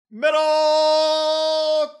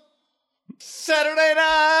Middle Saturday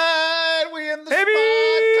night, we in the Baby!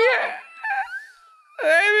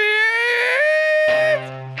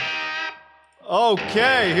 spot.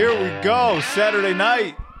 Okay, here we go. Saturday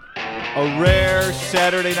night. A rare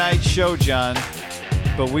Saturday night show, John.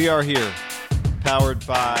 But we are here, powered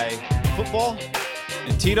by football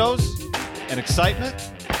and Tito's and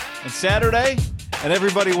excitement and Saturday and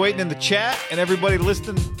everybody waiting in the chat and everybody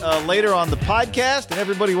listening later on the podcast and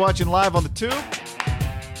everybody watching live on the tube.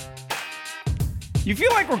 You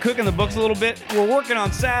feel like we're cooking the books a little bit? We're working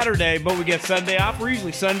on Saturday, but we get Sunday off. We're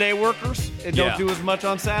usually Sunday workers and don't do as much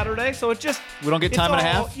on Saturday, so it's just... We don't get time and a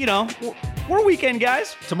half? You know, we're weekend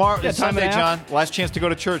guys. Tomorrow is Sunday, John. Last chance to go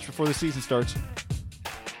to church before the season starts.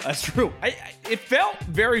 That's true. It felt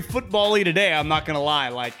very football-y today, I'm not going to lie.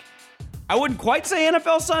 Like, I wouldn't quite say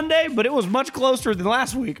NFL Sunday, but it was much closer than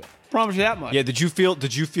last week. Promise you that much. Yeah, did you feel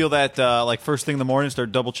that like first thing in the morning,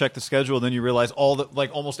 start double check the schedule, and then you realize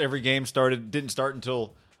almost every game didn't start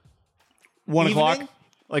until 1 o'clock?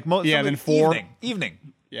 Like then 4. Evening.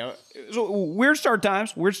 Yeah. So weird start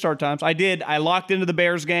times. I locked into the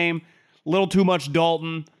Bears game, a little too much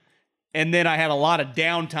Dalton, and then I had a lot of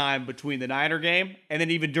downtime between the Niner game. And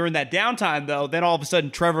then even during that downtime, though, then all of a sudden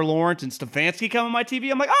Trevor Lawrence and Stefanski come on my TV.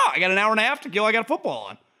 I'm like, I got an hour and a half to kill. I got football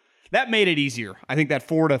on. That made it easier. I think that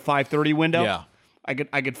 4 to 5:30 window. Yeah,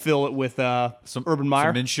 I could fill it with some Urban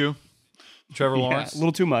Meyer, some Minshew, Trevor Lawrence. A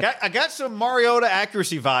little too much. I got some Mariota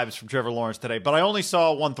accuracy vibes from Trevor Lawrence today, but I only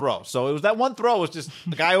saw one throw. So it was that one throw was just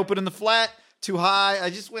the guy open in the flat, too high. I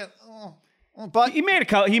just went, but he made a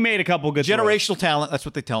couple good generational throws. talent. That's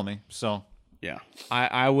what they tell me. So yeah,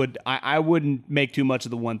 I wouldn't make too much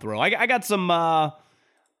of the one throw. I got some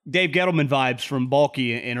Dave Gettleman vibes from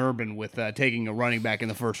Balky and Urban with taking a running back in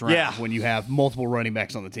the first round. Yeah. When you have multiple running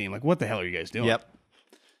backs on the team, like what the hell are you guys doing?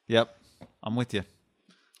 Yep. I'm with you.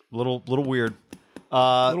 Little weird.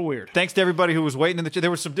 A little weird. Thanks to everybody who was waiting in the chat. There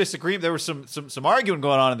was some disagreement. There was some arguing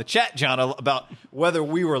going on in the chat, John, about whether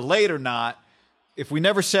we were late or not. If we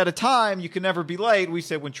never set a time, you can never be late. We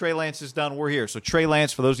said when Trey Lance is done, we're here. So Trey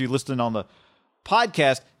Lance, for those of you listening on the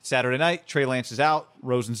podcast, Saturday night, Trey Lance is out.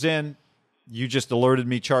 Rosen's in. You just alerted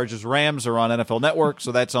me Chargers-Rams are on NFL Network,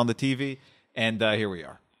 so that's on the TV. And here we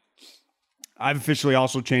are. I've officially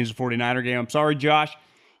also changed the 49er game. I'm sorry, Josh.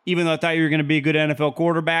 Even though I thought you were going to be a good NFL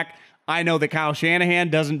quarterback, I know that Kyle Shanahan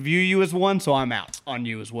doesn't view you as one, so I'm out on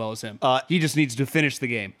you as well as him. He just needs to finish the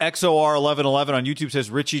game. XOR1111 on YouTube says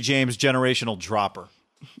Richie James generational dropper.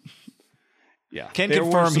 Yeah. Can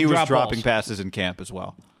confirm he was dropping passes in camp as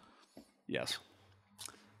well. Yes.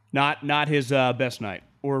 Not his best night.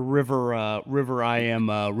 Or River I am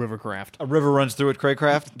Rivercraft. A river runs through it,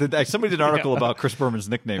 Craycraft? Somebody did an article about Chris Berman's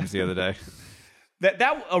nicknames the other day.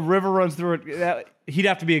 That a river runs through it. He'd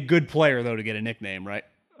have to be a good player, though, to get a nickname, right?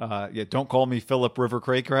 Don't call me Philip River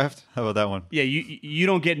Craycraft. How about that one? Yeah, you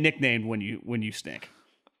don't get nicknamed when you stink.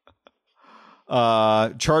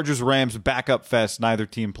 Chargers-Rams backup fest, neither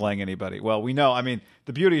team playing anybody. Well, we know. I mean,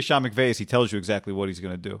 the beauty of Sean McVay is he tells you exactly what he's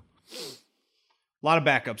going to do. A lot of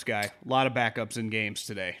backups, guy. A lot of backups in games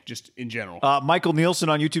today, just in general. Michael Nielsen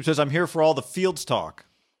on YouTube says, I'm here for all the Fields talk.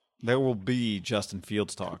 There will be Justin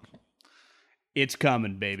Fields talk. It's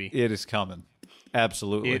coming, baby. It is coming.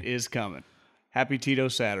 Absolutely. It is coming. Happy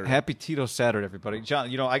Tito's Saturday. Happy Tito's Saturday, everybody.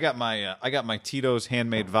 John, I got my Tito's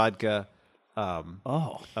handmade vodka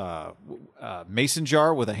mason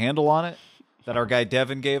jar with a handle on it that our guy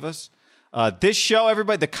Devin gave us. This show,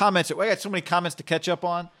 everybody, the comments, we got so many comments to catch up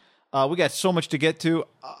on. We got so much to get to.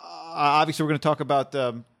 Obviously, we're going to talk about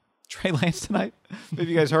Trey Lance tonight.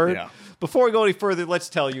 Maybe you guys heard. Yeah. Before we go any further, let's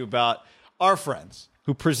tell you about our friends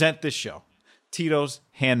who present this show. Tito's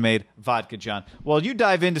Handmade Vodka, John. While you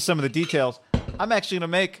dive into some of the details, I'm actually going to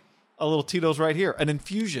make a little Tito's right here, an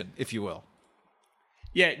infusion, if you will.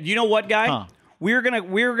 Yeah, you know what, guy? We're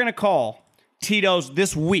gonna call Tito's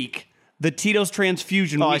this week the Tito's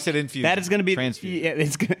Transfusion Week. I said infusion. That is going to be Transfusion. Yeah,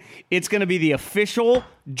 it's going to be the official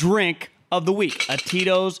drink of the week, a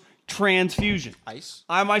Tito's Transfusion. Ice.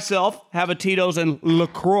 I myself have a Tito's and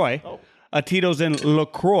LaCroix. A Tito's and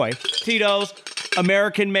LaCroix. Tito's,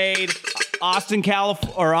 American-made, Austin,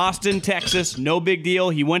 Texas. No big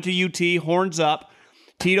deal. He went to UT. Horns up.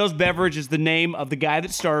 Tito's Beverage is the name of the guy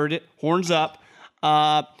that started it. Horns up.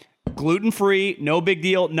 Gluten-free, no big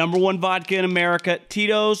deal. #1 vodka in America.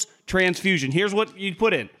 Tito's Transfusion. Here's what you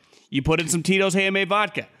put in. You put in some Tito's handmade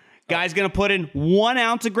vodka. Guy's going to put in 1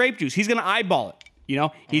 ounce of grape juice. He's going to eyeball it.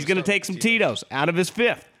 He's going to take some Tito's out of his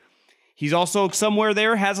fifth. He's also somewhere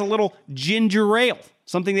there has a little ginger ale,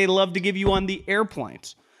 something they love to give you on the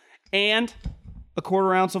airplanes, and a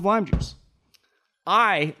 1/4 ounce of lime juice.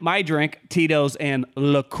 My drink, Tito's and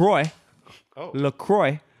LaCroix. Oh.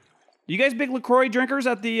 LaCroix. You guys big LaCroix drinkers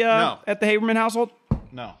at the No. at the Haberman household?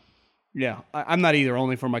 No. Yeah, I'm not either,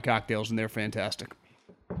 only for my cocktails, and they're fantastic.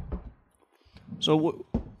 So,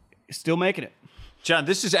 still making it. John,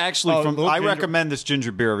 this is actually from. I ginger. recommend this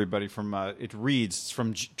ginger beer, everybody. From it reads it's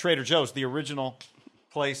from Trader Joe's, the original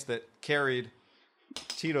place that carried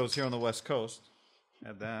Tito's here on the West Coast.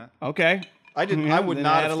 Had that. Okay. I didn't. Yeah, I would then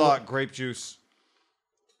not add have a thought grape juice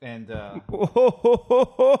and Oh!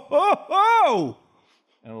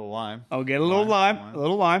 and a little lime. I'll get a little lime. A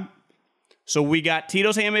little lime. So we got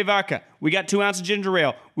Tito's Hame Vodka. We got 2 ounces of ginger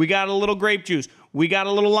ale. We got a little grape juice. We got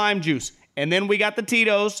a little lime juice. And then we got the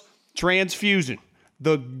Tito's Transfusion.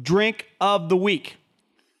 The drink of the week.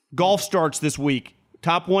 Golf starts this week.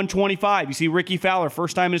 Top 125. You see Ricky Fowler,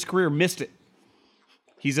 first time in his career, missed it.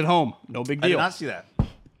 He's at home. No big I deal. did not see that.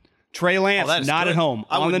 Trey Lance, That is not good. at home.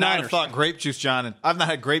 I on would the not Niners. have thought grape juice, John. And I've not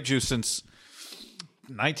had grape juice since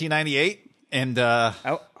 1998, and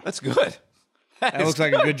that's good. That looks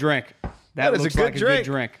like a good drink. That is a looks good like a good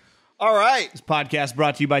drink. All right. This podcast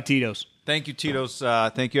brought to you by Tito's. Thank you, Tito's.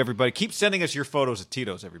 Thank you, everybody. Keep sending us your photos of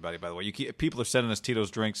Tito's, everybody, by the way. People are sending us Tito's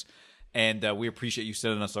drinks, and we appreciate you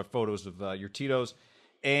sending us our photos of your Tito's.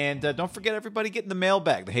 And don't forget, everybody, get in the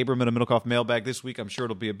mailbag, the Haberman and Middlecoff mailbag this week. I'm sure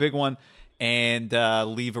it'll be a big one. And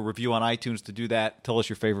leave a review on iTunes to do that. Tell us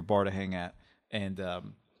your favorite bar to hang at. And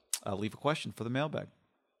leave a question for the mailbag.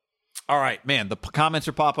 All right, man, the comments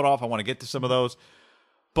are popping off. I want to get to some of those.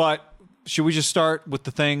 But should we just start with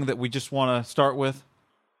the thing that we just want to start with?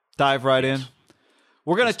 Dive right in.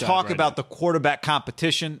 We're going to talk about the quarterback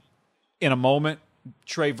competition in a moment,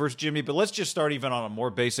 Trey versus Jimmy, but let's just start even on a more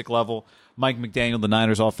basic level. Mike McDaniel, the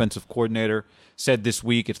Niners offensive coordinator, said this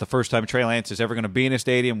week it's the first time Trey Lance is ever going to be in a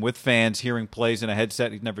stadium with fans hearing plays in a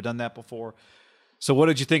headset. He's never done that before. So what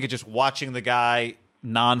did you think of just watching the guy,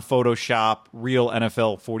 non-Photoshop, real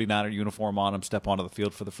NFL 49er uniform on him, step onto the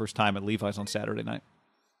field for the first time at Levi's on Saturday night?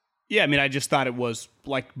 Yeah, I mean, I just thought it was,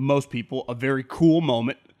 like most people, a very cool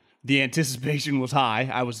moment. The anticipation was high.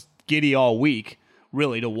 I was giddy all week,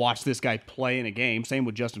 really, to watch this guy play in a game. Same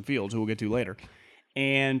with Justin Fields, who we'll get to later.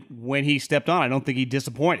 And when he stepped on, I don't think he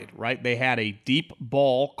disappointed, right? They had a deep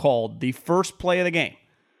ball called the first play of the game.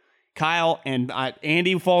 Kyle and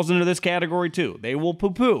Andy falls into this category too. They will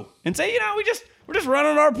poo-poo and say, we're just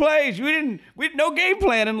running our plays. We had no game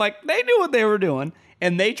plan. And they knew what they were doing.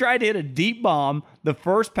 And they tried to hit a deep bomb, the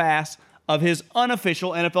first pass of his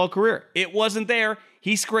unofficial NFL career. It wasn't there.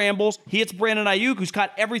 He scrambles. He hits Brandon Ayuk, who's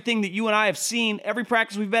caught everything that you and I have seen, every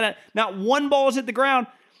practice we've been at. Not one ball has hit the ground.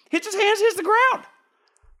 Hits his hands, hits the ground.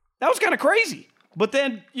 That was kind of crazy. But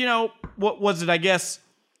then, what was it? I guess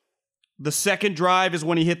the second drive is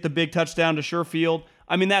when he hit the big touchdown to Sherfield.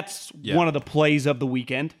 I mean, that's one of the plays of the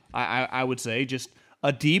weekend, I would say. Just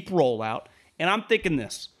a deep rollout. And I'm thinking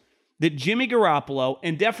this, that Jimmy Garoppolo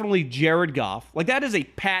and definitely Jared Goff, that is a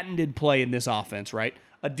patented play in this offense, right?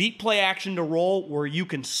 A deep play action to roll where you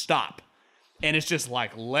can stop. And it's just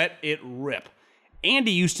let it rip.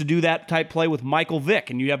 Andy used to do that type play with Michael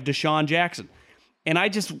Vick, and you have Deshaun Jackson. And I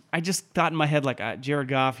just thought in my head, Jared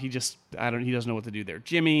Goff, he doesn't know what to do there.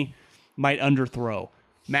 Jimmy might underthrow.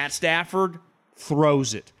 Matt Stafford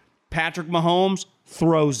throws it. Patrick Mahomes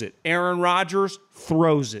throws it. Aaron Rodgers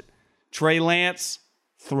throws it. Trey Lance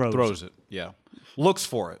throws it. Yeah. Looks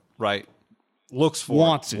for it, right?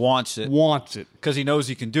 Wants it. Because he knows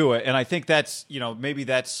he can do it. And I think that's, maybe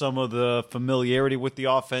that's some of the familiarity with the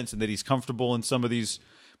offense and that he's comfortable in some of these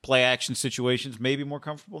play action situations, maybe more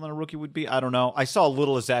comfortable than a rookie would be. I don't know. I saw a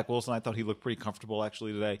little of Zach Wilson. I thought he looked pretty comfortable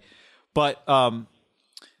actually today. But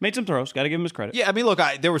made some throws. Got to give him his credit. Yeah, I mean, look,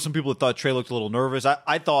 there were some people that thought Trey looked a little nervous.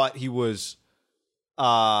 I thought he was,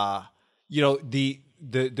 anytime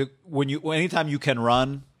you can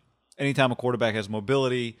run, anytime a quarterback has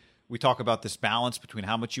mobility, we talk about this balance between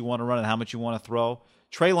how much you want to run and how much you want to throw.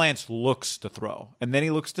 Trey Lance looks to throw, and then he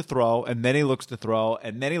looks to throw, and then he looks to throw,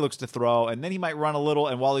 and then he looks to throw, and then he might run a little,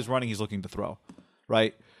 and while he's running, he's looking to throw,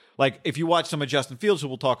 right? If you watch some of Justin Fields, who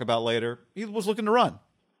we'll talk about later, he was looking to run.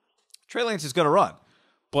 Trey Lance is going to run.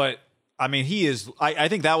 But, I mean, he is – I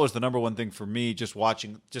think that was the number one thing for me just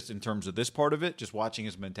watching – just in terms of this part of it, just watching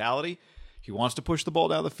his mentality. He wants to push the ball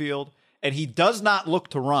down the field, and he does not look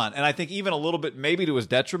to run. And I think even a little bit maybe to his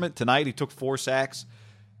detriment tonight, he took 4 sacks.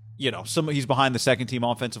 He's behind the second-team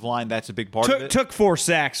offensive line. That's a big part of it. Took 4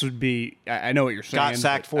 sacks would be – I know what you're saying. Got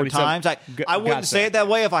sacked 4 times. I wouldn't say it that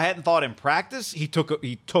way if I hadn't thought in practice. He took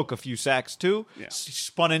a few sacks too. Yeah.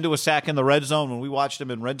 Spun into a sack in the red zone when we watched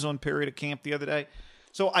him in red zone period at camp the other day.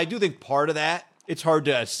 So I do think part of that, it's hard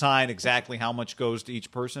to assign exactly how much goes to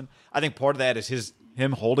each person. I think part of that is his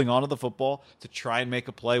him holding onto the football to try and make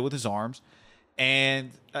a play with his arms.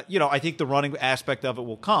 And, I think the running aspect of it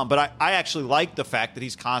will come. But I actually like the fact that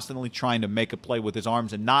he's constantly trying to make a play with his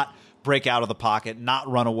arms and not break out of the pocket, not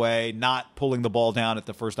run away, not pulling the ball down at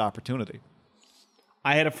the first opportunity.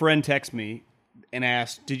 I had a friend text me and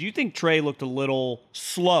asked, did you think Trey looked a little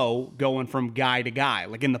slow going from guy to guy,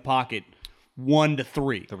 like in the pocket, 1 to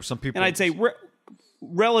 3? There were some people. And I'd say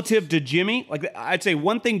relative to Jimmy, like I'd say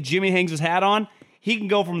one thing Jimmy hangs his hat on, he can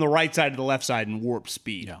go from the right side to the left side in warp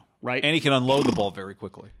speed. Yeah. Right? And he can unload the ball very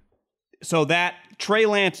quickly. So that Trey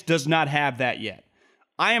Lance does not have that yet.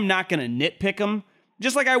 I am not going to nitpick him,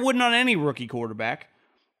 just like I wouldn't on any rookie quarterback,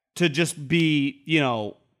 to just be,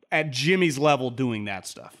 at Jimmy's level doing that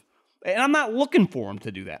stuff. And I'm not looking for him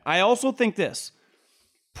to do that. I also think this.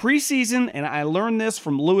 Preseason, and I learned this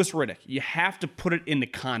from Louis Riddick, you have to put it into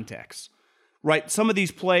context. Right? Some of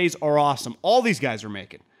these plays are awesome. All these guys are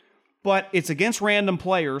making. But it's against random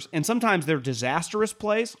players, and sometimes they're disastrous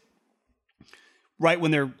plays. Right,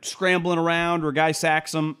 when they're scrambling around or a guy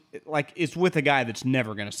sacks them, like it's with a guy that's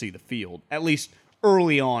never going to see the field, at least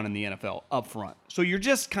early on in the NFL, up front. So you're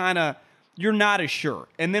just you're not as sure.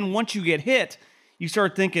 And then once you get hit, you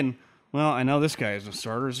start thinking, well, I know this guy is a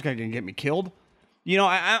starter. Is this guy going to get me killed?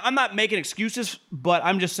 I'm not making excuses, but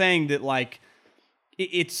I'm just saying that,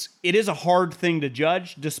 it is a hard thing to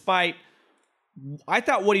judge, despite I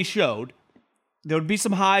thought what he showed, there would be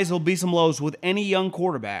some highs, there'll be some lows with any young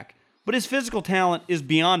quarterback. But his physical talent is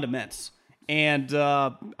beyond immense, and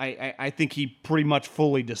I think he pretty much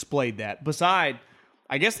fully displayed that. Beside,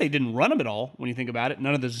 I guess they didn't run him at all when you think about it.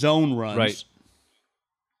 None of the zone runs, right?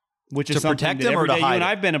 Which is to something protect that him every or to day hide you and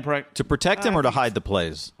I've been to protect him or to hide the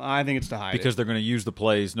plays. I think it's to hide because it. They're going to use the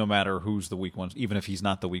plays no matter who's the week one. Even if he's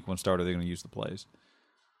not the week one starter, they're going to use the plays.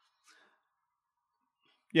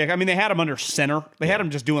 Yeah, I mean they had him under center. They had him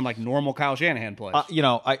just doing like normal Kyle Shanahan plays.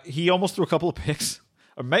 He almost threw a couple of picks.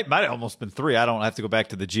 Or might have almost been 3. I don't have to go back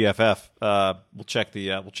to the GFF. We'll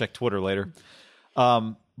check Twitter later.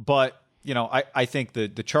 But I think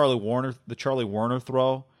the Charlie Warner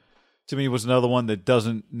throw to me was another one that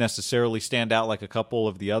doesn't necessarily stand out like a couple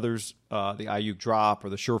of the others. The Ayuk drop or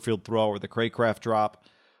the Sherfield throw or the Craycraft drop,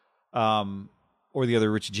 or the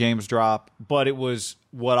other Richie James drop. But it was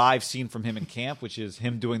what I've seen from him in camp, which is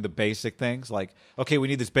him doing the basic things like, okay, we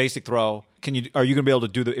need this basic throw. Are you going to be able to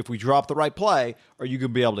do if we drop the right play, are you going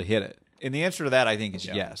to be able to hit it? And the answer to that, I think, is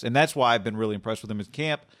yes. And that's why I've been really impressed with him in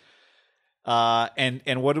camp.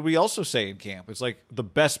 And what did we also say in camp? It's like the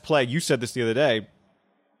best play. You said this the other day.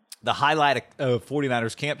 The highlight of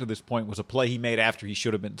 49ers camp to this point was a play he made after he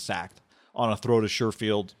should have been sacked on a throw to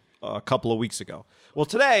Sherfield a couple of weeks ago. Well,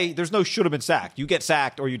 today, there's no should have been sacked. You get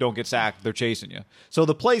sacked or you don't get sacked. They're chasing you. So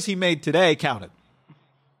the plays he made today counted.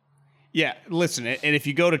 Yeah, listen, and if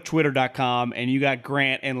you go to twitter.com and you got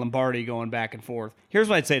Grant and Lombardi going back and forth, here's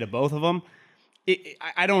what I'd say to both of them.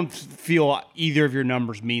 I don't feel either of your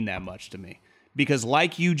numbers mean that much to me. Because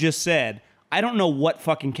like you just said, I don't know what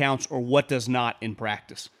fucking counts or what does not in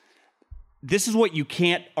practice. This is what you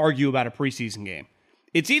can't argue about a preseason game.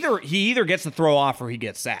 It's he either gets the throw off or he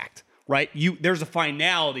gets sacked, right? There's a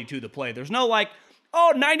finality to the play. There's no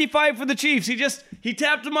 95 for the Chiefs. He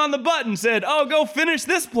tapped him on the butt and said, "Oh, go finish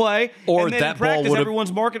this play." Or and then that in practice, ball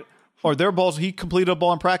everyone's marking. Or their balls. He completed a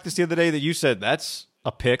ball in practice the other day that you said that's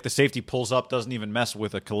a pick. The safety pulls up, doesn't even mess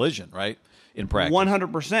with a collision, right? In practice,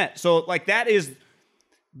 100%. So that is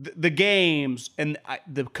the games, and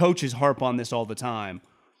the coaches harp on this all the time.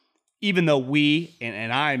 Even though we,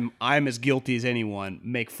 and I'm as guilty as anyone,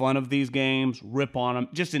 make fun of these games, rip on them,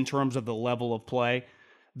 just in terms of the level of play,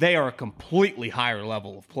 they are a completely higher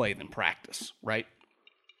level of play than practice, right?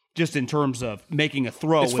 Just in terms of making a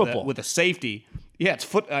throw with a safety. Yeah,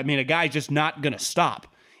 it's a guy's just not going to stop.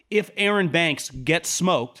 If Aaron Banks gets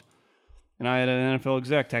smoked, and I had an NFL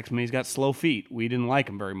exec text me, he's got slow feet. We didn't like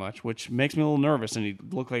him very much, which makes me a little nervous, and he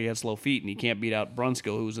looked like he had slow feet, and he can't beat out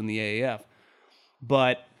Brunskill, who's in the AAF.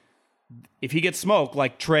 But if he gets smoked,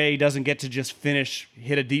 like Trey doesn't get to just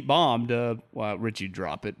hit a deep bomb to, Richie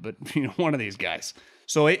drop it, but one of these guys.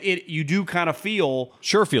 So you do kind of feel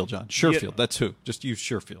Sherfield, John. Sherfield. That's who. Just use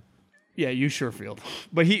Sherfield. Yeah, use Sherfield.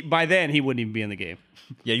 But by then he wouldn't even be in the game.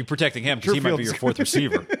 Yeah, you're protecting him because he might be your fourth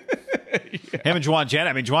receiver. Him and Juwan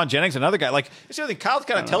Jennings. Juwan Jennings, another guy. Like, it's the other thing. Kyle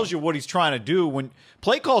kind of tells you what he's trying to do. When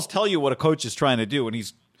play calls tell you what a coach is trying to do, and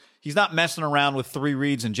he's not messing around with 3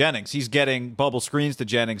 reads and Jennings. He's getting bubble screens to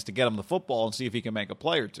Jennings to get him the football and see if he can make a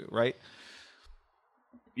play or two, right?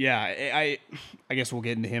 Yeah, I guess we'll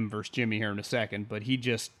get into him versus Jimmy here in a second, but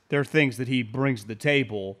there are things that he brings to the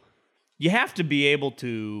table. You have to be able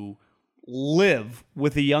to live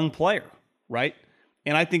with a young player, right?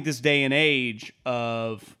 And I think this day and age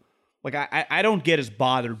of, like, I don't get as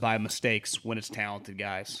bothered by mistakes when it's talented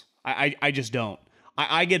guys. I just don't.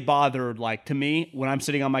 I get bothered, like, to me, when I'm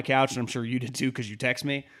sitting on my couch, and I'm sure you did too because you text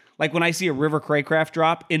me, like when I see a River Craycraft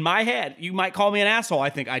drop, in my head, you might call me an asshole. I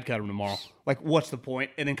think I'd cut him tomorrow. Like, what's the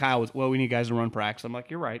point? And then Kyle was, well, we need guys to run practice. I'm like,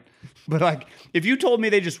 you're right. But, like, if you told me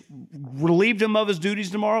they just relieved him of his duties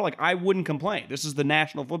tomorrow, like, I wouldn't complain. This is the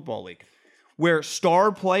National Football League, where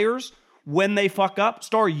star players, when they fuck up,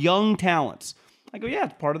 star young talents. I go, yeah,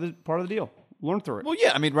 it's part of the deal. Learn through it. Well,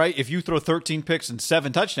 yeah, I mean, right? If you throw 13 picks and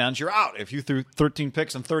 7 touchdowns, you're out. If you threw 13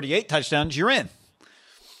 picks and 38 touchdowns, you're in.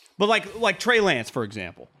 But like Trey Lance, for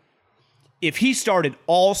example, if he started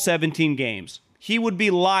all 17 games, he would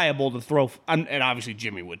be liable to throw, and obviously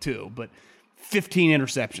Jimmy would too, but 15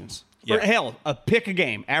 interceptions. Yeah. Or hell,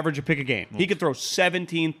 average a pick a game. He could throw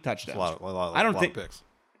 17 touchdowns. A lot I don't think. of picks.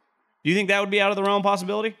 Do you think that would be out of the realm of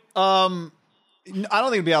possibility? I don't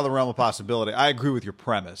think it'd be out of the realm of possibility. I agree with your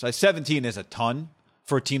premise. 17 is a ton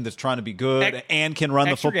for a team that's trying to be good and can run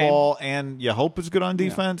the football and you hope is good on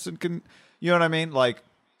defense and can, you know what I mean? Like,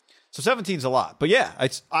 so 17 is a lot. But yeah,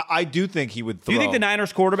 I do think he would throw. Do you think the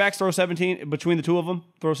Niners quarterbacks throw 17, between the two of them,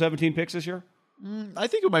 throw 17 picks this year? I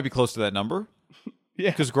think it might be close to that number. Yeah.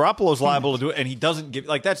 Because Garoppolo's liable to do it and he doesn't give,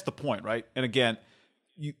 like, that's the point, right? And again,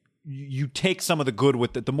 you take some of the good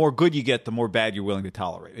with it. The more good you get, the more bad you're willing to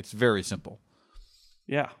tolerate. It's very simple.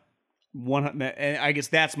 Yeah. And I guess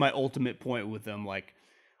that's my ultimate point with them. Like,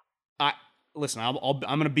 I'm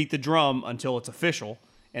going to beat the drum until it's official,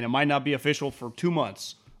 and it might not be official for 2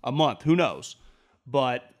 months, a month, who knows?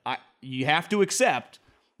 But you have to accept,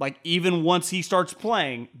 like, even once he starts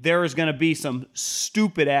playing, there is going to be some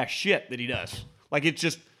stupid ass shit that he does. Like, it's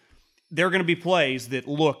just, there are going to be plays that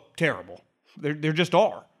look terrible. There just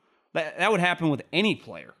are. That would happen with any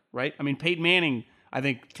player, right? I mean, Peyton Manning, I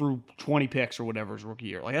think, threw 20 picks or whatever his rookie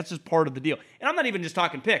year. Like, that's just part of the deal. And I'm not even just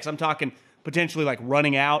talking picks. I'm talking potentially, like,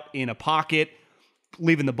 running out in a pocket,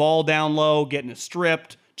 leaving the ball down low, getting it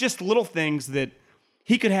stripped. Just little things that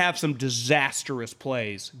he could have some disastrous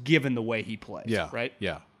plays given the way he plays. Yeah. Right?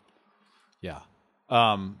 Yeah. Yeah.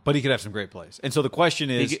 But he could have some great plays. And so the question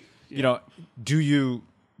is,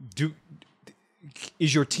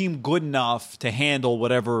 is your team good enough to handle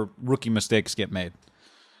whatever rookie mistakes get made?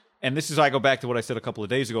 And this is, I go back to what I said a couple of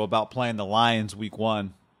days ago about playing the Lions week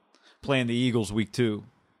 1, playing the Eagles week 2.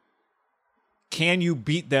 Can you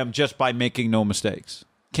beat them just by making no mistakes?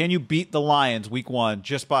 Can you beat the Lions week 1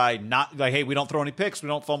 just by not, like, hey, we don't throw any picks, we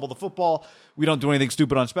don't fumble the football, we don't do anything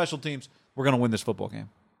stupid on special teams, we're going to win this football game,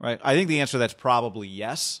 right? I think the answer to that's probably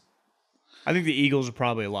yes. I think the Eagles are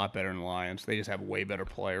probably a lot better than the Lions. They just have way better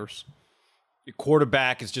players. Your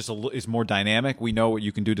quarterback is just is more dynamic. We know what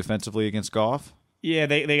you can do defensively against Goff. Yeah,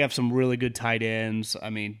 they have some really good tight ends.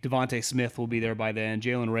 I mean, Devontae Smith will be there by then.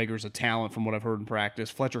 Jalen Reagor's a talent from what I've heard in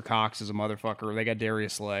practice. Fletcher Cox is a motherfucker. They got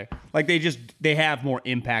Darius Slay. Like, they have more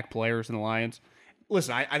impact players than the Lions.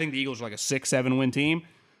 Listen, I think the Eagles are like a 6-7 win team.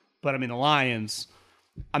 But, I mean, the Lions,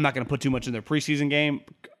 I'm not going to put too much in their preseason game.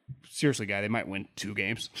 Seriously, guy, they might win 2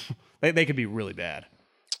 games. they could be really bad.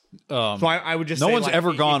 So I would just say, no one's like,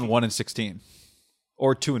 ever gone 1-16.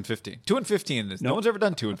 Or 2-15. 2-15 is no one's ever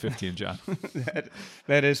done 2-15, John.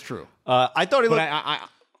 that is true. I thought he looked. But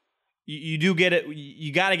you do get it.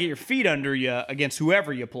 You got to get your feet under you against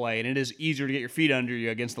whoever you play, and it is easier to get your feet under you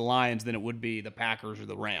against the Lions than it would be the Packers or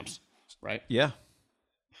the Rams, right? Yeah.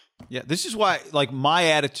 This is why, like, my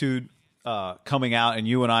attitude coming out, and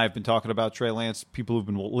you and I have been talking about Trey Lance. People who've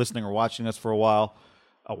been listening or watching us for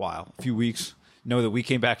a few weeks, know that we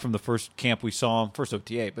came back from the first camp we saw him, first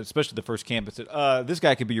OTA, but especially the first camp, and said, this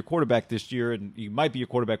guy could be your quarterback this year, and he might be your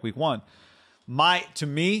quarterback week 1. To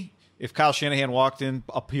me, if Kyle Shanahan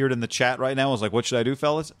appeared in the chat right now, and was like, what should I do,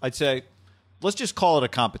 fellas? I'd say, let's just call it a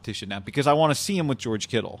competition now, because I want to see him with George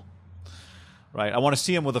Kittle. Right? I want to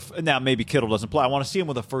see him with now maybe Kittle doesn't play. I want to see him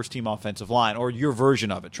with a first-team offensive line, or your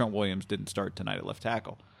version of it. Trent Williams didn't start tonight at left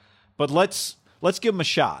tackle. But let's give him a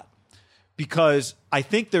shot. Because I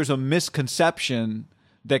think there's a misconception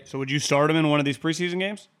that. So would you start him in one of these preseason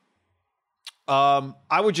games?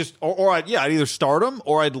 I would just, I'd either start him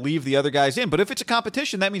or I'd leave the other guys in. But if it's a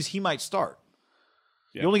competition, that means he might start.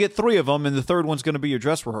 Yeah. You only get 3 of them, and the third one's going to be your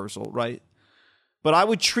dress rehearsal, right? But I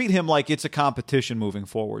would treat him like it's a competition moving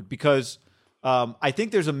forward because I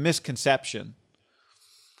think there's a misconception.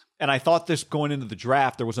 And I thought this going into the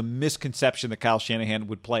draft, there was a misconception that Kyle Shanahan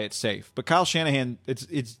would play it safe. But Kyle Shanahan,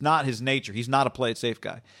 it's not his nature. He's not a play it safe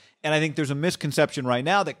guy. And I think there's a misconception right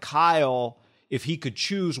now that Kyle, if he could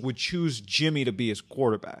choose, would choose Jimmy to be his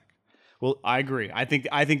quarterback. Well, I agree. I think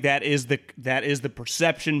that is the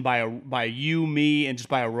perception by you, me, and just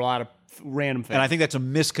by a lot of random thing. And I think that's a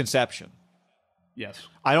misconception. Yes.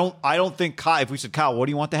 I don't think Kyle, if we said, Kyle, what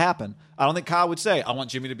do you want to happen? I don't think Kyle would say, I want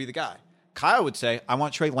Jimmy to be the guy. Kyle would say, I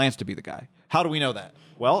want Trey Lance to be the guy. How do we know that?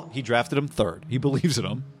 Well, he drafted him third. He believes in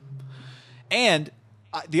him. And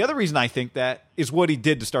the other reason I think that is what he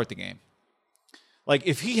did to start the game. Like,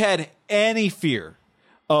 if he had any fear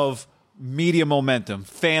of media momentum,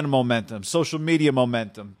 fan momentum, social media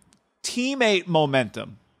momentum, teammate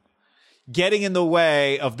momentum, getting in the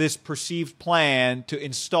way of this perceived plan to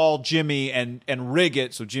install Jimmy and rig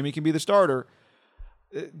it so Jimmy can be the starter,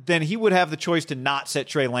 then he would have the choice to not set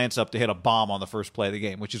Trey Lance up to hit a bomb on the first play of the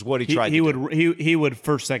game, which is what he tried to do. He would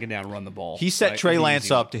first, second down run the ball. He set Trey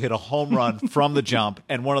Lance up to hit a home run from the jump,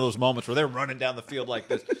 and one of those moments where they're running down the field like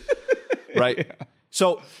this, right? Yeah.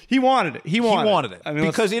 So he wanted it. He wanted it. I mean,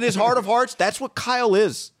 because in his heart of hearts, that's what Kyle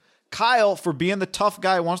is. Kyle, for being the tough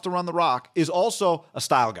guy who wants to run the rock, is also a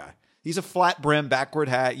style guy. He's a flat brim, backward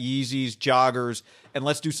hat, Yeezys, joggers, and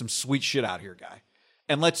let's do some sweet shit out here, guy.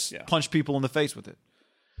 And let's punch people in the face with it.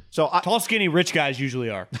 So tall, skinny, rich guys usually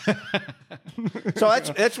are. So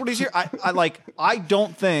that's what he's here. I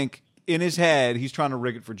don't think in his head he's trying to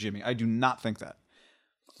rig it for Jimmy. I do not think that.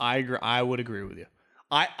 I agree. I would agree with you.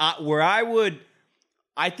 I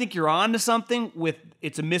think you're on to something with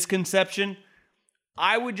it's a misconception.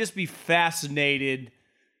 I would just be fascinated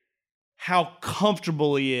how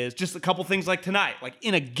comfortable he is. Just a couple things like tonight, like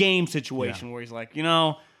in a game situation where he's like,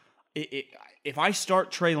 if I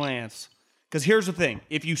start Trey Lance, because here's the thing.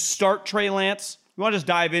 If you start Trey Lance, you want to just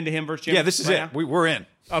dive into him versus Jimmy? Yeah, this is it. We're in.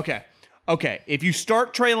 Okay. If you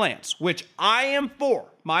start Trey Lance, which I am for,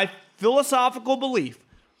 my philosophical belief,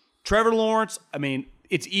 Trevor Lawrence, I mean,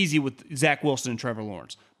 it's easy with Zach Wilson and Trevor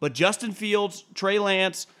Lawrence. But Justin Fields, Trey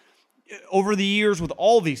Lance, over the years with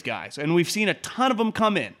all these guys, and we've seen a ton of them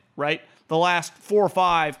come in, right? The last 4 or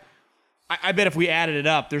 5, I bet if we added it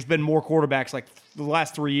up, there's been more quarterbacks like the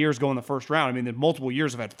last 3 years go in the first round. I mean, the multiple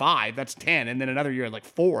years have had 5. That's 10, and then another year had like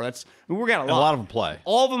 4. That's we got a lot of them play.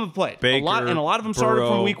 All of them have played. Baker, a lot of them Burrow, started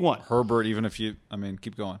from week 1. Herbert, even if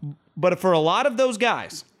keep going. But for a lot of those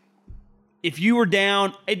guys, if you were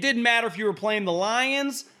down, it didn't matter if you were playing the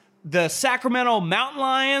Lions, the Sacramento Mountain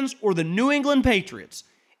Lions, or the New England Patriots.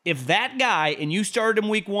 If that guy, and you started him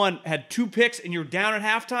week 1, had 2 picks and you're down at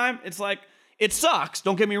halftime, it's like, it sucks,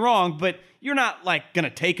 don't get me wrong, but you're not like going to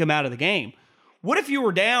take him out of the game. What if you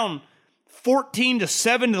were down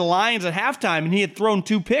 14-7 to the Lions at halftime and he had thrown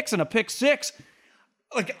 2 picks and a pick 6?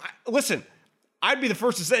 Like, listen, I'd be the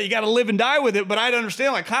first to say you got to live and die with it, but I'd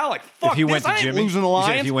understand, like, Kyle, like, fuck if he this, went to I ain't Jimmy, losing the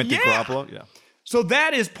Lions. If he went to Garoppolo, yeah. So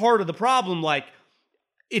that is part of the problem. Like,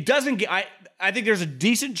 it doesn't get, I think there's a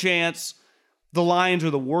decent chance the Lions are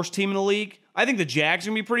the worst team in the league. I think the Jags are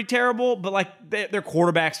going to be pretty terrible, but like their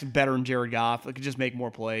quarterback's better than Jared Goff. They could just make more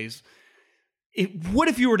plays. What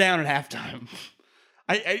if you were down at halftime?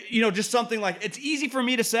 Just something like, it's easy for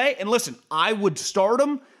me to say. And listen, I would start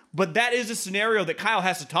him, but that is a scenario that Kyle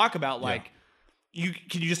has to talk about. Like,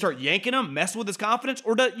 can you just start yanking him, mess with his confidence?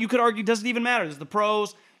 Or you could argue, doesn't even matter. There's the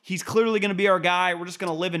pros. He's clearly going to be our guy. We're just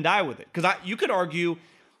going to live and die with it. Because you could argue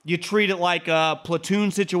you treat it like a platoon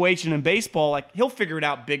situation in baseball. Like, he'll figure it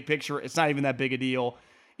out big picture. It's not even that big a deal.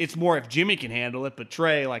 It's more if Jimmy can handle it, but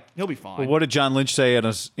Trey, like, he'll be fine. Well, what did John Lynch say in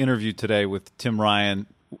his interview today with Tim Ryan?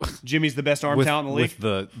 Jimmy's the best arm talent in the league.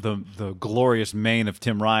 With the glorious mane of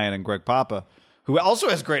Tim Ryan and Greg Papa, who also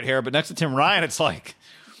has great hair, but next to Tim Ryan, it's like...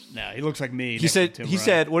 No, he looks like me. He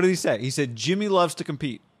said, what did he say? He said, Jimmy loves to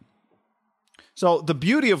compete. So the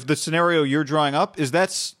beauty of the scenario you're drawing up is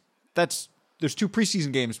that's there's 2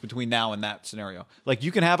 preseason games between now and that scenario. Like,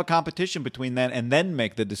 you can have a competition between then and then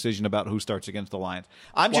make the decision about who starts against the Lions.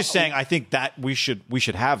 I'm just saying, I think that we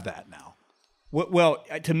should have that now. Well,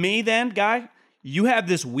 to me then, Guy, you have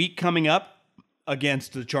this week coming up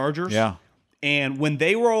against the Chargers. Yeah. And when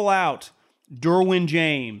they roll out Derwin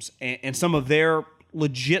James and some of their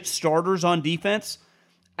legit starters on defense,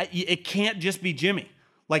 it can't just be Jimmy.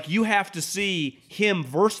 Like, you have to see him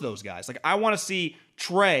versus those guys. Like, I want to see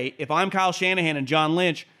Trey, if I'm Kyle Shanahan and John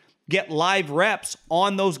Lynch, get live reps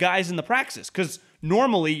on those guys in the practice. Because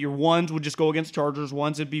normally your ones would just go against Chargers,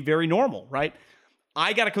 ones would be very normal, right?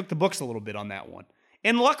 I got to cook the books a little bit on that one.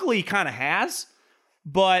 And luckily he kind of has,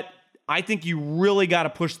 but I think you really got to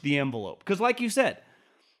push the envelope. Because like you said,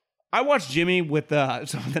 I watched Jimmy with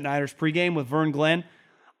some of the Niners pregame with Vern Glenn.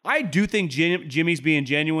 I do think Jimmy's being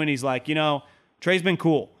genuine. He's like, Trey's been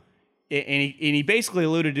cool. And he basically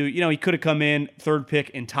alluded to, he could have come in 3rd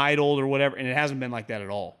pick entitled or whatever, and it hasn't been like that at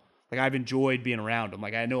all. Like, I've enjoyed being around him.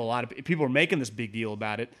 Like, I know a lot of people are making this big deal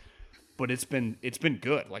about it, but it's been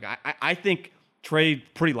good. Like, I think Trey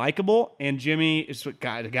pretty likable, and Jimmy is the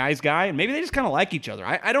guy's guy, and maybe they just kind of like each other.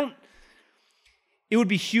 I don't it would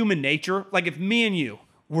be human nature. Like if me and you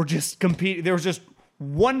were just competing, there was just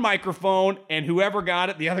one microphone and whoever got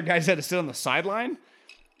it, the other guys had to sit on the sideline,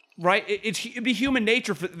 right? It'd be human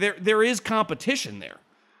nature. There is competition there.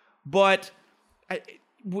 But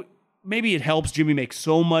maybe it helps Jimmy make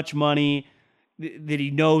so much money that he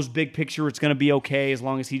knows big picture it's going to be okay as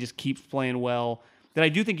long as he just keeps playing well, that I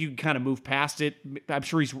do think you can kind of move past it. I'm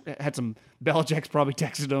sure he's had some, Belichick's probably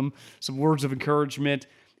texted him some words of encouragement.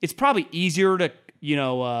 It's probably easier to,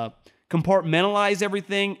 compartmentalize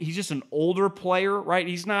everything. He's just an older player, right?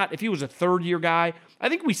 He's not, if he was a third-year guy, I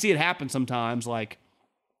think we see it happen sometimes. Like,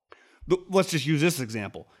 let's just use this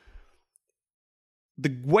example.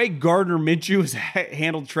 The way Gardner Minshew has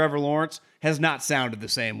handled Trevor Lawrence has not sounded the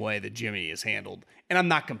same way that Jimmy is handled. And I'm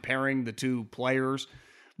not comparing the two players,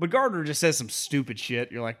 but Gardner just says some stupid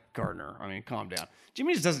shit. You're like, Gardner, calm down.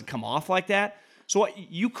 Jimmy just doesn't come off like that. So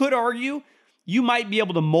you could argue you might be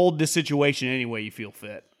able to mold this situation any way you feel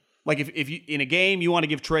fit. Like if you in a game you want to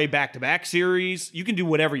give Trey back-to-back series, you can do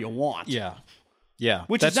whatever you want. Yeah.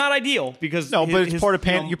 Which is not ideal because but it's part of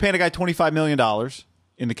paying. You're paying a guy $25 million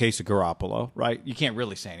in the case of Garoppolo, right? You can't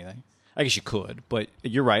really say anything. I guess you could, but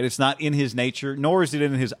you're right. It's not in his nature, nor is it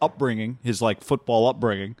in his upbringing, his football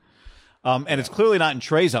upbringing. And it's clearly not in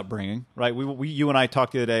Trey's upbringing, right? You and I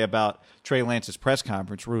talked the other day about Trey Lance's press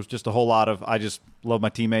conference, where it was just a whole lot of, I just love my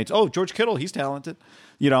teammates. Oh, George Kittle, he's talented.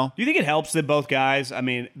 Do you think it helps that both guys,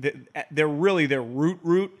 they're really, their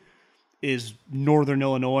root is Northern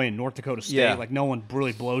Illinois and North Dakota State. Yeah. Like, no one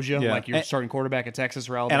really blows you. Yeah. Like, you're starting quarterback at Texas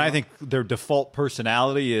or Alabama. And I think their default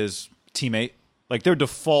personality is teammate. Like, their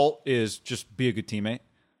default is just be a good teammate,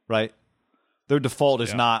 right? Their default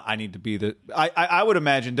is not, I need to be the... I would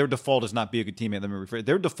imagine their default is not be a good teammate. Let me rephrase.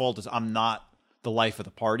 Their default is I'm not the life of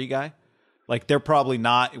the party guy. Like, they're probably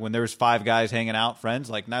not, when there's 5 guys hanging out, friends,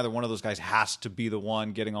 like, neither one of those guys has to be the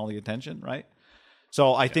one getting all the attention, right?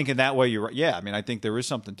 So I think in that way, you're right. Yeah, I think there is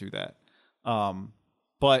something to that.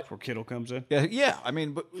 But that's where Kittle comes in. Yeah.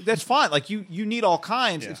 But that's fine. Like, you need all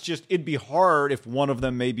kinds. It's just, it'd be hard if one of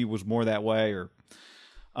them maybe was more that way or...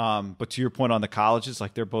 but to your point on the colleges,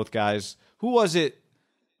 like, they're both guys. Who was it?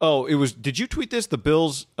 Oh, it was. Did you tweet this? The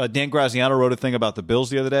Bills. Dan Graziano wrote a thing about the Bills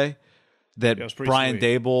the other day. That Brian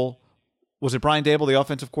Daboll, was it Brian Daboll, the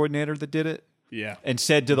offensive coordinator, that did it? Yeah. And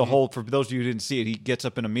said to the whole, for those of you who didn't see it, he gets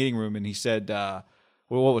up in a meeting room and he said, well,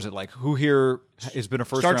 what was it like? Who here has been a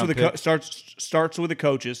first round pick? Starts with the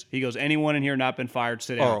coaches. He goes, anyone in here not been fired,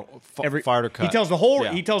 sit down. Fired or cut. He tells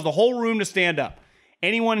the whole room to stand up.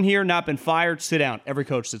 Anyone in here not been fired, sit down. Every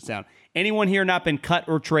coach sits down. Anyone here not been cut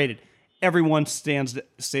or traded, everyone stands.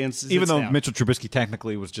 Even though down. Mitchell Trubisky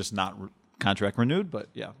technically was just not contract renewed, but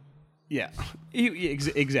yeah. Yeah,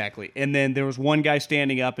 exactly. And then there was one guy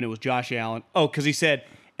standing up, and it was Josh Allen. Oh, because he said,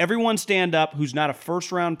 everyone stand up who's not a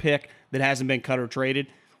first-round pick that hasn't been cut or traded.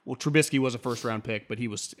 Well, Trubisky was a first-round pick, but he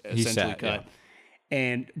was essentially cut. Yeah.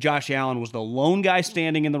 And Josh Allen was the lone guy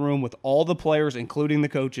standing in the room with all the players, including the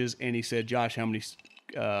coaches, and he said, Josh, how many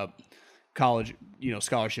college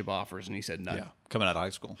scholarship offers? And he said none. Yeah, coming out of high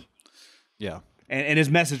school. Yeah. And his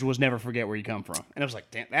message was never forget where you come from. And I was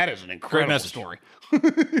like, damn, that is an incredible story.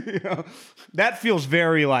 That feels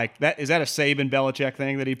very like that. Is that a Saban Belichick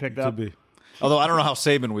thing that he picked up? Could be. Although I don't know how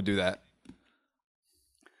Saban would do that.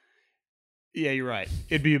 Yeah, you're right.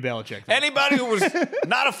 It'd be a Belichick thing. Anybody who was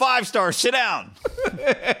not a 5-star, sit down.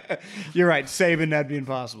 You're right. Saban, that'd be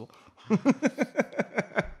impossible.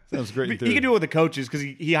 Sounds great. He can do it with the coaches because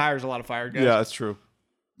he hires a lot of fired guys. Yeah, that's true.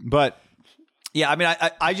 But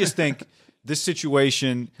yeah, I just think this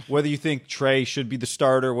situation, whether you think Trey should be the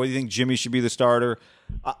starter, whether you think Jimmy should be the starter,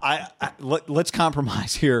 let's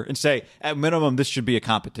compromise here and say, at minimum, this should be a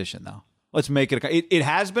competition, though. Let's make it it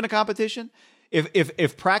has been a competition.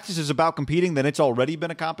 If practice is about competing, then it's already been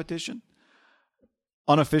a competition.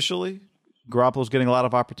 Unofficially, Garoppolo's getting a lot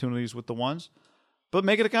of opportunities with the ones, but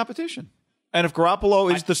make it a competition. And if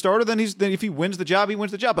Garoppolo is the starter, then if he wins the job, he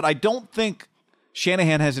wins the job. But I don't think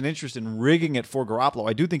Shanahan has an interest in rigging it for Garoppolo.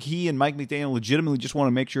 I do think he and Mike McDaniel legitimately just want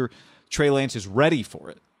to make sure Trey Lance is ready for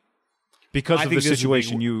it because of the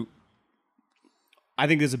situation I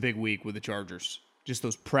think this is a big week with the Chargers. Just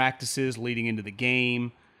those practices leading into the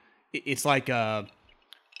game. It's like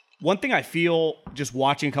one thing I feel just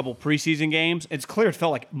watching a couple preseason games, it's clear it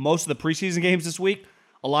felt like most of the preseason games this week,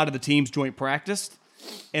 a lot of the teams joint practiced,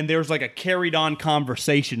 and there's like a carried on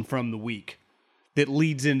conversation from the week that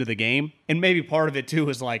leads into the game. And maybe part of it too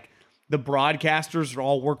is like the broadcasters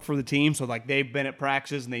all work for the team, so like they've been at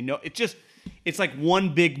practices and they know it's like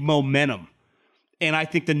one big momentum. And I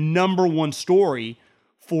think the number one story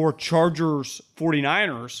for Chargers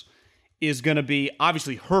 49ers is going to be,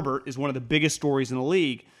 obviously Herbert is one of the biggest stories in the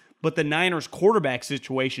league, but the Niners quarterback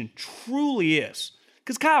situation truly is.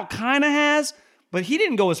 Because Kyle kind of has, but he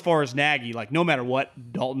didn't go as far as Nagy. Like, no matter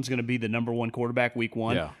what, Dalton's going to be the number one quarterback week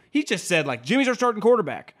one. Yeah. He just said, like, Jimmy's our starting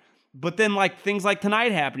quarterback. But then, like, things like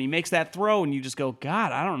tonight happen. He makes that throw, and you just go,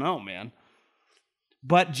 God, I don't know, man.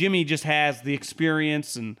 But Jimmy just has the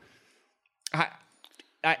experience, and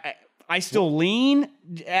I still lean,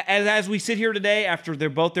 as we sit here today, after they're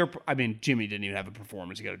both there. I mean, Jimmy didn't even have a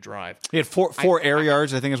performance. He got a drive. He had four air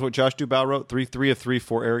yards, I think is what Josh Dubow wrote. Three of three,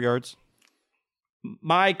 4 air yards.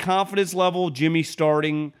 My confidence level, Jimmy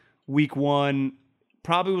starting week one,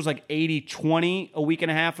 probably was like 80-20 a week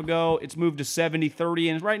and a half ago. It's moved to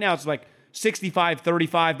 70-30, and right now it's like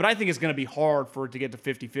 65-35, but I think it's going to be hard for it to get to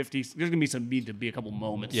 50-50. There's going to need to be a couple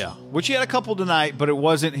moments. Yeah, which he had a couple tonight, but it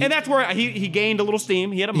wasn't. And that's where he gained a little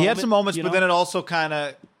steam. He had a moment. He had some moments, but then it also kind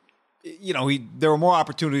of, there were more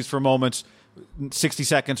opportunities for moments, 60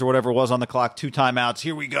 seconds or whatever it was on the clock, 2 timeouts.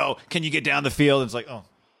 Here we go. Can you get down the field? It's like, oh,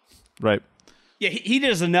 right. Yeah, he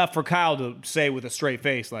does enough for Kyle to say with a straight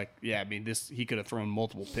face, like, yeah, I mean, he could have thrown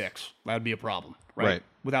multiple picks. That would be a problem, right?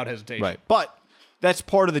 Without hesitation. Right. But that's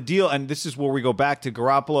part of the deal, and this is where we go back to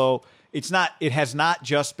Garoppolo. It has not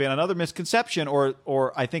just been another misconception,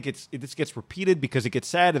 or I think this gets repeated because it gets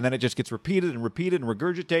said, and then it just gets repeated and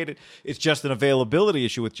regurgitated. It's just an availability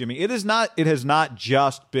issue with Jimmy. It has not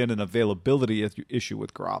just been an availability issue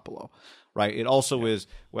with Garoppolo, right? It also is,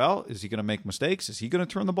 well, is he going to make mistakes? Is he going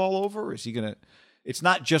to turn the ball over? Is he going to? It's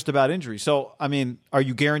not just about injury. So, I mean, are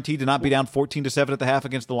you guaranteed to not be down 14-7 at the half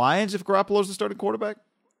against the Lions if Garoppolo's the starting quarterback?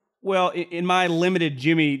 Well, in my limited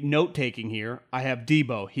Jimmy note-taking here, I have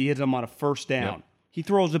Tebow. He hits him on a first down. Yep. He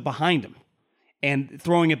throws it behind him. And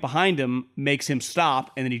throwing it behind him makes him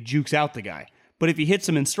stop, and then he jukes out the guy. But if he hits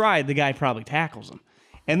him in stride, the guy probably tackles him.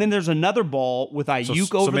 And then there's another ball with Ayuk over the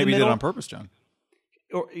middle. So maybe he did it on purpose, John.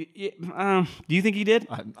 Or, do you think he did?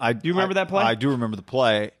 Do you remember that play? I do remember the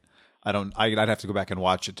play. I'd have to go back and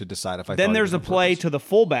watch it to decide if I. Then there's a play to the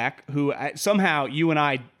fullback who somehow you and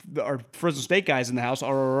I, our Fresno State guys in the house,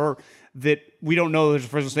 are that we don't know there's a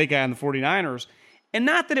Fresno State guy on the 49ers. And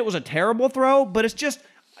not that it was a terrible throw, but it's just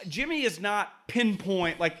Jimmy is not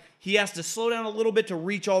pinpoint. Like, he has to slow down a little bit to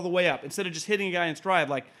reach all the way up instead of just hitting a guy in stride.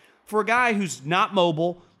 Like, for a guy who's not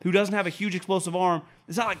mobile, who doesn't have a huge explosive arm,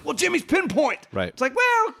 it's not like, well, Jimmy's pinpoint. Right. It's like,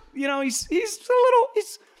 well, he's a little.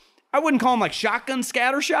 I wouldn't call him like shotgun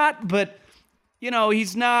scatter shot, but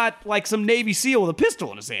he's not like some Navy SEAL with a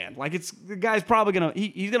pistol in his hand. Like, the guy's probably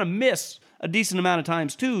he's gonna miss a decent amount of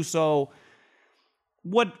times too. So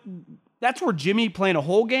that's where Jimmy playing a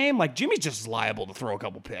whole game, like Jimmy's just liable to throw a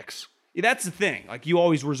couple picks. That's the thing. Like, you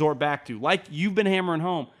always resort back to, like you've been hammering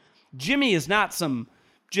home, Jimmy is not some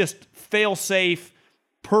just fail safe,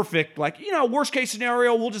 perfect, like, worst case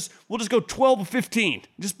scenario, we'll just go 12-15.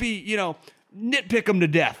 Just be, nitpick them to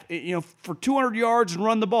death, for 200 yards and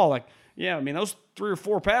run the ball. Like, yeah, I mean, those 3 or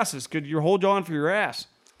 4 passes could hold on for your ass.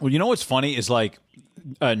 Well, what's funny is, like,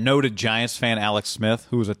 noted Giants fan Alex Smith,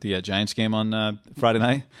 who was at the Giants game on Friday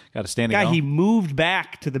night, got a standing guy. home. He moved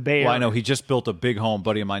back to the Bay Area. Well, I know he just built a big home.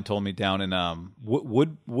 Buddy of mine told me down in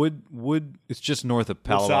Wood. It's just north of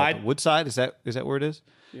Palo Alto. Woodside. Is that where it is?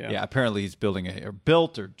 Yeah. Apparently, he's building it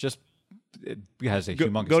has a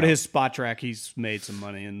humongous. Go to his spot track. He's made some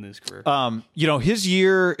money in this career. His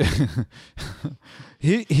year,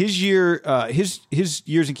 his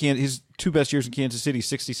years in Kansas, his 2 best years in Kansas City,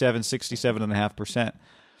 67.5%.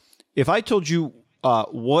 If I told you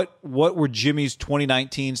what were Jimmy's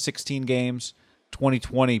 2019 16 games,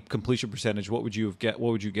 2020 completion percentage, what would you guess?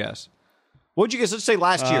 What would you guess? Let's say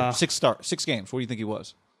last year, 6 games. What do you think he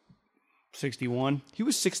was? 61. He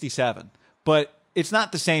was 67, but it's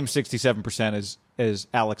not the same 67% as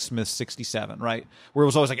Alex Smith's 67, right? Where it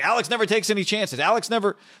was always like, Alex never takes any chances. Alex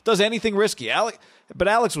never does anything risky. But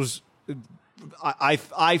Alex was,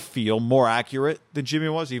 I feel, more accurate than Jimmy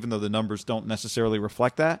was, even though the numbers don't necessarily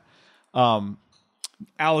reflect that.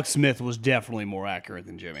 Alex Smith was definitely more accurate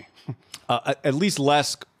than Jimmy. At least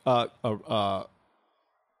less, I don't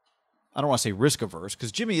want to say risk averse,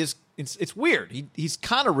 because Jimmy is, it's weird. He's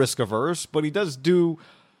kind of risk averse, but he does do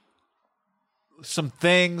some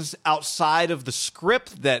things outside of the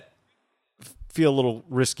script that feel a little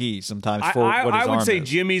risky sometimes for what his arm is.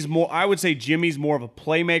 I would say Jimmy's more of a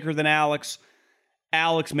playmaker than Alex.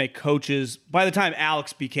 Alex may coaches. By the time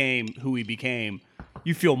Alex became who he became,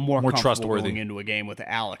 you feel more trustworthy going into a game with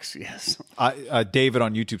Alex. Yes. David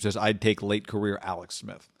on YouTube says, I'd take late career Alex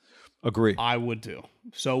Smith. Agree. I would too.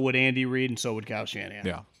 So would Andy Reid, and so would Kyle Shanahan.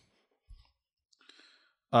 Yeah.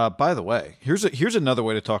 By the way, here's another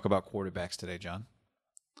way to talk about quarterbacks today, John.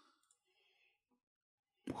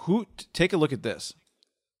 Take a look at this.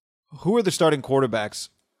 Who are the starting quarterbacks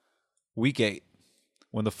Week 8,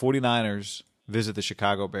 when the 49ers visit the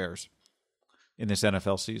Chicago Bears in this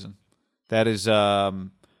NFL season. That is,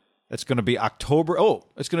 it's going to be October. Oh,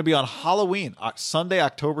 it's going to be on Halloween, Sunday,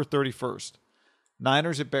 October 31st.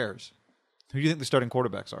 Niners at Bears. Who do you think the starting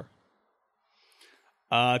quarterbacks are?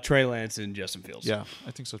 Trey Lance and Justin Fields. Yeah,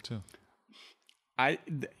 I think so too.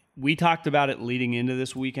 We talked about it leading into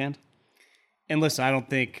this weekend. And listen, I don't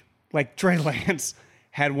think, like, Trey Lance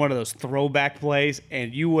had one of those throwback plays,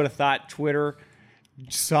 and you would have thought Twitter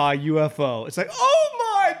saw a UFO. It's like, oh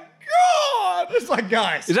my God! It's like,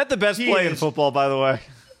 guys. Is that the best play in football, by the way?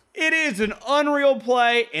 It is an unreal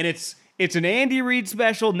play, and it's an Andy Reid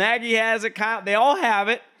special. Nagy has it. Kyle, they all have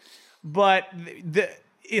it. But,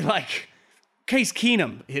 Case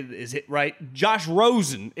Keenum is it, right? Josh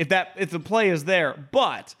Rosen, if the play is there.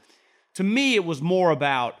 But, to me, it was more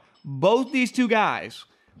about both these two guys.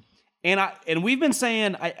 And we've been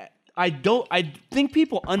saying, I think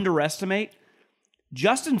people underestimate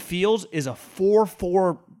Justin Fields is a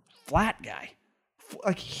 4.4 flat guy.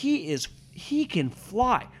 Like, he can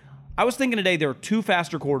fly. I was thinking today there are two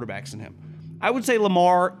faster quarterbacks than him. I would say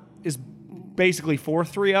Lamar is basically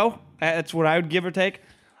 4.30. That's what I would give or take.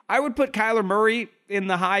 I would put Kyler Murray in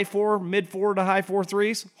the mid 4 to high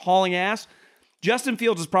 4.3s, hauling ass. Justin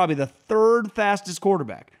Fields is probably the third fastest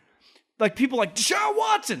quarterback. Like, people like Deshaun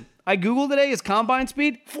Watson. I Googled today his combine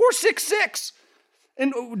speed, 4.66.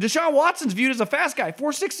 And Deshaun Watson's viewed as a fast guy,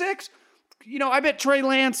 4.66. I bet Trey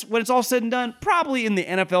Lance, when it's all said and done, probably in the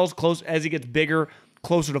NFL's close as he gets bigger,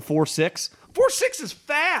 closer to 4.6. 4.6 is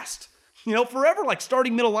fast. Forever, like,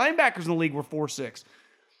 starting middle linebackers in the league were 4.6.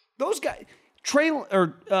 Those guys,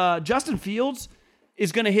 Justin Fields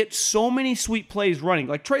is going to hit so many sweet plays running.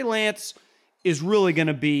 Like, Trey Lance is really going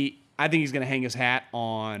to be, I think he's going to hang his hat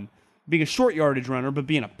on being a short yardage runner, but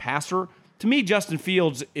being a passer. To me, Justin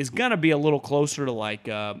Fields is going to be a little closer to, like,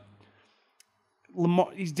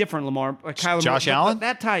 Lamar. He's different, Lamar. Like Kyler Josh Allen?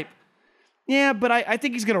 That type. Yeah, but I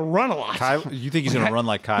think he's going to run a lot. You think he's going to run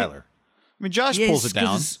like Kyler? I mean, Josh pulls it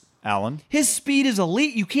down. Allen. His speed is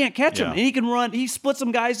elite. You can't catch him. And he can run. He split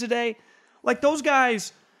some guys today. Like, those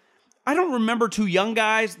guys, I don't remember two young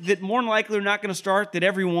guys that more than likely are not going to start, that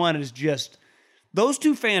everyone is just, those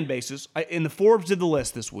two fan bases, and the Forbes did the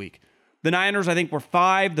list this week. The Niners, I think, were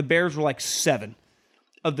 5. The Bears were like 7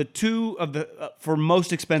 of the two of the for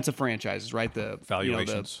most expensive franchises, right? The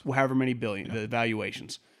valuations, however many billion, the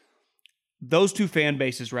valuations. Those two fan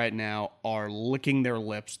bases right now are licking their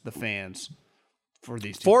lips, the fans, for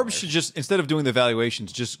these two Forbes players. should just, instead of doing the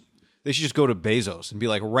valuations, they should just go to Bezos and be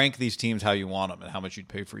like, rank these teams how you want them and how much you'd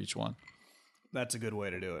pay for each one. That's a good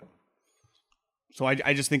way to do it. So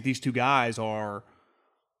I just think these two guys are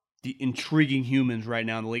the intriguing humans right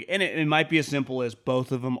now in the league. And it might be as simple as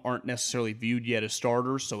both of them aren't necessarily viewed yet as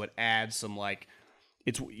starters, so it adds some, like,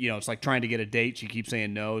 it's like trying to get a date. She keeps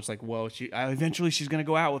saying no. It's like, well, eventually she's going to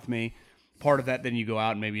go out with me. Part of that, then you go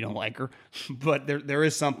out and maybe you don't like her. But there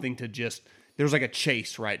is something to just, there's like a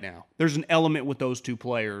chase right now. There's an element with those two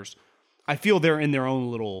players. I feel they're in their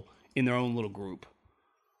own little group.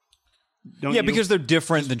 Because they're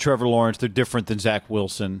different than Trevor Lawrence. They're different than Zach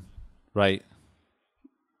Wilson, right?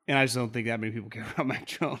 And I just don't think that many people care about Mac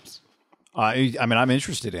Jones. I mean, I'm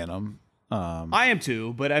interested in him. I am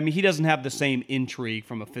too, but I mean, he doesn't have the same intrigue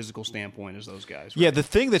from a physical standpoint as those guys. Right? Yeah, the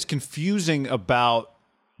thing that's confusing about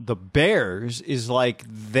the Bears is, like,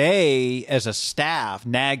 they, as a staff,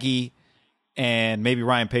 Nagy and maybe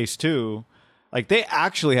Ryan Pace too, like, they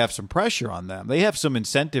actually have some pressure on them. They have some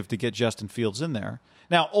incentive to get Justin Fields in there.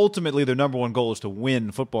 Now, ultimately, their number one goal is to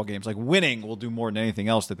win football games. Like, winning will do more than anything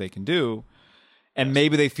else that they can do. And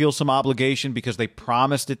maybe they feel some obligation because they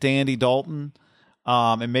promised it to Andy Dalton.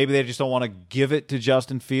 And maybe they just don't want to give it to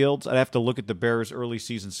Justin Fields. I'd have to look at the Bears' early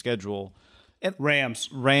season schedule. And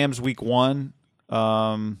Rams week 1.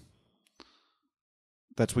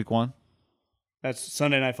 That's week 1. That's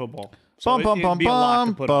Sunday Night Football. So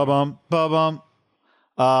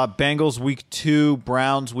Bengals week 2,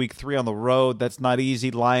 Browns week 3 on the road. That's not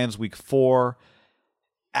easy. Lions week 4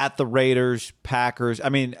 at the Raiders, Packers. I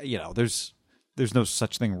mean, there's no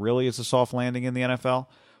such thing really as a soft landing in the NFL.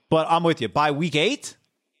 But I'm with you. By week 8?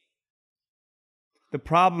 The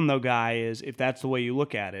problem, though, Guy, is if that's the way you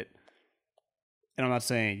look at it, and I'm not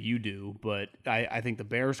saying you do, but I think the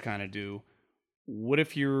Bears kind of do. What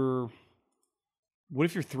if you're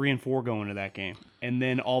 3-4 going into that game, and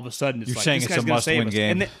then all of a sudden it's saying it's a must-win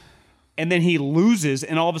game, and then he loses,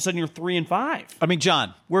 and all of a sudden you're 3-5. I mean,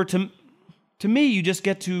 John, where to me you just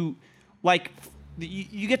get to, like,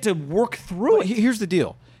 you get to work through it. Here's the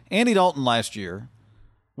deal: Andy Dalton last year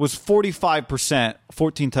was 45%,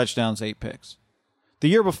 14 touchdowns, 8 picks. The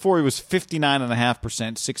year before, he was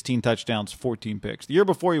 59.5%, 16 touchdowns, 14 picks. The year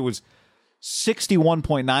before, he was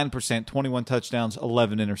 61.9%, 21 touchdowns,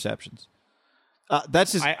 11 interceptions.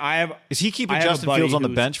 That's his. Is he keeping Justin Fields on the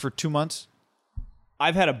bench for 2 months?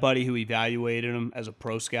 I've had a buddy who evaluated him as a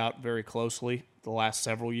pro scout very closely the last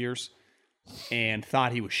several years and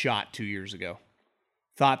thought he was shot 2 years ago.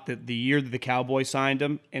 Thought that the year that the Cowboys signed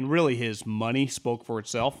him, and really his money spoke for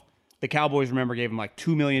itself. The Cowboys, remember, gave him like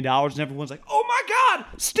 $2 million, and everyone's like, oh my God,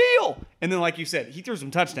 steal! And then, like you said, he threw some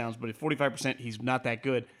touchdowns, but at 45%, he's not that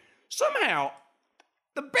good. Somehow,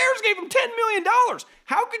 the Bears gave him $10 million.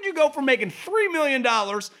 How could you go from making $3 million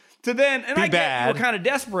to then, and I get we're kind of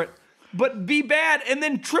desperate, but be bad and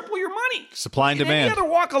then triple your money? Supply and demand.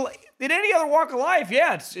 In any other walk of life,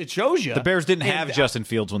 yeah, it shows you. The Bears didn't have Justin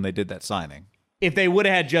Fields when they did that signing. If they would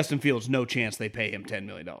have had Justin Fields, no chance they pay him $10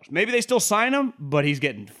 million. Maybe they still sign him, but he's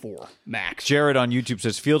getting 4 max. Jared on YouTube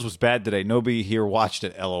says, Fields was bad today. Nobody here watched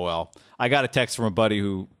it, LOL. I got a text from a buddy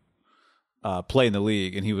who played in the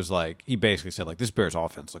league, and he was like, he basically said, like, this Bears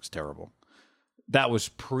offense looks terrible. That was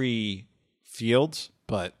pre-Fields,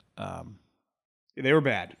 but... they were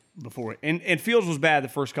bad before. And Fields was bad the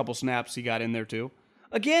first couple snaps he got in there, too.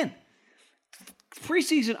 Again,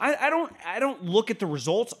 preseason, I don't look at the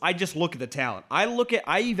results. I just look at the talent. I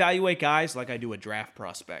evaluate guys like I do a draft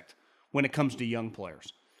prospect when it comes to young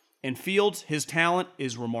players. And Fields, his talent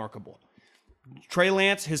is remarkable. Trey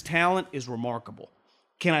Lance, his talent is remarkable.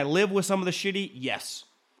 Can I live with some of the shitty? Yes,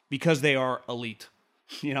 because they are elite.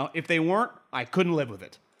 You know, if they weren't, I couldn't live with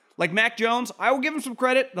it. Like Mac Jones, I will give him some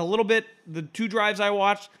credit. A little bit, the 2 drives I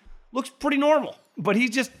watched looks pretty normal. But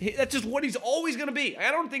that's just what he's always going to be.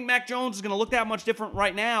 I don't think Mac Jones is going to look that much different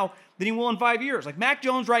right now than he will in 5 years. Like Mac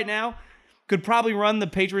Jones right now could probably run the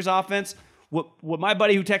Patriots offense. What my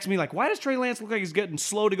buddy who texted me, like, why does Trey Lance look like he's getting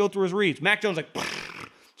slow to go through his reads? Mac Jones like,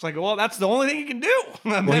 it's like, well, that's the only thing he can do.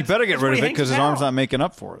 Well, he better get rid of it because his arm's not making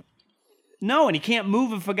up for it. No, and he can't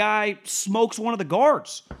move if a guy smokes one of the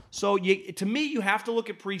guards. So to me, you have to look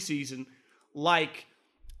at preseason like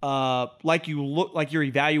you're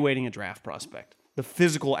evaluating a draft prospect. The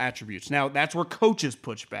physical attributes. Now, that's where coaches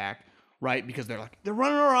push back, right? Because they're like, they're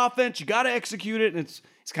running our offense. You got to execute it. And it's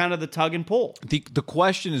kind of the tug and pull. The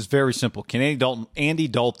question is very simple. Can Andy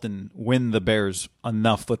Dalton win the Bears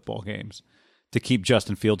enough football games to keep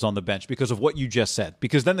Justin Fields on the bench because of what you just said?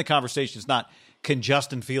 Because then the conversation is not, can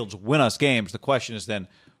Justin Fields win us games? The question is then,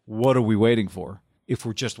 what are we waiting for if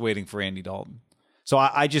we're just waiting for Andy Dalton? So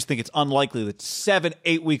I just think it's unlikely that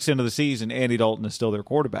 7-8 weeks into the season, Andy Dalton is still their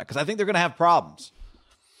quarterback because I think they're going to have problems.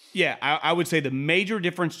 Yeah, I would say the major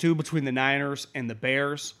difference, too, between the Niners and the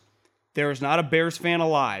Bears, there is not a Bears fan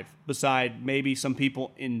alive beside maybe some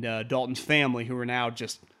people in Dalton's family who are now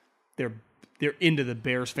just, they're into the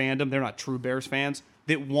Bears fandom. They're not true Bears fans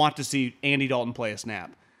that want to see Andy Dalton play a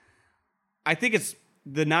snap. I think it's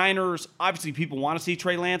the Niners. Obviously, people want to see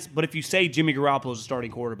Trey Lance, but if you say Jimmy Garoppolo is a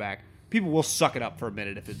starting quarterback, people will suck it up for a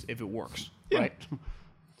minute if it works, right?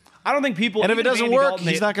 I don't think people... And if it doesn't work,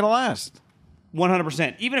 he's not going to last.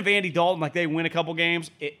 100%. Even if Andy Dalton, like they win a couple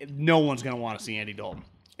games, no one's going to want to see Andy Dalton.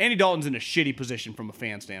 Andy Dalton's in a shitty position from a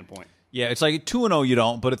fan standpoint. Yeah, it's like at 2-0 you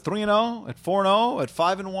don't, but at 3-0, at 4-0, at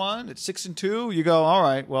 5-1, at 6-2, you go, all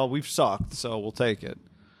right, well, we've sucked, so we'll take it.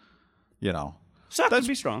 You know. Sucked would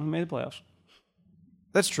be strong. Made the playoffs.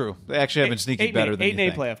 That's true. They actually have been sneaky better than you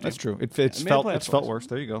think. 8-8 playoff. That's true. It's felt worse.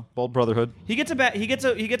 There you go. Bold brotherhood. He gets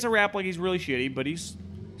a rap like he's really shitty, but he's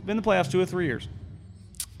been in the playoffs 2 or 3 years.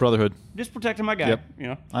 Brotherhood. Just protecting my guy. Yep. You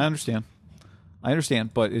know. I understand,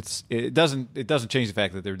 but it doesn't change the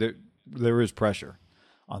fact that there is pressure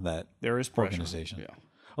on that. There is pressure. Organization. Yeah.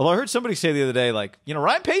 Although I heard somebody say the other day, like,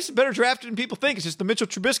 Ryan Pace is better drafted than people think. It's just the Mitchell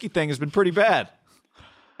Trubisky thing has been pretty bad.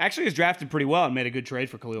 Actually, he's drafted pretty well and made a good trade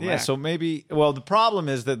for Khalil Mack. Yeah, so maybe. Well, the problem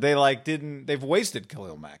is that they've wasted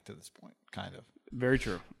Khalil Mack to this point, kind of. Very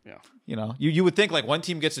true. Yeah. You would think like one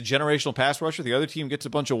team gets a generational pass rusher, the other team gets a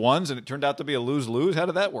bunch of ones, and it turned out to be a lose-lose. How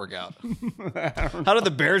did that work out? How did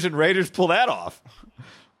the Bears and Raiders pull that off?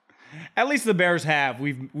 At least the Bears have.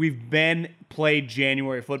 We've been played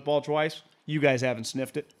January football twice. You guys haven't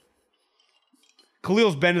sniffed it.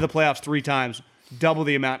 Khalil's been to the playoffs 3 times, double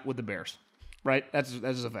the amount with the Bears. Right? That's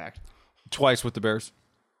a fact. Twice with the Bears.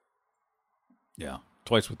 Yeah,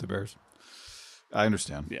 twice with the Bears. I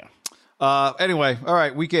understand. Yeah. Anyway, all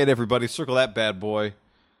right, Week 8, everybody. Circle that bad boy.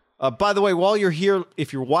 By the way, while you're here,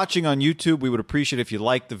 if you're watching on YouTube, we would appreciate if you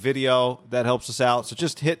like the video. That helps us out. So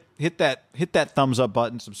just hit that thumbs up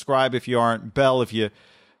button. Subscribe if you aren't. Bell if you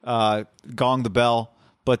gong the bell.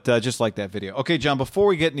 But just like that video. Okay, John, before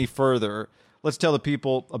we get any further, let's tell the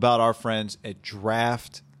people about our friends at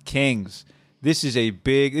DraftKings. This is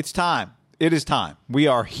it's time. It is time. We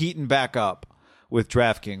are heating back up with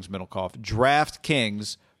DraftKings, Middlecoff.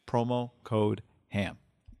 DraftKings, promo code HAM.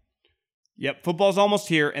 Yep, football's almost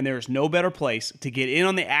here, and there's no better place to get in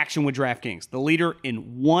on the action with DraftKings, the leader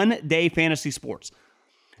in one-day fantasy sports.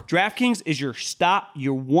 DraftKings is your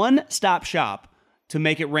one-stop shop to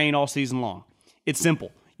make it rain all season long. It's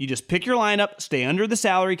simple. You just pick your lineup, stay under the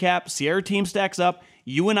salary cap, see how your team stacks up.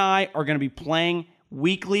 You and I are going to be playing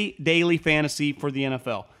weekly, daily fantasy for the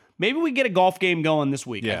NFL. Maybe we get a golf game going this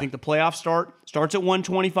week. Yeah. I think the playoffs starts at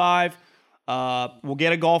 125. We'll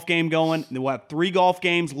get a golf game going. Then we'll have 3 golf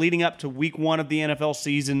games leading up to week 1 of the NFL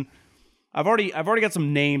season. I've already got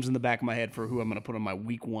some names in the back of my head for who I'm going to put on my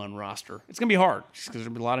week 1 roster. It's going to be hard just because there's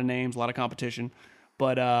going to be a lot of names, a lot of competition.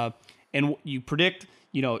 But and you predict,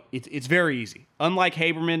 it's very easy. Unlike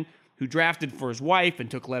Haberman, who drafted for his wife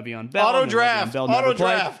and took Le'Veon Bell. Auto draft.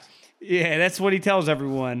 Yeah, that's what he tells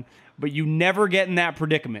everyone. But you never get in that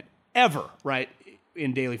predicament ever, right,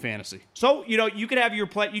 in daily fantasy. So you could have your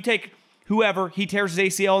play. You take whoever, he tears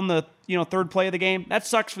his ACL in the third play of the game. That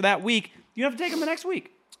sucks for that week. You have to take him the next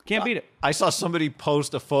week. Can't beat it. I saw somebody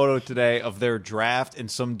post a photo today of their draft, and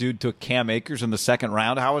some dude took Cam Akers in the second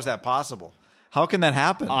round. How is that possible? How can that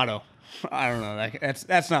happen? Auto. I don't know.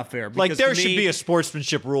 That's not fair. Like there should be a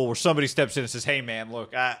sportsmanship rule where somebody steps in and says, "Hey, man,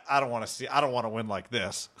 look, I don't want to win like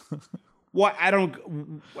this." What?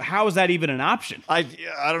 How is that even an option? I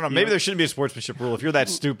don't know. Maybe there shouldn't be a sportsmanship rule if you're that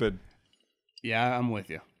stupid. Yeah, I'm with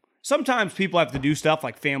you. Sometimes people have to do stuff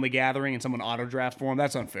like family gathering and someone auto drafts for them.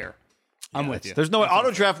 That's unfair. I'm with you. There's no way.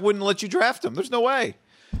 Auto draft wouldn't let you draft him. There's no way.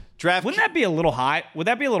 Wouldn't that be a little high? Would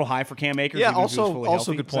that be a little high for Cam Akers? Yeah.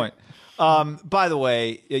 Also, good point. By the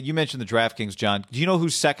way, you mentioned the DraftKings, John. Do you know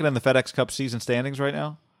who's second in the FedEx Cup season standings right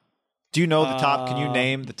now? Do you know the top? Can you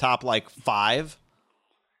name the top 5?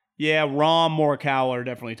 Yeah, Rom, Morikawa are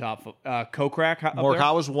definitely top. Kokrak.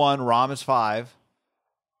 Morikawa's 1. Rom is 5.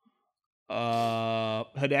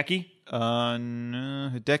 Hideki.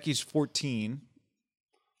 No, Hideki's 14.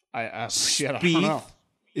 I don't Spieth know.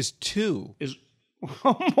 is 2.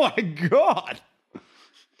 Oh my God.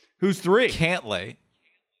 Who's 3? Cantlay.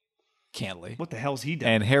 What the hell's he done?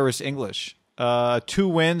 And Harris English. 2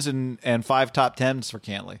 wins and 5 top 10s for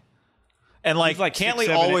Cantlay. And Cantlay 6,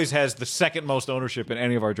 7, always has the second most ownership in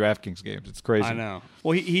any of our DraftKings games. It's crazy. I know.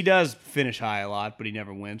 Well, he does finish high a lot, but he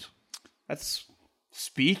never wins. That's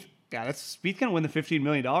Spieth. God, Spieth going to win the $15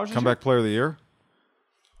 million. Comeback player of the year.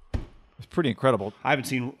 It's pretty incredible. I haven't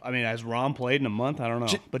seen. Has Rom played in a month? I don't know.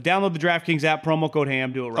 But download the DraftKings app, promo code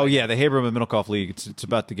HAM. Do it right. Oh yeah, the Haberman and Middlecoff League. It's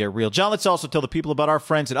about to get real. John, let's also tell the people about our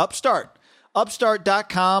friends at Upstart.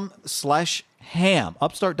 Upstart.com/ham.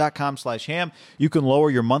 Upstart.com/ham. You can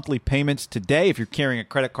lower your monthly payments today if you're carrying a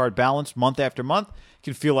credit card balance month after month. It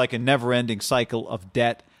can feel like a never-ending cycle of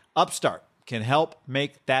debt. Upstart can help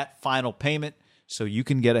make that final payment so you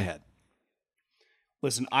can get ahead.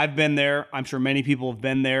 Listen, I've been there. I'm sure many people have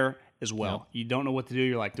been there as well. Yeah. You don't know what to do.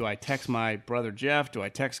 You're like, do I text my brother Jeff? Do I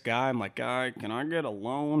text Guy? I'm like, Guy, can I get a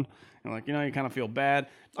loan? And you kind of feel bad.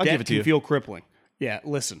 I'll give it to you. Debt can feel crippling. Yeah,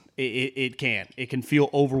 listen, it can. It can feel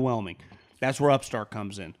overwhelming. That's where Upstart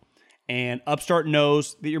comes in. And Upstart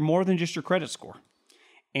knows that you're more than just your credit score.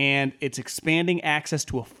 And it's expanding access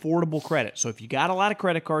to affordable credit. So if you got a lot of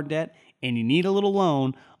credit card debt and you need a little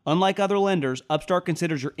loan, unlike other lenders, Upstart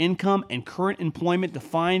considers your income and current employment to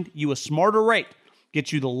find you a smarter rate.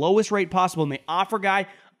 Get you the lowest rate possible, and they offer Guy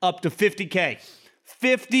up to $50K.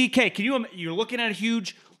 $50K. You're looking at a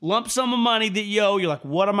huge lump sum of money that you owe. You're like,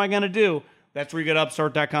 what am I going to do? That's where you go to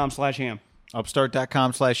upstart.com/ham.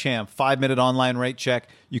 Upstart.com/ham. 5-minute online rate check.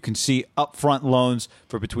 You can see upfront loans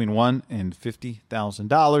for between $1,000 and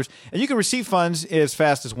 $50,000. And you can receive funds as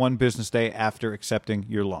fast as 1 business day after accepting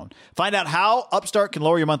your loan. Find out how Upstart can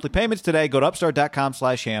lower your monthly payments today. Go to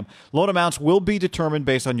upstart.com/ham. Loan amounts will be determined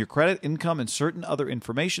based on your credit, income, and certain other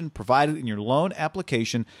information provided in your loan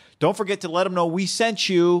application. Don't forget to let them know we sent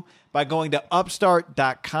you by going to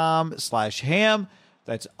upstart.com/ham.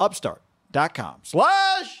 That's upstart.com/ham.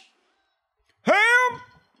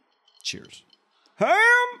 Cheers.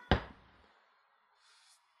 Ham.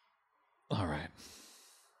 All right.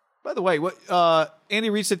 By the way,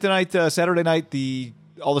 Andy Reid said tonight, Saturday night,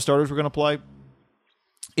 all the starters were going to play.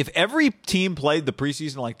 If every team played the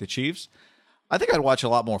preseason like the Chiefs, I think I'd watch a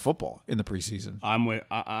lot more football in the preseason. I'm with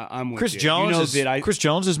Chris you. Jones. Chris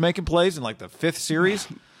Jones is making plays in like the 5th series.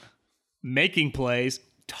 Making plays.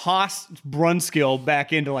 Tossed Brunskill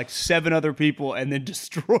back into like 7 other people and then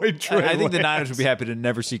destroyed Trey. I think the Niners would be happy to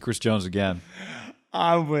never see Chris Jones again.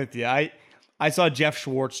 I'm with you. I saw Jeff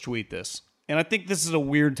Schwartz tweet this, and I think this is a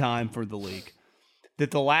weird time for the league.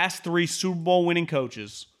 That the last 3 Super Bowl winning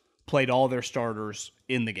coaches played all their starters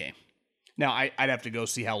in the game. Now, I'd have to go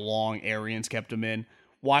see how long Arians kept him in.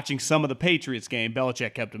 Watching some of the Patriots game,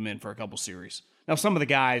 Belichick kept him in for a couple series. Now, some of the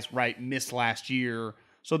guys, right, missed last year,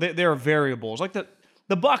 so there are variables. Like the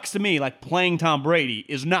Bucs, to me, like playing Tom Brady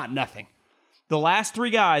is not nothing. The last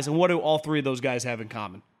three guys, and what do all three of those guys have in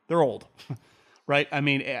common? They're old, right? I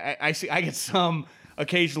mean, I get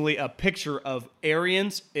occasionally a picture of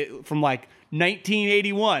Arians from like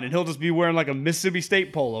 1981, and he'll just be wearing like a Mississippi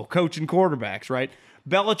State polo, coaching quarterbacks, right?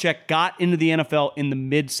 Belichick got into the NFL in the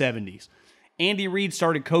mid-'70s. Andy Reid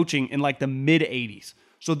started coaching in like the mid-'80s.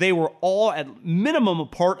 So they were all at minimum a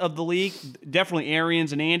part of the league, definitely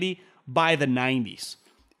Arians and Andy, by the 90s.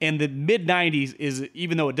 And the mid-'90s is,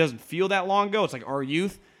 even though it doesn't feel that long ago, it's like our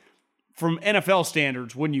youth. From NFL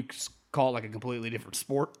standards, wouldn't you call it like a completely different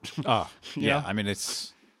sport? Oh, yeah. know? I mean,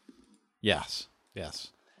 yes.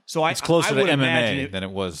 So it's closer to MMA than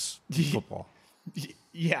it was football.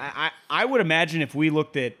 Yeah, I would imagine if we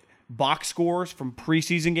looked at box scores from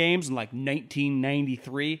preseason games in like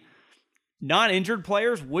 1993, non-injured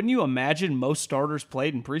players, wouldn't you imagine most starters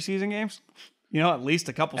played in preseason games? At least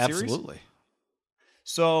a couple series? Absolutely.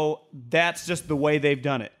 So that's just the way they've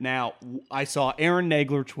done it. Now, I saw Aaron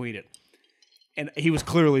Nagler tweet it, and he was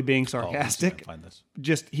clearly being sarcastic. Find this.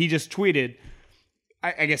 He just tweeted,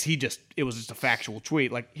 I guess it was just a factual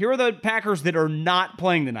tweet. Like, here are the Packers that are not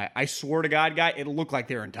playing tonight. I swear to God, guy, it looked like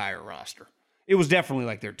their entire roster. It was definitely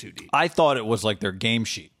like they're too deep. I thought it was like their game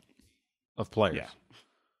sheet of players. Yeah.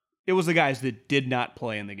 It was the guys that did not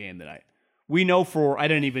play in the game tonight. We know I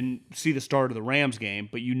didn't even see the start of the Rams game,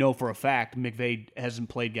 but for a fact McVay hasn't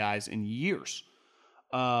played guys in years.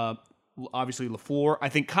 Obviously LaFleur. I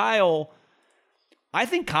think Kyle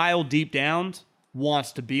deep down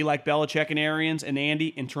wants to be like Belichick and Arians and Andy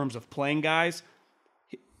in terms of playing guys.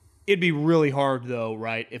 It'd be really hard, though,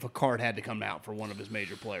 right, if a card had to come out for one of his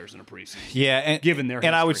major players in a preseason. Yeah, given their history.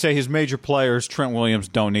 And I would say his major players, Trent Williams,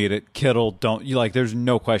 don't need it. Kittle don't. There's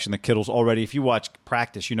no question that Kittle's already. If you watch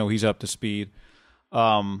practice, he's up to speed.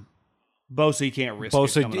 Bosa, you can't risk.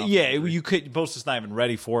 Bosa, you could. Bosa's not even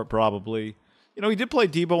ready for it. Probably. He did play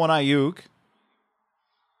Tebow and Ayuk.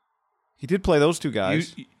 He did play those two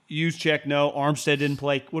guys. Juszczyk, no. Armstead didn't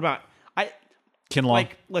play. What about Kinlaw?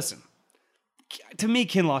 Listen. To me,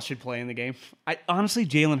 Kinlaw should play in the game. Honestly,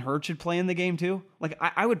 Jalen Hurts should play in the game too.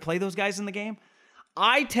 I would play those guys in the game.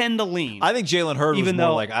 I tend to lean. I think Jalen Hurts was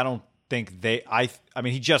more like, I don't think they. I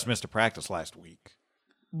mean, he just missed a practice last week.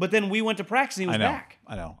 But then we went to practice and he was back.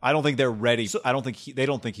 I know. I don't think they're ready. I don't think they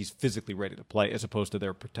don't think he's physically ready to play, as opposed to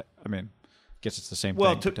their I mean, I guess it's the same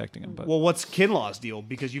thing protecting him. But what's Kinlaw's deal?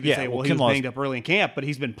 Because you could say, he was banged up early in camp, but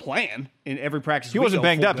he's been playing in every practice. He wasn't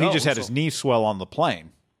banged up. He just had his knee swell on the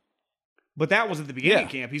plane. But that was at the beginning of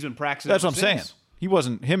camp. He's been practicing. That's what I'm saying. He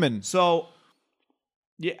wasn't him and so.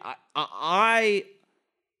 Yeah, I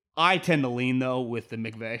tend to lean though with the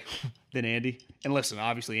McVay than Andy. And listen,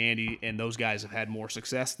 obviously Andy and those guys have had more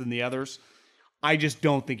success than the others. I just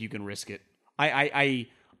don't think you can risk it. I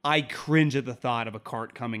cringe at the thought of a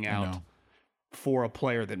cart coming out for a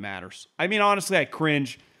player that matters. I mean, honestly, I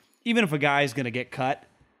cringe even if a guy is going to get cut.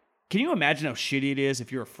 Can you imagine how shitty it is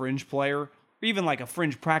if you're a fringe player? Or even like a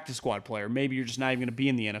fringe practice squad player, maybe you're just not even going to be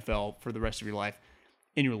in the NFL for the rest of your life,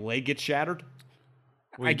 and your leg gets shattered.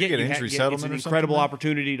 Well, I get injury settlement. It's an incredible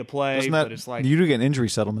opportunity to play, but it's like you do get an injury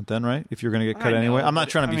settlement then, right? If you're going to get cut anyway. I'm not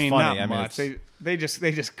trying to be funny. Not much. They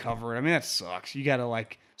just cover it. I mean, that sucks. You got to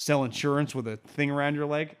like sell insurance with a thing around your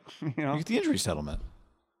leg. You get the injury settlement.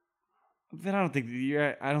 Then I don't think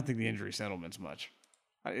the injury settlement's much.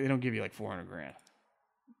 They don't give you like $400,000.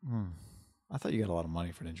 I thought you got a lot of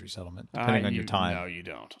money for an injury settlement, depending on your time. No, you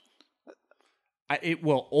don't.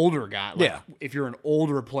 Older guy. If you're an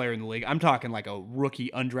older player in the league, I'm talking like a rookie,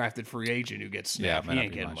 undrafted free agent who gets snapped. He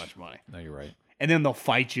ain't getting much money. No, you're right. And then they'll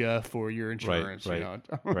fight you for your insurance.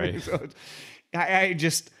 Right. So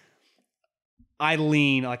I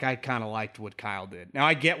lean like I kind of liked what Kyle did. Now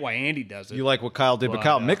I get why Andy does it. You like what Kyle did, but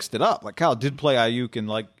Kyle mixed it up. Like Kyle did play Ayuk and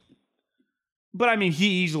like. But I mean, he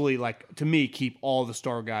easily, like, to me, keep all the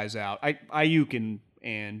star guys out. Ayuk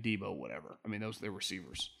and Tebow, whatever. I mean, they're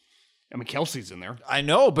receivers. I mean, Kelsey's in there. I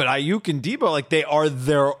know, but Ayuk and Tebow, like, they are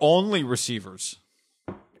their only receivers.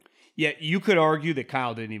 Yeah, you could argue that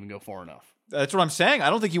Kyle didn't even go far enough. That's what I'm saying. I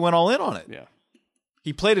don't think he went all in on it. Yeah.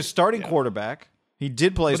 He played his starting quarterback. He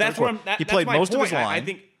did play. He played most of his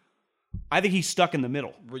line. I think he's stuck in the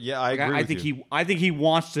middle. Yeah, I agree. I think he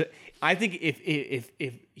wants to. I think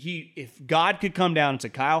if God could come down and say,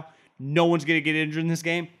 Kyle, no one's going to get injured in this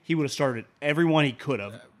game, he would have started everyone he could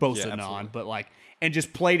have, Bosa on, but like, and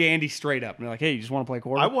just played Andy straight up. And they're like, hey, you just want to play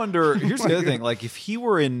quarterback? I wonder. Here's the other thing: like, if he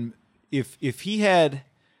were in, if he had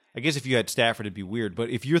I guess if you had Stafford, it'd be weird. But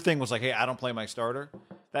if your thing was like, hey, I don't play my starter,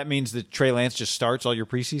 that means that Trey Lance just starts all your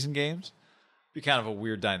preseason games. Be kind of a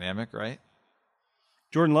weird dynamic, right?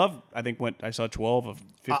 Jordan Love, I think, I saw 12 of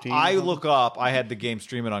 15. I look up. I had the game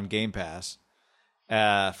streaming on Game Pass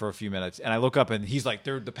for a few minutes, and I look up, and he's like,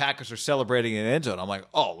 the Packers are celebrating in the end zone. I'm like,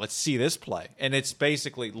 oh, let's see this play. And it's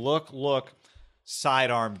basically look,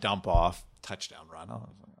 sidearm dump off, touchdown run. I was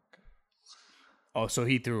like, okay. Oh, so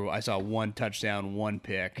he threw, I saw 1 touchdown, 1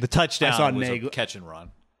 pick. The touchdown I saw was a catch and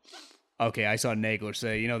run. Okay, I saw Nagler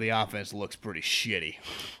say, the offense looks pretty shitty.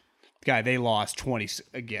 Guy, they lost 20.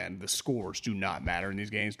 Again, the scores do not matter in these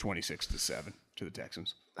games. 26-7 to the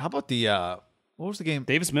Texans. How about the what was the game?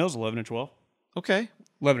 Davis Mills 11-12. Okay,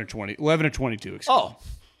 11-20, 11-22. Oh,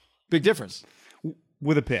 big difference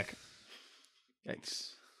with a pick.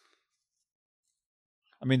 Yikes!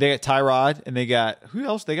 I mean, they got Tyrod, and they got who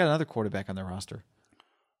else? They got another quarterback on their roster.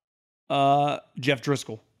 Jeff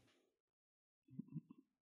Driscoll,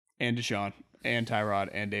 and Deshaun, and Tyrod,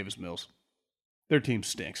 and Davis Mills. Their team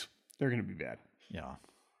stinks. They're going to be bad. Yeah.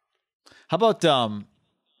 How about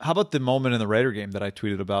the moment in the Raider game that I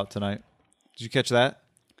tweeted about tonight? Did you catch that?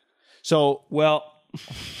 So, well,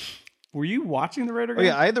 were you watching the Raider game? Oh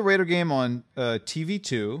yeah, I had the Raider game on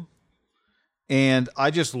TV2, and I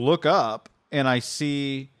just look up and I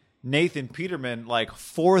see Nathan Peterman like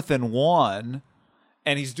 4th and 1,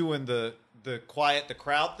 and he's doing the quiet the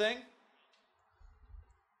crowd thing.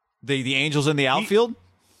 The Angels in the outfield.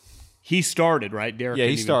 He started, right? Derek. Yeah,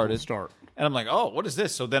 he started. Start. And I'm like, oh, what is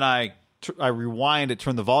this? So then I rewind it,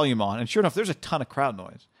 turn the volume on, and sure enough, there's a ton of crowd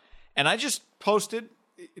noise. And I just posted,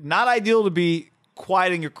 not ideal to be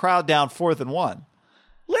quieting your crowd down 4th and 1.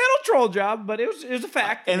 Little troll job, but it was a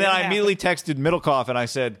fact. And then I immediately texted Middlecoff and I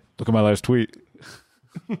said, look at my last tweet.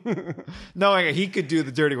 Knowing he could do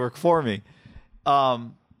the dirty work for me.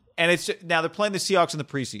 And it's now they're playing the Seahawks in the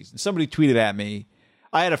preseason. Somebody tweeted at me.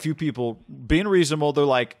 I had a few people being reasonable. They're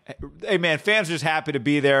like, hey, man, fans are just happy to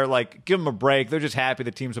be there. Like, give them a break. They're just happy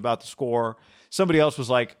the team's about to score. Somebody else was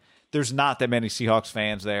like, there's not that many Seahawks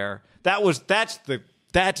fans there. That's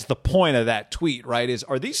the point of that tweet, right?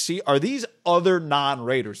 Are these other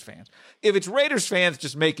non-Raiders fans? If it's Raiders fans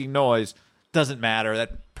just making noise, doesn't matter.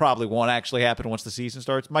 That probably won't actually happen once the season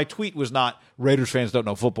starts. My tweet was not Raiders fans don't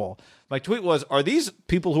know football. My tweet was, are these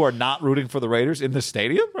people who are not rooting for the Raiders in the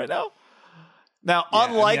stadium right now? Now,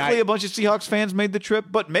 unlikely a bunch of Seahawks fans made the trip,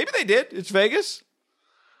 but maybe they did. It's Vegas.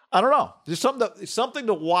 I don't know. There's something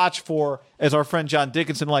to watch for, as our friend John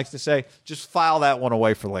Dickinson likes to say. Just file that one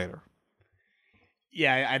away for later.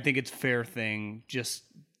 Yeah, I think it's a fair thing. Just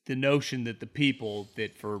the notion that the people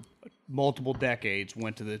that for multiple decades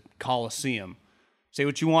went to the Coliseum, say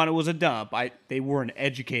what you want, it was a dump. They were an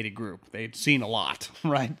educated group. They'd seen a lot,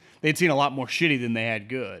 right? They'd seen a lot more shitty than they had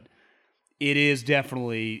good.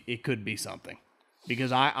 It could be something.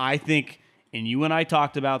 Because I think, and you and I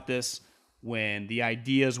talked about this when the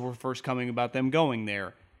ideas were first coming about them going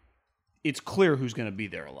there, it's clear who's going to be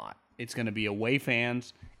there a lot. It's going to be away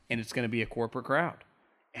fans, and it's going to be a corporate crowd.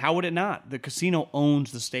 How would it not? The casino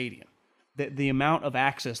owns the stadium. The amount of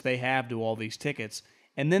access they have to all these tickets,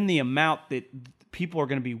 and then the amount that people are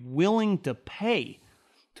going to be willing to pay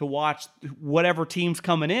to watch whatever team's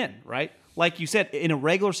coming in, right? Like you said, in a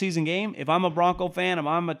regular season game, if I'm a Bronco fan, if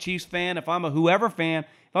I'm a Chiefs fan, if I'm a whoever fan,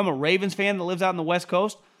 if I'm a Ravens fan that lives out in the West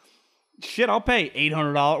Coast, shit, I'll pay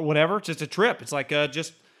 $800, whatever. It's just a trip. It's like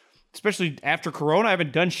especially after Corona, I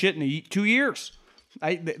haven't done shit in 2 years.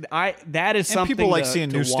 That is something. And people like seeing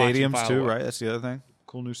to new watch stadiums too, right? That's the other thing.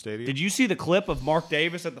 Cool new stadium. Did you see the clip of Mark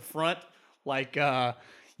Davis at the front? Like,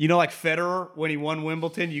 like Federer when he won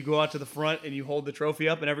Wimbledon, you go out to the front and you hold the trophy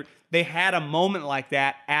up, and they had a moment like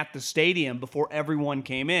that at the stadium before everyone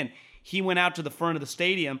came in. He went out to the front of the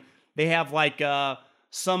stadium. They have like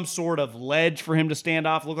some sort of ledge for him to stand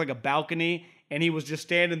off, looked like a balcony, and he was just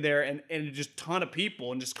standing there and just a ton of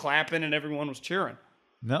people and just clapping, and everyone was cheering.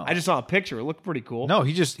 No, I just saw a picture. It looked pretty cool. No,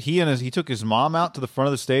 he took his mom out to the front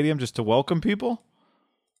of the stadium just to welcome people.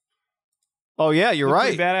 Oh yeah, you're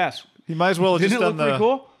right. Pretty badass. He might as well have Didn't just it look done pretty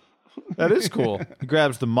cool? That is cool. He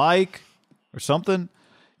grabs the mic or something.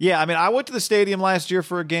 Yeah, I mean, I went to the stadium last year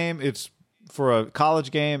for a game. It's for a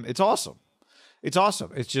college game. It's awesome. It's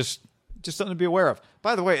awesome. It's just something to be aware of.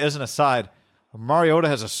 By the way, as an aside, Mariota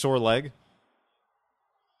has a sore leg.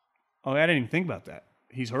 Oh, I didn't even think about that.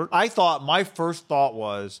 He's hurt? My first thought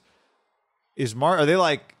was, are they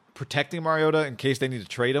like protecting Mariota in case they need to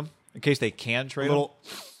trade him? In case they can trade him?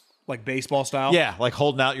 Like baseball style? Yeah, like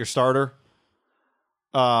holding out your starter.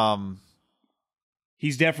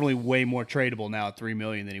 He's definitely way more tradable now at $3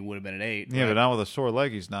 million than he would have been at $8. Yeah, right? but now with a sore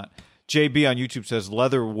leg, he's not. JB on YouTube says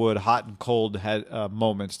Leatherwood hot and cold had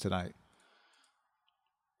moments tonight.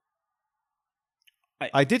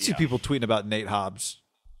 I did see people tweeting about Nate Hobbs.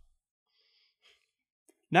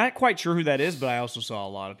 Not quite sure who that is, but I also saw a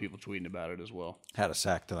lot of people tweeting about it as well. Had a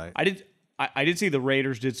sack tonight. I did see the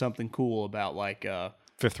Raiders did something cool about like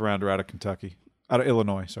 5th rounder out of Kentucky. Out of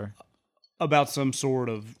Illinois, sorry. About some sort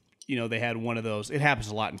of, they had one of those. It happens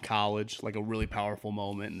a lot in college, like a really powerful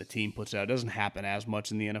moment, and the team puts it out. It doesn't happen as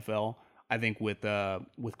much in the NFL. I think with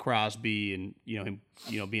Crosby and him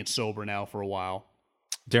being sober now for a while.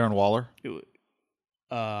 Darren Waller?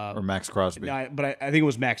 Or Max Crosby? I think it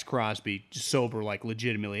was Max Crosby, just sober, like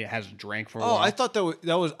legitimately hasn't drank for a while. I thought that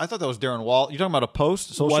was Darren Waller. You talking about a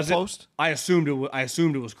post? Social post? I assumed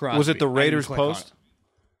it was Crosby. Was it the Raiders post?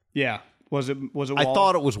 Yeah. Was it Waller? I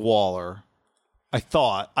thought it was Waller. I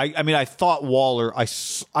thought Waller.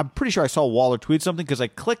 I'm pretty sure I saw Waller tweet something because I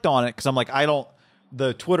clicked on it because I'm like,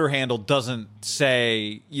 the Twitter handle doesn't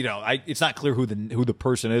say, it's not clear who the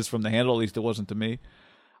person is from the handle. At least it wasn't to me.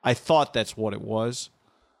 I thought that's what it was.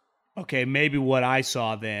 Okay, maybe what I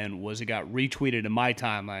saw then was it got retweeted in my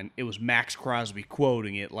timeline. It was Max Crosby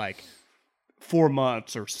quoting it like 4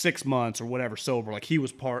 months or 6 months or whatever sober. Like he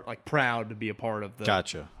was proud to be a part of the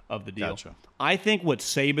deal. Gotcha. I think what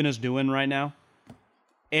Saban is doing right now,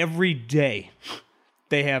 every day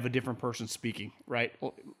they have a different person speaking, right?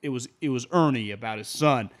 It was Ernie about his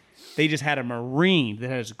son. They just had a Marine that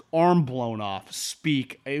had his arm blown off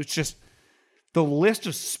speak. It was just the list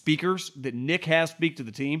of speakers that Nick has speak to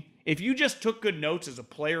the team. If you just took good notes as a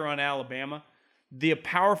player on Alabama, the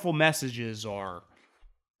powerful messages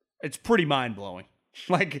it's pretty mind-blowing.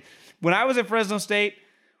 Like, when I was at Fresno State,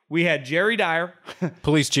 we had Jerry Dyer.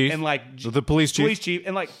 Police chief. And, the police chief. Police chief.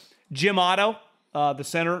 And, Jim Otto,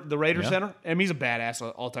 the Raider center. I mean, he's a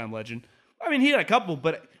badass, all-time legend. I mean, he had a couple,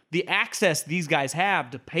 but the access these guys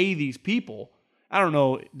have to pay these people, I don't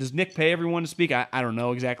know. Does Nick pay everyone to speak? I don't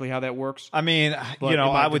know exactly how that works. I mean,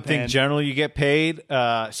 I would think generally you get paid.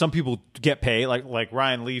 Some people get paid, like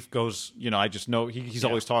Ryan Leaf goes. I just know he's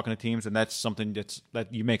always talking to teams, and that's something that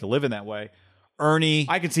you make a living that way. Ernie,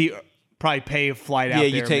 I could see probably pay a flight out there.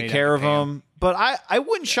 Yeah, you take care of them. But I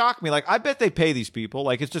wouldn't shock me. Like, I bet they pay these people.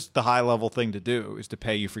 Like, it's just the high level thing to do is to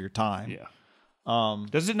pay you for your time. Yeah.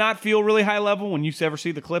 Does it not feel really high level when you ever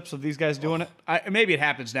see the clips of these guys doing it? Maybe it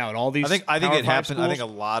happens now at all these. I think it happens. Schools. I think a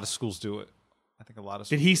lot of schools do it.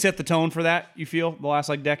 Did he set the tone for that? You feel the last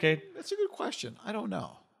decade? That's a good question. I don't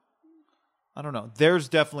know. Theirs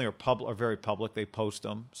definitely are very public. They post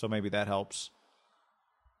them, so maybe that helps.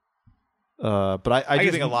 But I do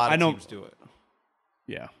think a lot of teams do it.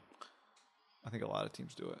 Yeah, I think a lot of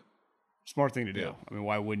teams do it. Smart thing to do. Yeah. I mean,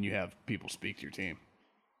 why wouldn't you have people speak to your team?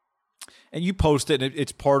 And you post it, and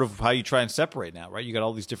it's part of how you try and separate now, right? You got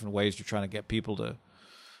all these different ways you're trying to get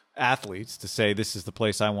athletes to say, this is the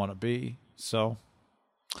place I want to be. So,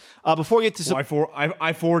 before we get to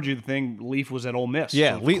I forward you the thing. Leaf was at Ole Miss.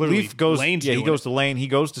 Yeah, so Leaf goes. Lane's he goes to Lane. He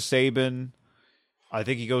goes to Saban. I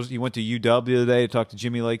think he went to UW the other day to talk to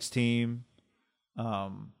Jimmy Lake's team.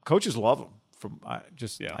 Coaches love him. A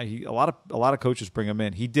lot of coaches bring him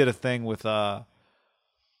in. He did a thing with.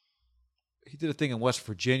 He did a thing in West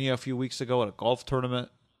Virginia a few weeks ago at a golf tournament,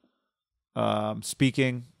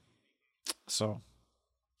 speaking. So,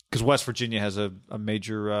 because West Virginia has a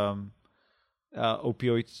major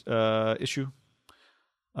opioid issue,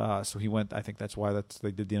 so he went. I think that's why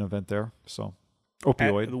they did the event there. So,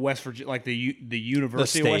 opioid. At the West Virginia, like the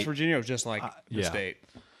University of West Virginia, or just like the state.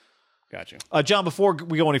 Gotcha. John, before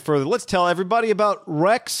we go any further, let's tell everybody about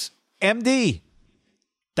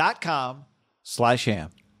RexMD.com/ham.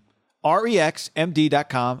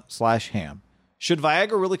 RexMD.com/ham. Should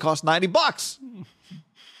Viagra really cost $90?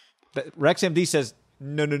 RexMD says,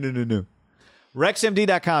 no.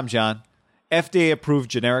 RexMD.com, John. FDA-approved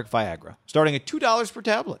generic Viagra, starting at $2 per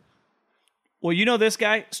tablet. Well, you know this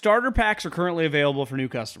guy. Starter packs are currently available for new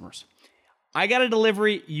customers. I got a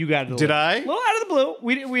delivery. You got a delivery. Did I? A little out of the blue.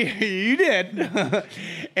 You did.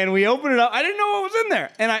 And we opened it up. I didn't know what was in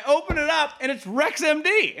there. And I opened it up, and it's Rex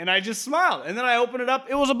MD. And I just smiled. And then I opened it up.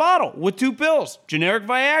 It was a bottle with 2 pills. Generic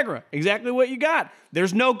Viagra. Exactly what you got.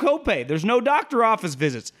 There's no copay. There's no doctor office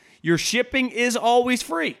visits. Your shipping is always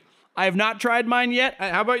free. I have not tried mine yet.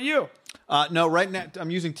 How about you? No, right now,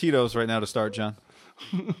 I'm using Tito's right now to start, John.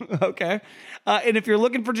 Okay. And if you're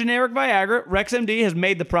looking for generic Viagra, RexMD has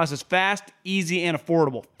made the process fast, easy, and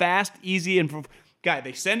affordable. Fast, easy, and guy,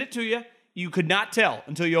 they send it to you. You could not tell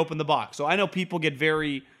until you open the box. So I know people get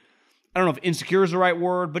very, I don't know if insecure is the right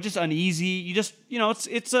word, but just uneasy. You just,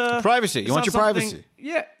 it's privacy. You want your privacy.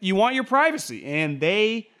 Yeah, you want your privacy, and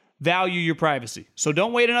they value your privacy. So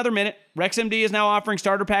don't wait another minute. RexMD is now offering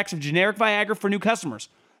starter packs of generic Viagra for new customers.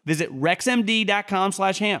 Visit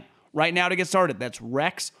rexmd.com/ham right now to get started. That's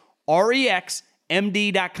Rex,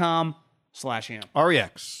 REXMD.com/ham.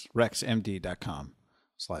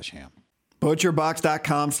 rexmd.com/ham.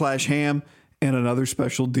 Butcherbox.com/ham. And another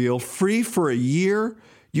special deal, free for a year.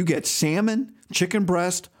 You get salmon, chicken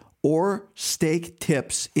breast, or steak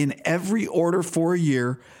tips in every order for a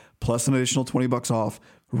year, plus an additional $20 off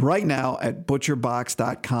right now at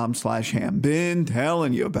butcherbox.com/ham. Been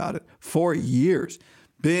telling you about it for years.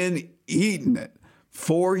 Been eating it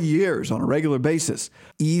for years on a regular basis.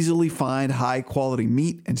 Easily find high quality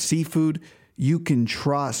meat and seafood you can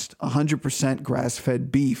trust. 100%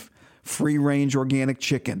 grass-fed beef, free-range organic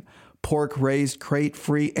chicken, pork raised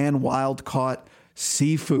crate-free and wild-caught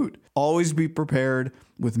seafood. Always be prepared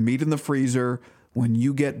with meat in the freezer when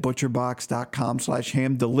you get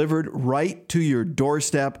butcherbox.com/ham delivered right to your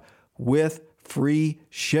doorstep with free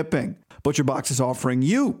shipping. ButcherBox is offering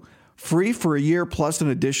you free for a year plus an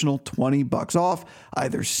additional $20 off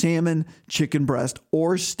either salmon, chicken breast,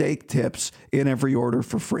 or steak tips in every order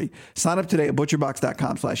for free. Sign up today at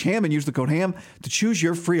butcherbox.com/ham and use the code HAM to choose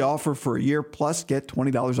your free offer for a year plus get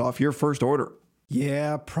 $20 off your first order.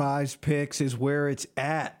 Yeah, Prize Picks is where it's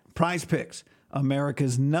at. Prize Picks,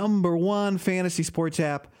 America's #1 fantasy sports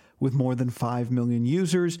app with more than 5 million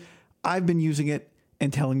users. I've been using it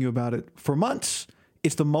and telling you about it for months.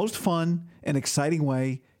 It's the most fun and exciting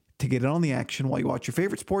way to get in on the action while you watch your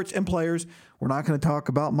favorite sports and players. We're not going to talk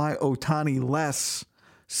about my Ohtani less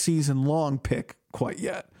season-long pick quite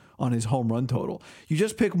yet on his home run total. You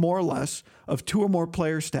just pick more or less of 2 or more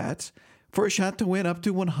player stats for a shot to win up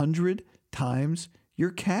to 100 times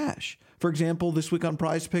your cash. For example, this week on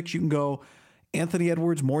Prize Picks, you can go Anthony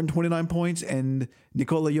Edwards more than 29 points and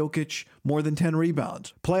Nikola Jokic more than 10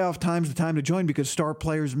 rebounds. Playoff time's the time to join because star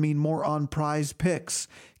players mean more on Prize Picks.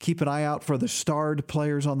 Keep an eye out for the starred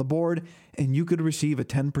players on the board, and you could receive a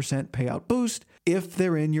 10% payout boost if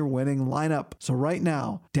they're in your winning lineup. So right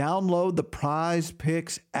now, download the Prize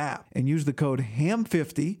Picks app and use the code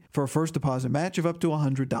HAM50 for a first deposit match of up to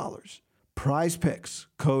 $100. Prize Picks,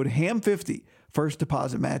 code HAM50. First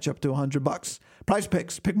deposit match up to $100. Prize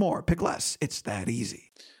Picks, pick more, pick less. It's that easy.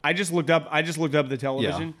 I just looked up the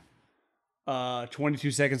television.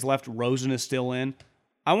 22 seconds left. Rosen is still in.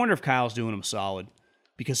 I wonder if Kyle's doing him solid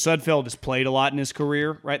because Sudfeld has played a lot in his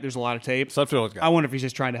career, right? There's a lot of tape. Sudfeld's got I wonder if he's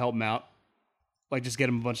just trying to help him out, like just get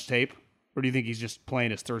him a bunch of tape, or do you think he's just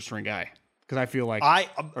playing his third string guy? Because I feel like,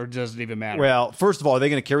 or does it even matter? Well, first of all, are they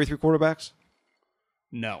going to carry 3 quarterbacks?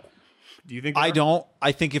 No. Do you think? I don't.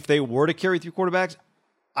 I think if they were to carry 3 quarterbacks,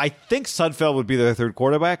 I think Sudfeld would be their third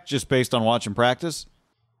quarterback just based on watching practice.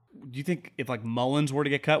 Do you think if like Mullins were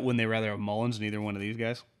to get cut, wouldn't they rather have Mullins than either one of these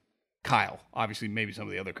guys? Kyle, obviously, maybe some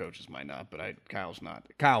of the other coaches might not, but Kyle's not.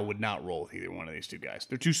 Kyle would not roll with either one of these two guys.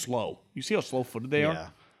 They're too slow. You see how slow-footed they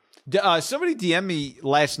are? Somebody DM'd me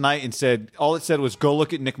last night and said all it said was go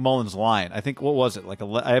look at Nick Mullins' line. I think what was it like?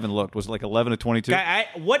 I haven't looked. Was it like 11 to 22?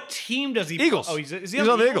 What team does he? Eagles. Oh, is he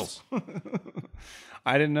on the Eagles?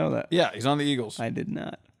 I didn't know that. Yeah, he's on the Eagles. I did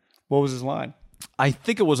not. What was his line? I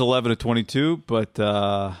think it was 11 to 22, but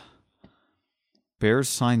Bears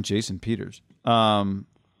signed Jason Peters.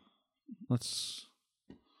 Let's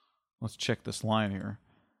check this line here.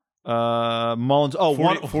 Mullins. Oh,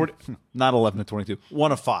 40, not 11 to 22.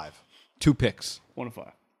 1 of 5. 2 picks. 1 of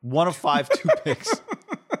 5. 1 of 5, 2 picks.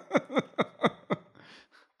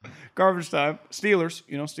 Garbage time. Steelers.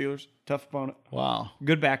 Steelers. Tough opponent. Wow.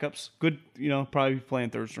 Good backups. Good, probably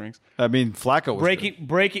playing third strings. I mean, Flacco was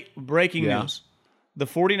breaking news. The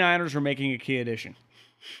 49ers are making a key addition.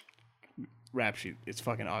 Rap sheet. It's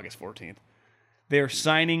fucking August 14th. They're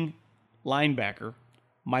signing linebacker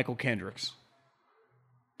Michael Kendricks.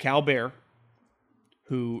 Cal Bear,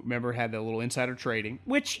 who, remember, had that little insider trading,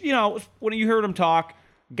 which, when you heard him talk,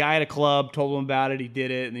 guy at a club told him about it, he did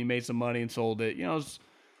it, and he made some money and sold it.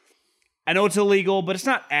 I know it's illegal, but it's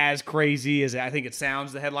not as crazy as I think it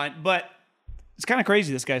sounds, the headline, but it's kind of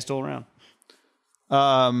crazy this guy's still around.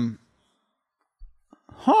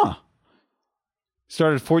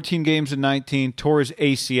 Started 14 games in 19, tore his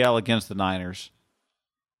ACL against the Niners.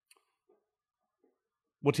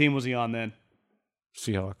 What team was he on then?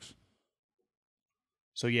 Seahawks.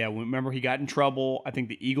 So, yeah, remember he got in trouble. I think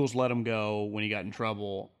the Eagles let him go when he got in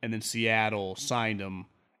trouble, and then Seattle signed him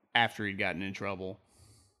after he'd gotten in trouble.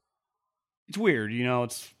 It's weird,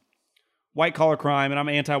 it's white-collar crime, and I'm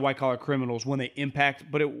anti-white-collar criminals when they impact,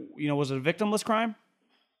 but was it a victimless crime?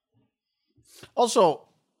 Also,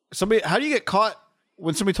 how do you get caught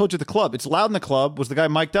when somebody told you at the club? It's loud in the club. Was the guy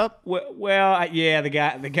mic'd up? Well, yeah, the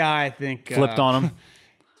guy I think flipped on him.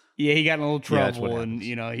 Yeah, he got in a little Yeah, that's what trouble, and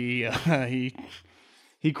happens.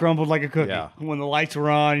 he crumbled like a cookie Yeah. when the lights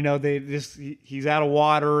were on. He's out of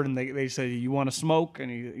water, and they say, "You want to smoke?"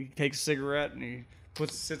 And he takes a cigarette and he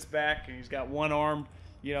sits back, and he's got one arm.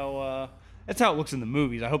 That's how it looks in the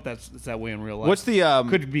movies. I hope that's that way in real life. What's the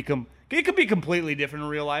It could be completely different in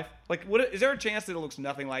real life. Like, is there a chance that it looks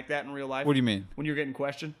nothing like that in real life? What do you mean? When you're getting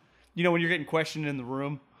questioned? When you're getting questioned in the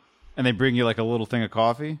room. And they bring you like a little thing of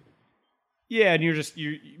coffee? Yeah, and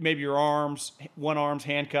maybe your one arm's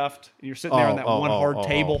handcuffed, and you're sitting there on that hard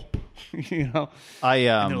table. And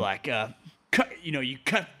they're like, you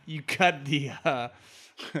cut the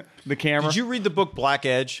the camera. Did you read the book Black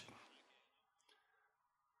Edge?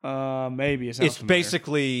 Maybe It's familiar.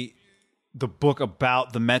 basically the book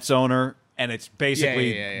about the Mets owner, and it's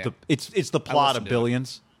basically it's the plot of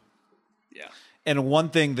Billions. Yeah. And one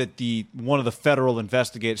thing that one of the federal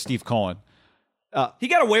investigators, Steve Cohen, he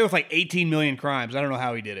got away with like 18 million crimes. I don't know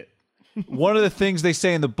how he did it. one of the things they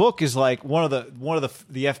say in the book is like one of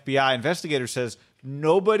the FBI investigators says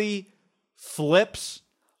nobody flips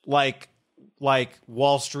like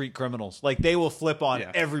Wall Street criminals. Like they will flip on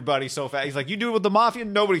everybody so fast. He's like, you do it with the mafia,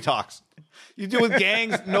 nobody talks. You do it with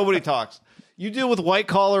gangs, nobody talks. You deal with white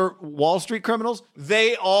collar Wall Street criminals,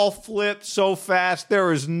 they all flip so fast.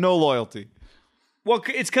 There is no loyalty. Well,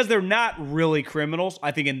 it's because they're not really criminals.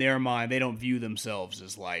 I think in their mind, they don't view themselves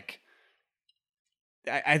as like.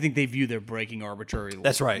 I think they view their breaking arbitrary.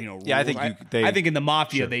 That's right. Rules. Yeah, I think I think in the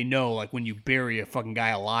mafia they know like when you bury a fucking guy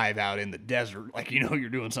alive out in the desert, like you're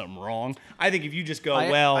doing something wrong. I think if you just go,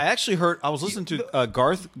 I actually heard. I was listening to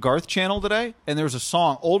Garth channel today, and there was a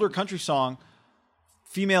song, older country song,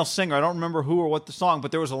 female singer. I don't remember who or what the song,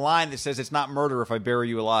 but there was a line that says, "It's not murder if I bury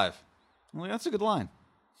you alive." I'm like, that's a good line.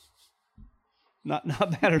 Not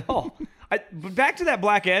bad at all. But back to that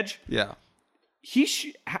Black Edge. Yeah,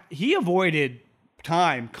 he avoided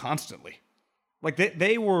time constantly. Like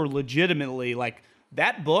they were legitimately like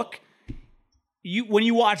that book. When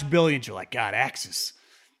you watch Billions, you're like, God, Axis,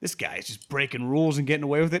 this guy is just breaking rules and getting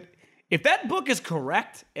away with it. If that book is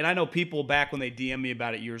correct, and I know people back when they DM'd me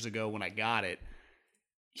about it years ago when I got it,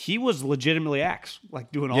 he was legitimately Axe,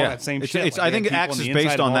 like doing all that same shit. I think Axe is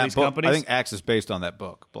based on that book. I think Axe is based on that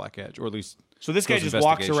book, Black Edge, or at least. So this guy just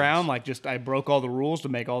walks around like, I broke all the rules to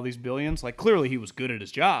make all these billions. Like clearly he was good at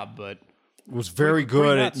his job, but was very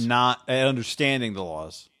good at understanding the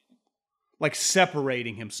laws, like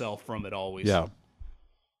separating himself from it always. Yeah,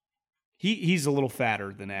 he's a little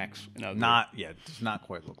fatter than Axe. Does not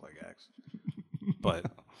quite look like Axe, but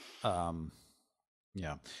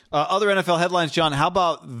yeah. Other NFL headlines, John. How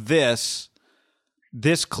about this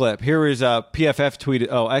clip? Here is PFF tweeted.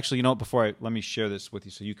 Oh, actually, you know what? Let me share this with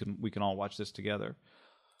you so we can all watch this together.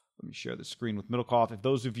 Let me share the screen with Middlecoff. If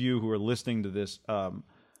those of you who are listening to this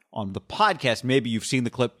on the podcast, maybe you've seen the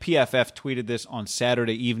clip. PFF tweeted this on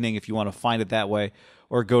Saturday evening. If you want to find it that way,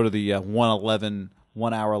 or go to the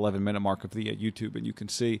 1 hour 11 minute mark of the YouTube, and you can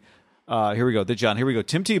see. Here we go, John. Here we go.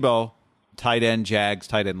 Tim Tebow, tight end, Jags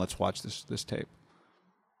tight end. Let's watch this tape.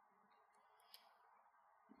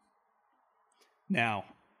 Now,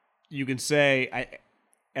 you can say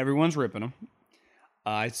everyone's ripping him.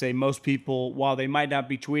 I'd say most people, while they might not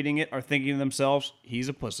be tweeting it, are thinking to themselves, "He's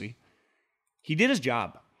a pussy." He did his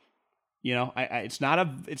job. It's not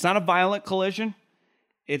a violent collision.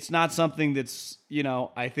 It's not something that's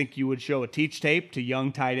I think you would show a teach tape to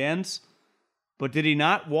young tight ends. But did he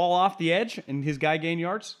not wall off the edge and his guy gain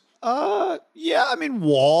yards? Yeah. I mean,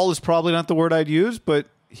 wall is probably not the word I'd use, but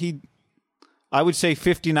I would say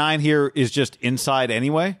 59 here is just inside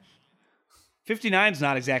anyway. 59 is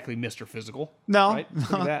not exactly Mr. Physical. No, right?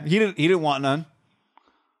 Look at that. He didn't want none.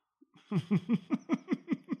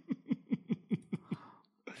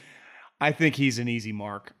 I think he's an easy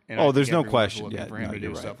mark. And there's no question. For him to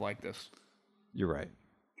do stuff like this. You're right.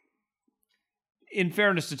 In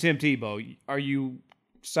fairness to Tim Tebow, are you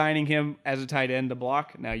signing him as a tight end to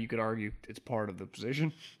block? Now you could argue it's part of the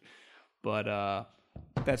position, but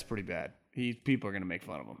that's pretty bad. People are going to make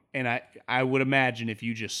fun of him. And I would imagine if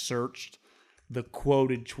you just searched the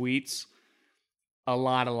quoted tweets, a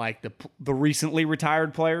lot of like the recently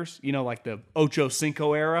retired players, like the Ocho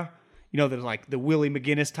Cinco era, there's like the Willie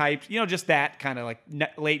McGinnis types, just that kind of like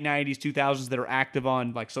late 90s, 2000s that are active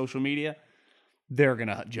on like social media, they're going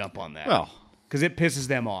to jump on that. Well, because it pisses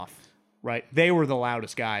them off, right? They were the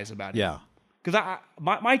loudest guys about it. Yeah. Because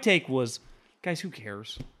my take was, guys, who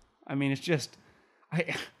cares? I mean, it's just...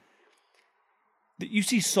 You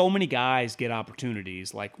see so many guys get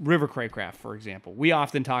opportunities, like River Craycraft, for example. We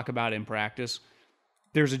often talk about in practice.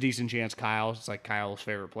 there's a decent chance it's like Kyle's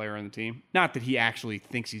favorite player on the team. Not that he actually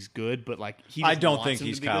thinks he's good, but like I don't think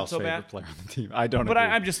he's Kyle's favorite player on the team. I don't. But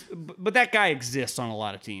agree. but that guy exists on a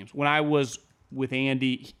lot of teams. When I was with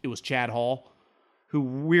Andy, it was Chad Hall,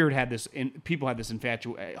 who had this, and people had this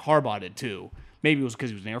infatuation. Harbaugh did too. Maybe it was because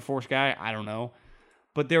he was an Air Force guy. I don't know.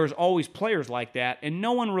 But there was always players like that, and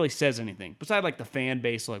no one really says anything besides like the fan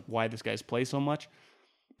base, like why this guy's play so much.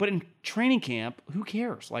 But in training camp, who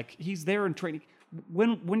cares? Like he's there in training.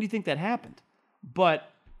 When do you think that happened?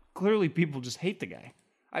 But clearly people just hate the guy.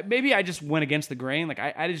 Maybe I just went against the grain. Like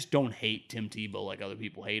I just don't hate Tim Tebow like other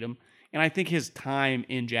people hate him. And I think his time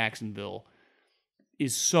in Jacksonville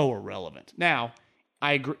is so irrelevant. Now,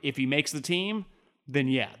 I agree. If he makes the team,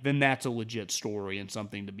 then that's a legit story and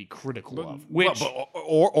something to be critical of.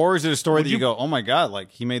 Or is it a story that you go, oh my God,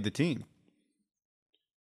 like he made the team?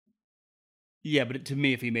 Yeah, but to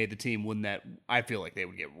me, if he made the team, I feel like they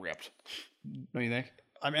would get ripped. Don't you think?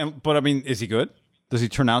 I mean, is he good? Does he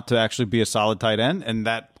turn out to actually be a solid tight end? And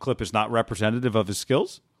that clip is not representative of his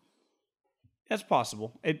skills? That's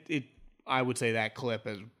possible. I would say that clip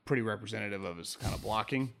is pretty representative of his kind of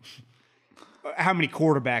blocking. How many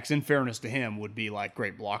quarterbacks, in fairness to him, would be like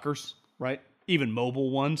great blockers, right? Even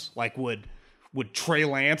mobile ones, like would Trey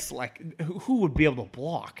Lance, like who would be able to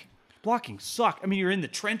block? Blocking suck. I mean, you're in the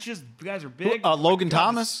trenches. You guys are big. Logan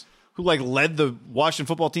Thomas, who like led the Washington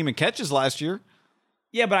football team in catches last year.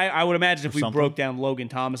 Yeah, but I would imagine if we broke down Logan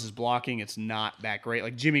Thomas's blocking, it's not that great.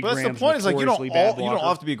 Like Jimmy Graham's that's the point. Is like you don't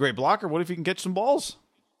have to be a great blocker. What if you can catch some balls?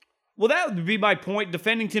 Well, that would be my point.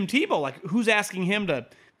 Defending Tim Tebow, like who's asking him to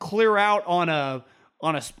clear out on a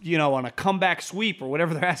comeback sweep or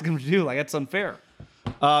whatever they're asking him to do? Like that's unfair.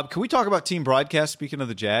 Can we talk about team broadcast? Speaking of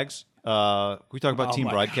the Jags, can we talk about team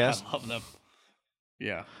broadcast? God, I love them.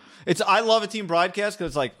 Yeah, I love a team broadcast because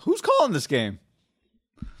it's like who's calling this game.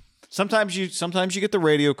 Sometimes you get the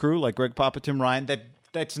radio crew like Greg Papa, Tim Ryan.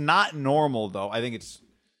 That's not normal though. I think it's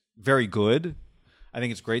very good. I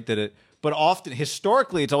think it's great that it. But often,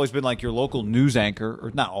 historically, it's always been like your local news anchor,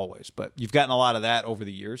 or not always, but you've gotten a lot of that over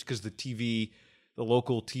the years because the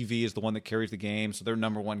local TV is the one that carries the game. So they're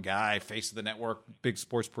number one guy, face of the network, big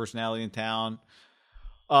sports personality in town.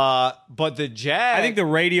 But the Jags, I think the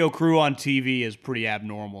radio crew on TV is pretty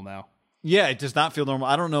abnormal now. Yeah, it does not feel normal.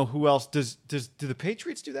 I don't know who else do the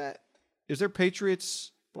Patriots do that? Is there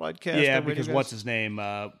Patriots broadcast? Yeah, because what's his name?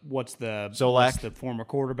 What's Zolak? What's the former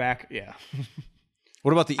quarterback? Yeah.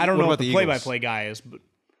 What about the? I don't know what what the play-by-play guy is, but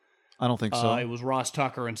I don't think so. It was Ross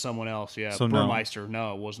Tucker and someone else. Yeah, so Burmeister.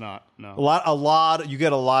 No, it was not. No. A lot. You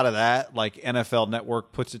get a lot of that. Like NFL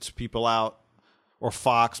Network puts its people out, or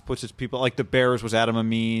Fox puts its people. Like the Bears was Adam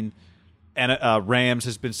Amin, and Rams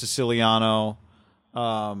has been Siciliano.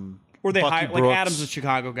 Or they hire, like Adam's a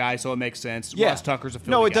Chicago guy, so it makes sense. Yeah. Ross Tucker's a Philly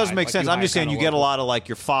No, it guy. does make sense. I'm just saying you get a lot of like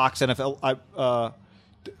your Fox NFL.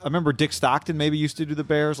 I remember Dick Stockton maybe used to do the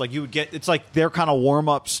Bears. Like you would get, it's like they're kind of warm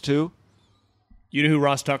ups too. You know who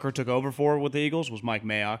Ross Tucker took over for with the Eagles was Mike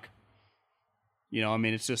Mayock. You know, I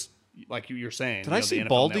mean, it's just like you're saying. Did I see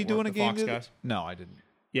Baldy doing a game? No, I didn't.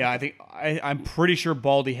 Yeah, I think I'm pretty sure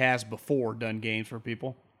Baldy has before done games for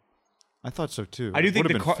people. I thought so too. I do think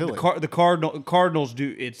the Cardinals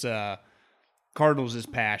do. It's Cardinals is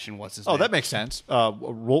passion. What's his name? Oh, that makes sense.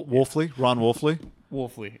 Wolfley, Ron Wolfley.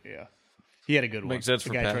 Wolfley, yeah. He had a good one. Makes sense the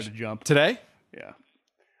for guy passion. tried to jump Today? Yeah.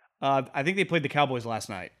 I think they played the Cowboys last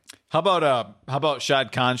night. How about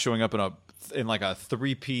Shad Khan showing up in like a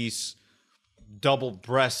 3-piece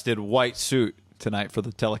double-breasted white suit tonight for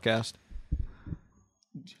the telecast?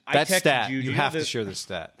 That stat. You have to share this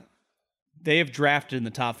stat. They have drafted in the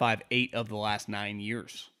top 5 8 of the last 9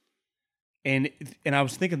 years. And I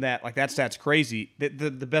was thinking that stat's crazy.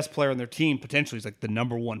 The best player on their team potentially is like the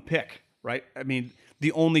number 1 pick, right? I mean,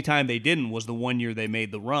 the only time they didn't was the one year they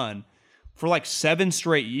made the run. For like 7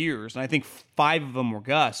 straight years, and I think 5 of them were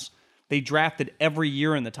Gus, they drafted every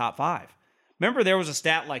year in the top 5. Remember there was a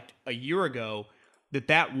stat like a year ago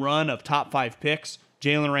that run of top 5 picks,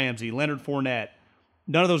 Jalen Ramsey, Leonard Fournette,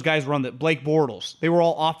 none of those guys were on the Blake Bortles. They were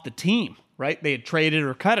all off the team, right? They had traded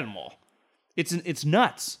or cut them all. It's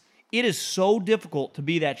nuts. It is so difficult to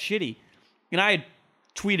be that shitty. And I had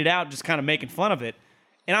tweeted out just kind of making fun of it.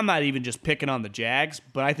 And I'm not even just picking on the Jags,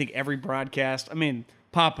 but I think every broadcast, I mean,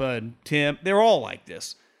 Papa and Tim, they're all like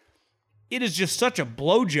this. It is just such a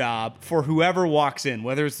blowjob for whoever walks in,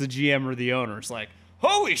 whether it's the GM or the owner. It's like,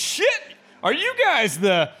 holy shit, are you guys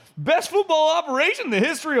the best football operation in the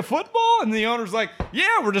history of football? And the owner's like,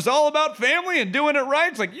 yeah, we're just all about family and doing it right.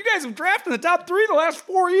 It's like, you guys have drafted in the top 3 the last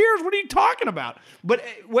 4 years. What are you talking about? But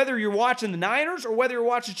whether you're watching the Niners or whether you're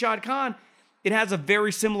watching Shad Khan, it has a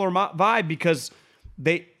very similar vibe because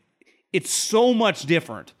it's so much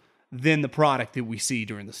different than the product that we see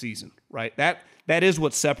during the season, right? That is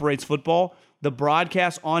what separates football. The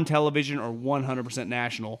broadcasts on television are 100%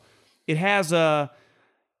 national. It has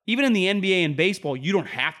even in the NBA and baseball, you don't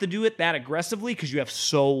have to do it that aggressively because you have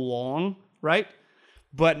so long, right?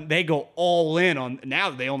 But they go all in on, now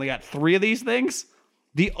that they only got 3 of these things,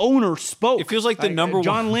 the owner spoke. It feels like the number one.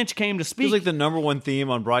 John Lynch came to speak. Feels like the number one theme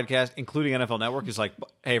on broadcast, including NFL Network, is like,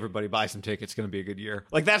 hey, everybody, buy some tickets. It's going to be a good year.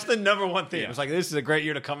 Like, that's the number one theme. Yeah. It's like, this is a great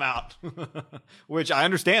year to come out, which I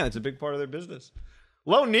understand. It's a big part of their business.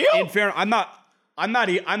 Low Neal? In fairness, I'm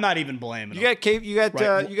not even blaming him. You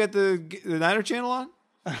got the Niner channel on?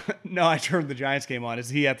 No, I turned the Giants game on. Is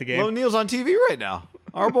he at the game? Low Neal's on TV right now.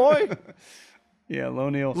 Our boy. Yeah, Low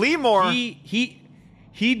Neal. Lee Moore. He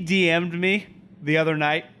DM'd me the other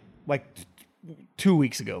night, like 2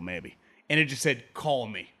 weeks ago maybe, and it just said, call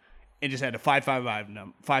me. It just had a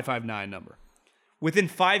 559 number. Within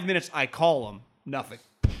 5 minutes, I call him, nothing.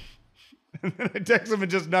 And then I text him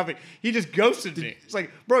and just nothing. He just ghosted me. It's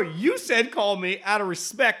like, bro, you said call me out of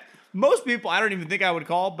respect. Most people, I don't even think I would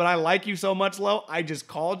call, but I like you so much, Lo, I just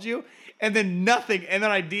called you. And then nothing. And then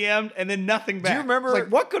I DM'd, and then nothing back. Do you remember? It's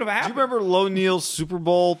like, what could have happened? Do you remember Low Neal's Super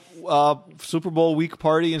Bowl week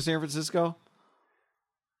party in San Francisco?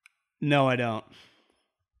 No, I don't.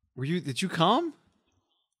 Did you come?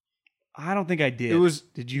 I don't think I did. It was.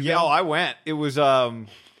 Did you? Yeah, go? I went. It was at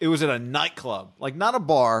a nightclub, like not a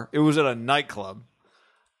bar. It was at a nightclub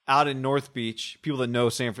out in North Beach. People that know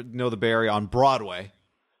know the Bay Area on Broadway.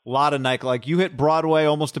 A lot of night, like you hit Broadway,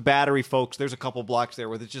 almost to Battery, folks. There's a couple blocks there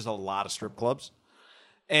where there's just a lot of strip clubs,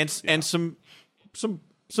 and some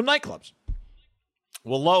nightclubs.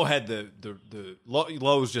 Well, Lowe had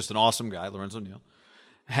Lowe was just an awesome guy. Lorenzo Neal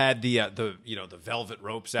had the velvet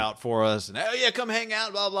ropes out for us, and oh yeah, come hang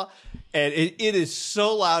out, blah blah. And it is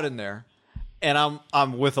so loud in there, and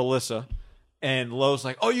I'm with Alyssa, and Lowe's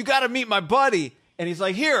like, oh, you got to meet my buddy, and he's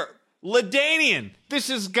like, here. LaDainian, this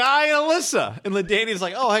is Guy and Alyssa. And LaDainian's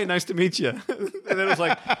like, oh, hey, nice to meet you. And then it was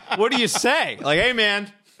like, what do you say? Like, hey,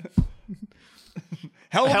 man.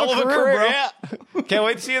 Hell of a career, bro. Yeah. Can't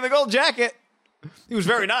wait to see you in the gold jacket. He was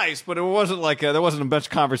very nice, but it wasn't like there wasn't a bunch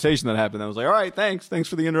of conversation that happened. I was like, all right, thanks. Thanks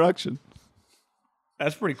for the introduction.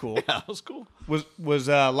 That's pretty cool. Yeah, that was cool. Was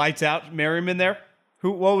Lights Out Merriman there?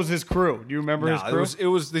 What was his crew? Do you remember his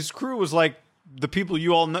crew? This crew was like the people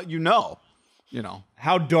you all know, you know.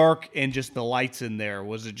 How dark and just the lights in there?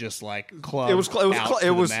 Was it just like club? It was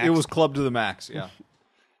club to the max. Yeah.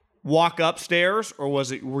 Walk upstairs, or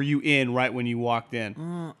were you in right when you walked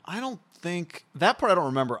in? I don't think that part. I don't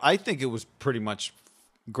remember. I think it was pretty much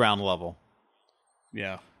ground level.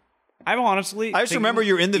 Yeah. I just remember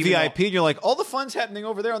you're in the VIP and you're like, all the fun's happening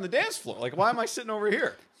over there on the dance floor. Like, why am I sitting over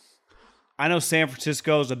here? I know San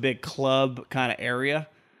Francisco is a big club kind of area.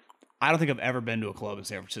 I don't think I've ever been to a club in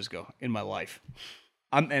San Francisco in my life.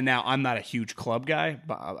 I'm not a huge club guy,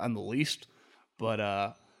 but I'm the least. But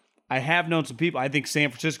I have known some people. I think San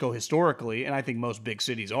Francisco historically, and I think most big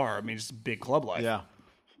cities are. I mean, it's big club life. Yeah.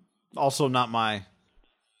 Also, not my.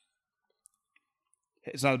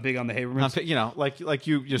 It's not big on the Habermans. Like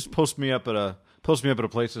you just post me up at a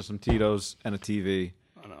place with some Tito's and a TV.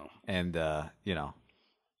 I know. And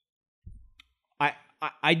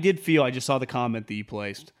I did feel. I just saw the comment that you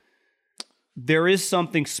placed. There is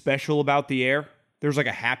something special about the air. There's like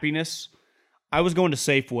a happiness. I was going to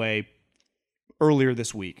Safeway earlier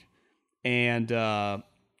this week, and I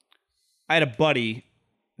had a buddy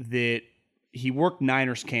that he worked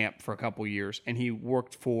Niners camp for a couple years, and he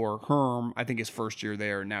worked for Herm, I think his first year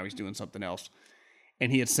there, and now he's doing something else.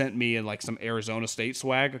 And he had sent me like some Arizona State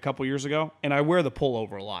swag a couple years ago, and I wear the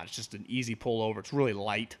pullover a lot. It's just an easy pullover. It's really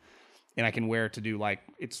light. And I can wear it to do like,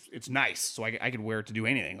 it's nice. So I can wear it to do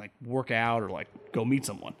anything, like work out or like go meet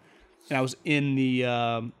someone. And I was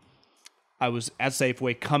I was at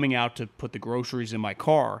Safeway coming out to put the groceries in my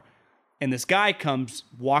car. And this guy comes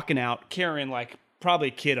walking out carrying like probably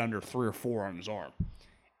a kid under 3 or 4 on his arm.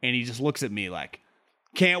 And he just looks at me like,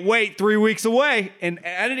 can't wait, 3 weeks away. And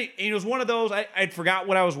it was one of those, I'd forgot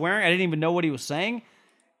what I was wearing. I didn't even know what he was saying.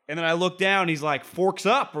 And then I looked down, he's like, forks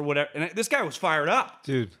up or whatever. And this guy was fired up.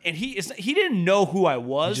 Dude. And he didn't know who I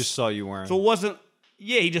was. He just saw you wearing it. So it wasn't,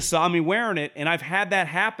 he just saw me wearing it. And I've had that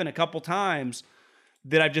happen a couple times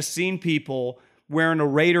that I've just seen people wearing a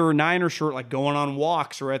Raider or Niner shirt, like going on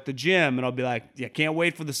walks or at the gym. And I'll be like, yeah, can't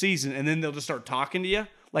wait for the season. And then they'll just start talking to you.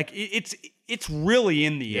 Like it's really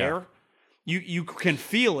in the air. You can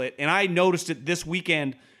feel it. And I noticed it this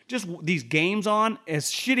weekend, just these games on,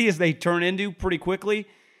 as shitty as they turn into pretty quickly.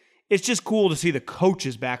 It's just cool to see the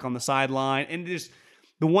coaches back on the sideline. And just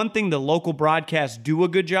the one thing the local broadcasts do a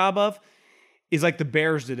good job of is like the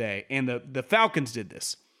Bears today, and the Falcons did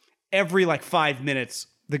this. Every 5 minutes,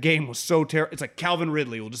 the game was so terrible. It's like Calvin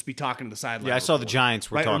Ridley will just be talking to the sideline. Yeah, I saw the Giants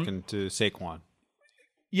were right? talking to Saquon.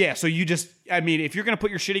 Yeah, so if you're going to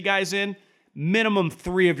put your shitty guys in, minimum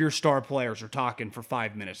 3 of your star players are talking for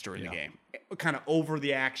 5 minutes during the game. Kind of over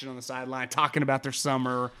the action on the sideline, talking about their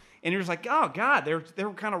summer. And you're just like, oh, God, they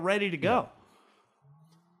were kind of ready to go.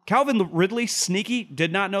 Calvin Ridley, sneaky,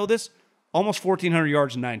 did not know this, almost 1,400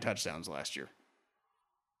 yards and 9 touchdowns last year.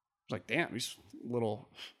 I was like, damn, he's a little...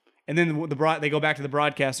 And then they go back to the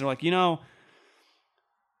broadcast, and they're like,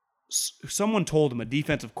 someone told him, a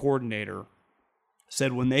defensive coordinator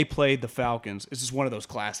said when they played the Falcons, this is one of those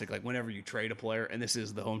classic, whenever you trade a player, and this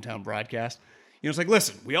is the hometown broadcast, it's like,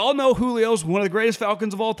 listen, we all know Julio's one of the greatest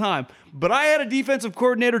Falcons of all time, but I had a defensive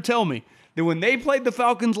coordinator tell me that when they played the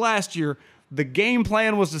Falcons last year, the game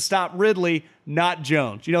plan was to stop Ridley, not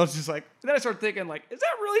Jones. It's just like, then I start thinking, is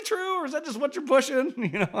that really true, or is that just what you're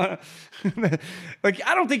pushing? I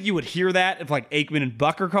don't think you would hear that if Aikman and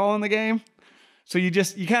Buck are calling the game. So you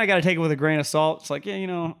kind of got to take it with a grain of salt. It's like,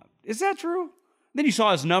 is that true? Then you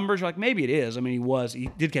saw his numbers. You're like, maybe it is. He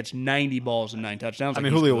did catch 90 balls and 9 touchdowns.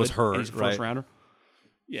 Julio was hurt, he's a right? first rounder.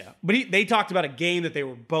 Yeah, but they talked about a game that they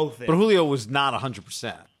were both in. But Julio was not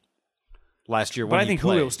 100% last year. But I think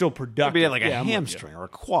Julio was still productive. Maybe he had a hamstring or a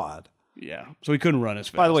quad. Yeah, so he couldn't run as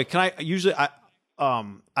fast. By the way,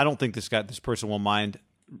 I don't think this person will mind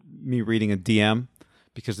me reading a DM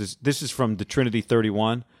because this is from the Trinity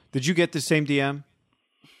 31. Did you get the same DM?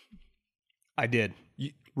 I did.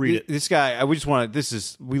 Read it. This guy,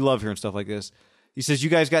 we love hearing stuff like this. He says, you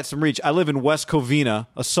guys got some reach. I live in West Covina,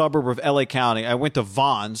 a suburb of LA County. I went to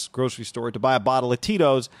Vaughn's grocery store to buy a bottle of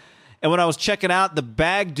Tito's. And when I was checking out, the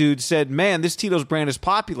bag dude said, man, this Tito's brand is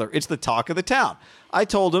popular. It's the talk of the town. I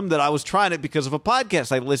told him that I was trying it because of a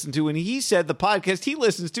podcast I listened to, and he said the podcast he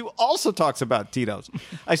listens to also talks about Tito's.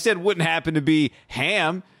 I said, wouldn't happen to be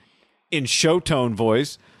Ham in show tone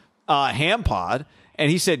voice, Ham Pod. And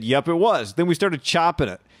he said, yep, it was. Then we started chopping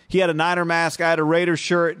it. He had a Niner mask. I had a Raider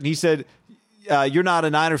shirt. And he said, you're not a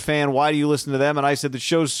Niner fan. Why do you listen to them? And I said, the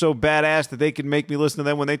show's so badass that they can make me listen to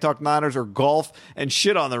them when they talk Niners or golf and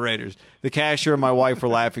shit on the Raiders. The cashier and my wife were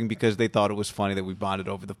laughing because they thought it was funny that we bonded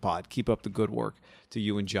over the pod. Keep up the good work. To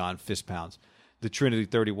you and John, fist pounds. The Trinity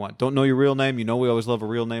 31. Don't know your real name. We always love a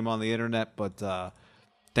real name on the internet, but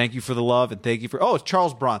thank you for the love and thank you for... Oh, it's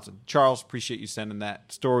Charles Bronson. Charles, appreciate you sending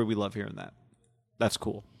that story. We love hearing that. That's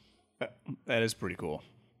cool. That is pretty cool.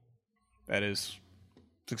 It's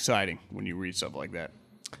exciting when you read stuff like that.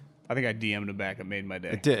 I think I DM'd him back. It made my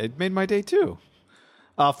day. It did. It made my day, too.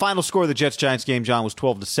 Final score of the Jets-Giants game, John, was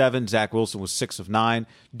 12-7. Zach Wilson was 6 of 9.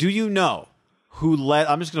 Do you know who led?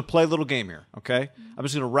 I'm just going to play a little game here, okay? I'm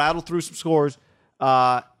just going to rattle through some scores,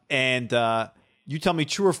 and you tell me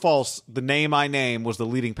true or false the name I name was the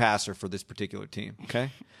leading passer for this particular team,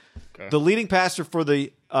 okay? The leading passer for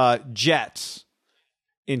the Jets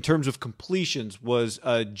in terms of completions was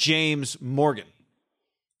James Morgan.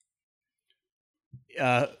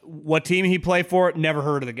 What team he played for? Never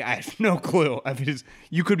heard of the guy. I have no clue.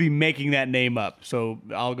 You could be making that name up. So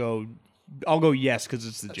I'll go yes because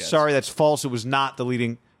it's the Jets. Sorry, that's false. It was not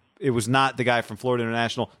the guy from Florida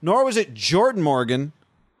International, nor was it Jordan Morgan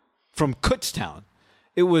from Kutztown.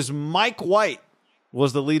 It was Mike White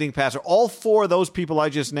was the leading passer. All 4 of those people I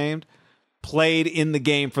just named played in the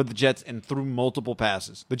game for the Jets and threw multiple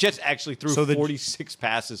passes. The Jets actually threw 46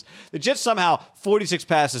 passes. The Jets somehow 46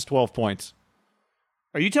 passes, 12 points.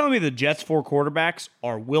 Are you telling me the Jets' 4 quarterbacks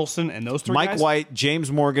are Wilson and those 3 Mike guys? White,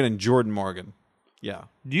 James Morgan, and Jordan Morgan. Yeah.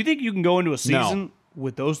 Do you think you can go into a season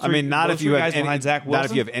with those 3? I mean, not if you have behind Zach Wilson? Not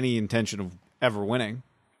if you have any intention of ever winning.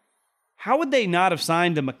 How would they not have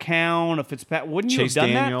signed a McCown, a Fitzpatrick? Wouldn't you Chase have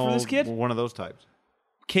done Daniel, that for this kid? One of those types.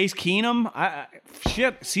 Case Keenum?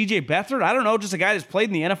 CJ Beathard? I don't know, just a guy that's played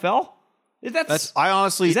in the NFL? Is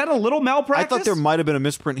that a little malpractice? I thought there might have been a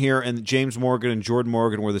misprint here, and James Morgan and Jordan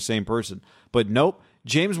Morgan were the same person. But nope.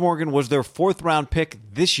 James Morgan was their 4th-round pick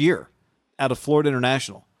this year out of Florida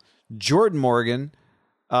International. Jordan Morgan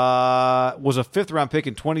was a 5th-round pick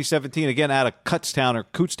in 2017, again out of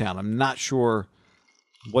Kutztown. I'm not sure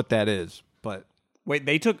what that is, but wait,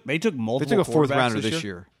 they took multiple. They took a 4th-rounder this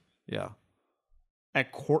year. Yeah,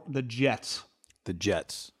 the Jets. The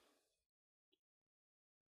Jets.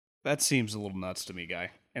 That seems a little nuts to me, guy.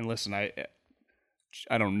 And listen, I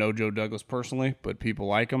don't know Joe Douglas personally, but people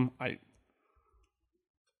like him.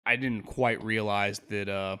 I didn't quite realize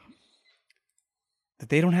that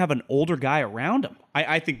they don't have an older guy around him.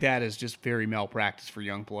 I think that is just very malpractice for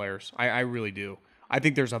young players. I really do. I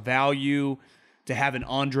think there's a value to having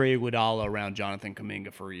Andre Iguodala around Jonathan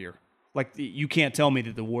Kuminga for a year. Like, you can't tell me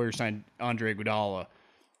that the Warriors signed Andre Iguodala.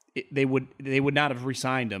 They would not have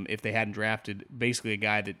re-signed him if they hadn't drafted basically a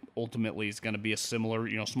guy that ultimately is going to be a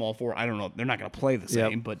similar, small forward. I don't know. They're not going to play the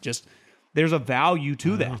same, but just there's a value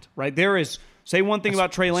to that, right? There is. Say one thing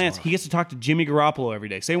about Trey Lance. He gets to talk to Jimmy Garoppolo every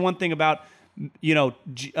day. Say one thing about,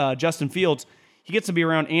 Justin Fields. He gets to be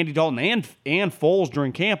around Andy Dalton and Foles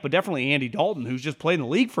during camp, but definitely Andy Dalton, who's just played in the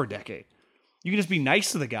league for a decade. You can just be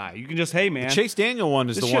nice to the guy. You can just, hey, man. The Chase Daniel one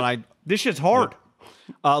is This shit's hard.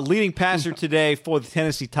 Leading passer today for the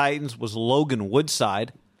Tennessee Titans was Logan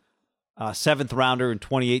Woodside, 7th rounder in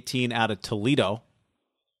 2018 out of Toledo.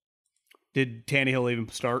 Did Tannehill even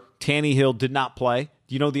start? Tannehill did not play.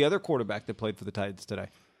 Do you know the other quarterback that played for the Titans today?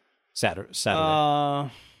 Saturday.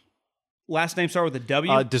 Last name start with a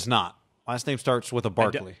W? Does not. Last name starts with a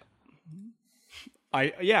Barkley.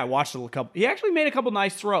 I watched a couple. He actually made a couple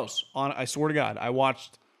nice throws. I swear to God, I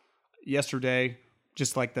watched yesterday,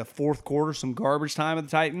 just like the fourth quarter, some garbage time of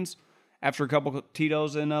the Titans after a couple of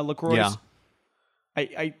Tito's and LaCroix.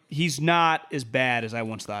 Yeah. He's not as bad as I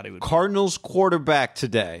once thought he would be. Cardinals quarterback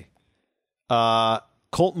today,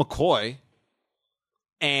 Colt McCoy,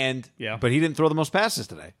 but he didn't throw the most passes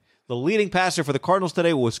today. The leading passer for the Cardinals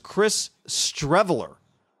today was Chris Streveler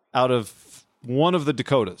out of one of the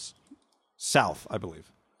Dakotas. South, I believe.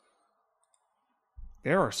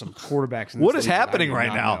 There are some quarterbacks in this What is league happening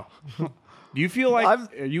right now? Do you feel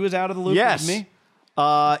like are you as out of the loop Yes. as me?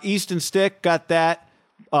 Easton Stick got that.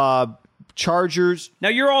 Chargers. Now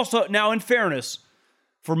you're also in fairness,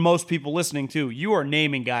 for most people listening too, you are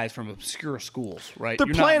naming guys from obscure schools, right? They're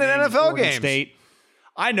You're playing not in naming NFL Oregon games. State.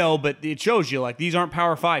 I know, but it shows you like these aren't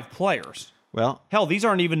Power 5 players. Well, Hell, these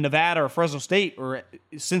aren't even Nevada or Fresno State or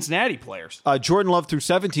Cincinnati players. Jordan Love threw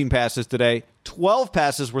 17 passes today. 12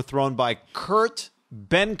 passes were thrown by Kurt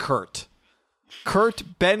Benkert.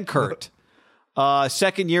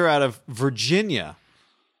 Second year out of Virginia.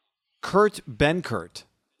 Kurt Benkert.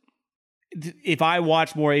 If I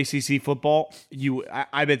watch more ACC football,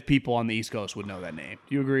 I bet people on the East Coast would know that name.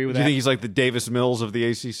 Do you agree with Do that? you think he's like the Davis Mills of the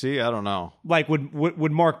ACC? I don't know. Like,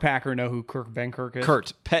 would Mark Packer know who Kurt Benkert is?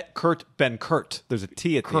 Kurt Benkert. There's a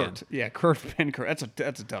T at the end. Yeah, Kurt Benkert.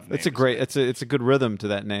 That's a tough name. It's a good rhythm to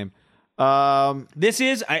that name. This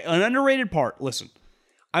is an underrated part. Listen,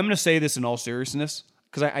 I'm going to say this in all seriousness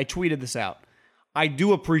because I tweeted this out. I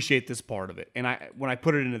do appreciate this part of it, and when I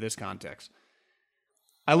put it into this context,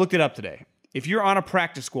 I looked it up today. If you're on a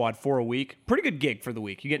practice squad for a week, pretty good gig for the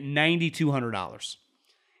week. You get $9,200.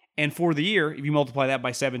 And for the year, if you multiply that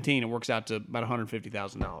by 17, it works out to about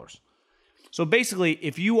 $150,000. So basically,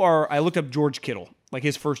 if you are, I looked up George Kittle. Like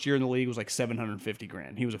his first year in the league was like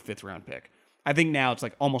 $750,000. He was a 5th round pick. I think now it's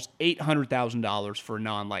like almost $800,000 for a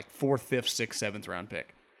non-like 4th, 5th, 6th, 7th round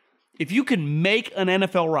pick. If you can make an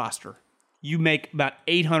NFL roster, you make about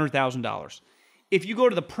 $800,000. If you go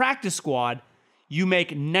to the practice squad, you make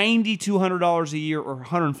 $9,200 a year or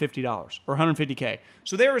 $150 or $150K.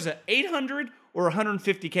 So there is an $800 or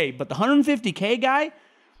 $150K, but the $150K guy,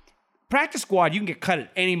 practice squad, you can get cut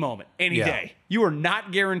at any moment, any day. You are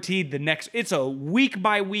not guaranteed the next. It's a week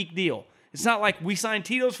by week deal. It's not like we signed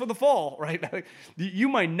Tito's for the fall, right? You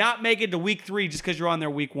might not make it to week 3 just because you're on there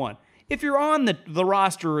week 1. If you're on the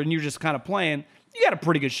roster and you're just kind of playing, you got a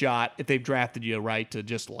pretty good shot if they've drafted you right to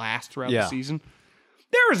just last throughout the season.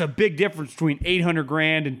 There is a big difference between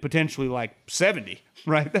 $800,000 and potentially like 70,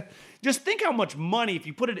 right? Just think how much money if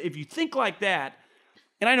you think like that.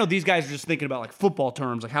 And I know these guys are just thinking about like football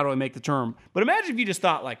terms, like how do I make the term? But imagine if you just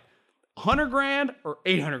thought like $100,000 or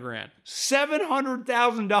 $800,000,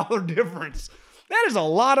 $700,000 difference. That is a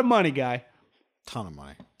lot of money, guy. Ton of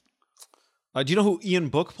money. Do you know who Ian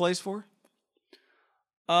Book plays for?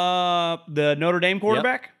 The Notre Dame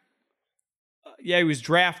quarterback. Yeah, he was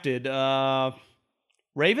drafted.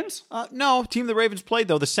 Ravens? No, team the Ravens played,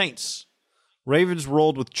 though, the Saints. Ravens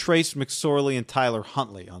rolled with Trace McSorley and Tyler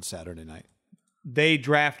Huntley on Saturday night. They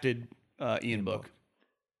drafted Ian Book.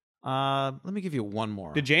 Let me give you one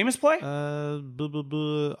more. Did Jameis play?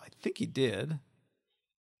 I think he did.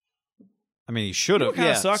 I mean, he should have. You know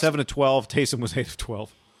what kinda sucks? 7 of 12. Taysom was 8 of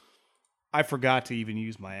 12. I forgot to even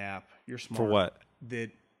use my app. You're smart. For what?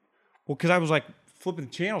 Because I was like flipping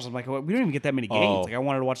the channels. I'm like, we don't even get that many games. Like I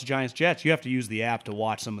wanted to watch the Giants-Jets. You have to use the app to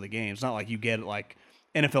watch some of the games. It's not like you get it like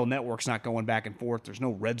NFL Network's not going back and forth. There's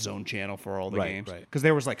no red zone channel for all the games. Right. Because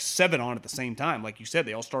there was like 7 on at the same time. Like you said,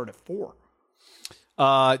 they all started at 4.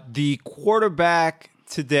 The quarterback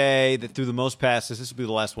today that threw the most passes, this will be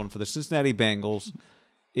the last one for the Cincinnati Bengals,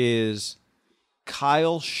 is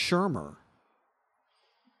Kyle Shermer.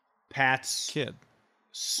 Pat's Kid.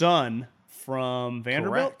 son from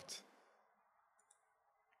Vanderbilt. Correct.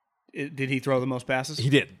 Did he throw the most passes? He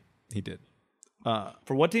did. He did.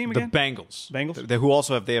 For what team again? The Bengals. Bengals? Who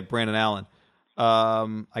also have Brandon Allen.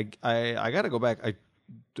 I got to go back.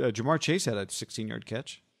 Jamar Chase had a 16-yard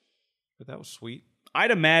catch, but that was sweet.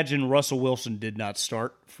 I'd imagine Russell Wilson did not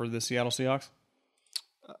start for the Seattle Seahawks.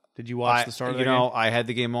 Did you watch the start of the game? I had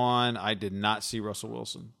the game on. I did not see Russell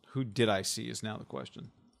Wilson. Who did I see is now the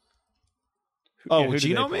question. Who did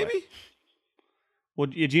Geno they play? maybe? Well,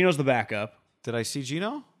 yeah, Geno's the backup. Did I see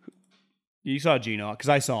Geno? You saw Geno, because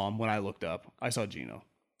I saw him when I looked up. I saw Geno.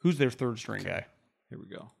 Who's their third string guy? Here we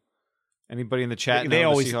go. Anybody in the chat? They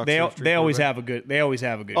know always the Seahawks they always quarterback?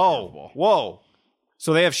 have a good Oh, whoa!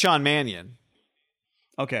 So they have Sean Mannion.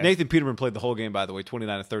 Okay. Nathan Peterman played the whole game, by the way,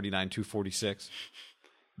 29-39, 246.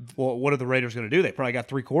 Well, what are the Raiders going to do? They probably got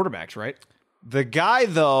 3 quarterbacks, right? The guy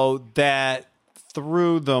though that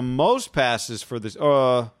threw the most passes for this,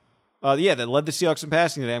 that led the Seahawks in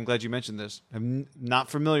passing today. I'm glad you mentioned this. I'm not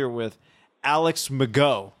familiar with Alex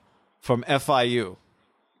McGough from FIU.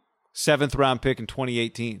 7th round pick in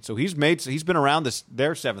 2018. So he's been around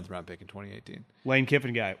their 7th round pick in 2018. Lane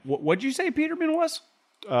Kiffin guy. What'd you say Peterman was?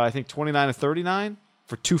 I think 29-39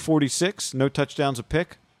 for 246. No touchdowns, a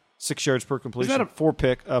pick. 6 yards per completion. 4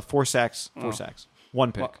 sacks.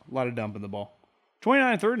 1 pick. A lot of dumping the ball.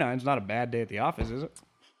 29-39 is not a bad day at the office, is it?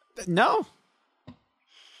 No.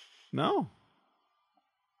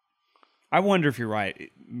 I wonder if you're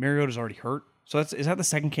right. Mariota's already hurt. So is that the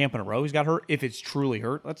second camp in a row he's got hurt? If it's truly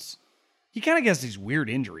hurt, he kind of gets these weird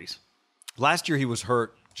injuries. Last year he was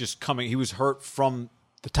hurt he was hurt from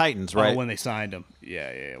the Titans, right? Oh, when they signed him.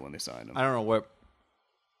 Yeah, when they signed him. I don't know what.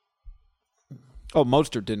 Oh,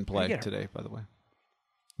 Mostert didn't play today, by the way.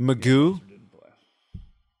 Magoo.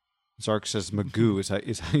 Zark says Magoo is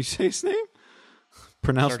how you say his name?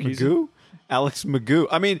 Pronounced Magoo? Alex Magoo.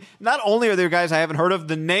 I mean, not only are there guys I haven't heard of,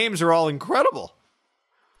 the names are all incredible.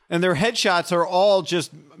 And their headshots are all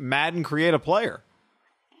just Madden create a player.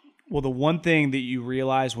 Well, the one thing that you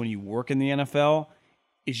realize when you work in the NFL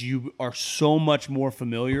is you are so much more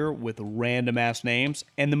familiar with random-ass names.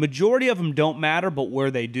 And the majority of them don't matter, but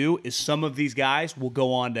where they do is some of these guys will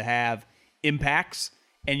go on to have impacts,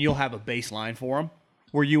 and you'll have a baseline for them.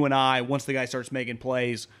 Where you and I, once the guy starts making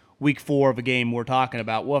plays, week 4 of a game we're talking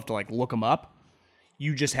about, we'll have to look them up.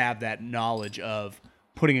 You just have that knowledge of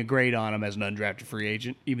putting a grade on him as an undrafted free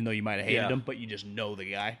agent, even though you might have hated him, but you just know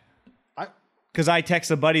the guy. Because I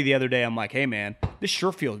texted a buddy the other day, I'm like, hey, man, this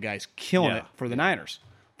Sherfield guy's killing it for the Niners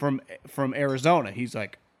from Arizona. He's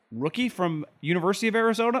like, rookie from University of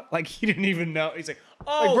Arizona? He didn't even know. He's like,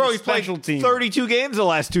 bro, he's played 32 games the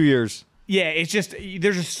last 2 years. Yeah, it's just,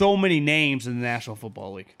 there's just so many names in the National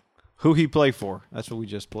Football League. Who he play for? That's what we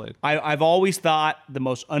just played. I've always thought the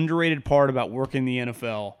most underrated part about working in the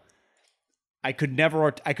NFL, I could never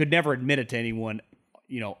admit it to anyone,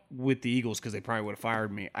 with the Eagles because they probably would have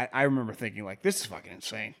fired me. I remember thinking this is fucking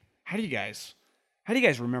insane. How do you guys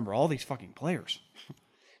remember all these fucking players?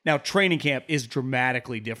 Now, training camp is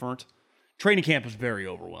dramatically different. Training camp is very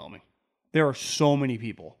overwhelming. There are so many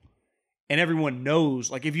people. And everyone knows,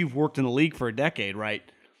 if you've worked in the league for a decade, right,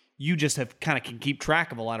 you just can keep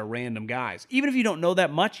track of a lot of random guys. Even if you don't know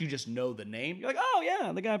that much, you just know the name. You're like, oh,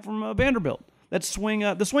 yeah, the guy from Vanderbilt. That's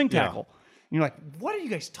the swing tackle. Yeah. And you're like, what are you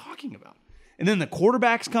guys talking about? And then the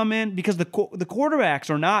quarterbacks come in because the quarterbacks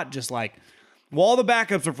are not just all the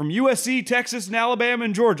backups are from USC, Texas, and Alabama,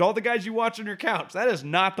 and Georgia. All the guys you watch on your couch. That is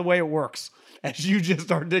not the way it works, as you just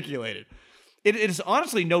articulated. It is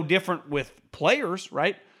honestly no different with players,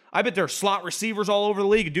 right? I bet there are slot receivers all over the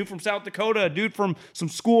league. A dude from South Dakota, a dude from some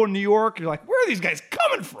school in New York. You're like, where are these guys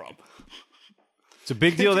coming from? It's a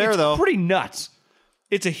big deal though. It's pretty nuts.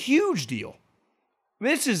 It's a huge deal.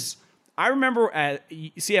 I remember at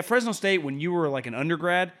Fresno State when you were an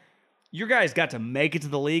undergrad, your guys got to make it to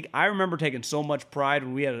the league. I remember taking so much pride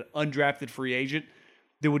when we had an undrafted free agent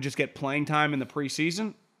that would just get playing time in the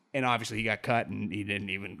preseason. And obviously he got cut and he didn't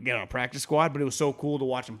even get on a practice squad, but it was so cool to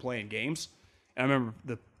watch him play in games. And I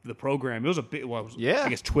remember the program, it was a bit, I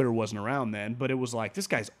guess Twitter wasn't around then, but it was this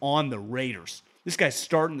guy's on the Raiders. This guy's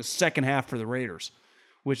starting the second half for the Raiders,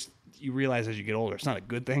 which you realize as you get older, it's not a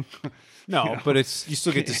good thing. No, but you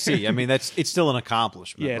still get to see. I mean, it's still an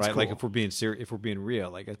accomplishment, right? Cool. If we're being serious, if we're being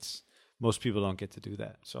real, most people don't get to do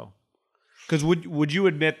that. So, because would you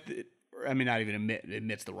admit? Not even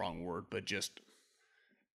admit's the wrong word, but just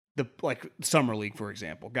the summer league, for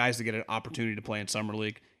example, guys that get an opportunity to play in summer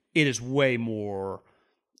league, it is way more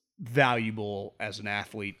valuable as an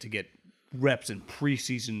athlete to get reps in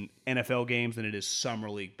preseason NFL games than it is summer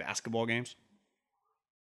league basketball games.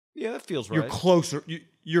 Yeah, that feels right. You're closer.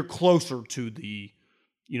 You're closer to the,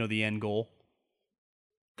 the end goal,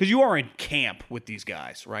 because you are in camp with these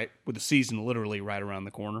guys, right? With the season literally right around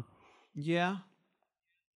the corner. Yeah.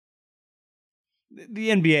 The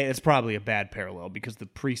NBA, it's probably a bad parallel because the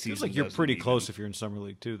preseason Feels like you're doesn't pretty even- close if you're in summer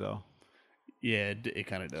league too, though. Yeah, it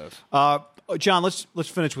kind of does. John, let's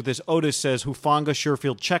finish with this. Otis says Hufanga,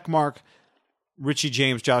 Sherfield, check mark. Richie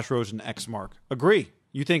James, Josh Rosen, X mark. Agree.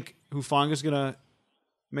 You think Hufanga's going to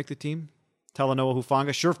make the team? Talanoa Hufanga,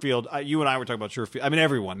 Sherfield. You and I were talking about Sherfield. I mean,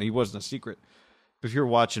 everyone. He wasn't a secret. But if you're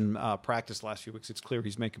watching practice last few weeks, it's clear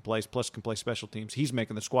he's making plays, plus can play special teams. He's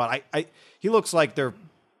making the squad. He looks like their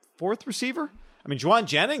fourth receiver. I mean, Juwan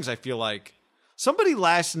Jennings, I feel like somebody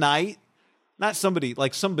last night, not somebody,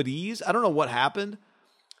 like somebody's, I don't know what happened.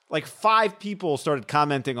 Like 5 people started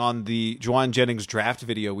commenting on the Juwan Jennings draft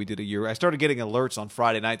video we did a year. I started getting alerts on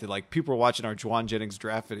Friday night that like people were watching our Juwan Jennings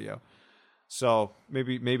draft video. So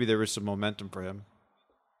maybe there is some momentum for him.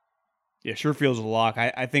 Yeah, Sherfield's a lock.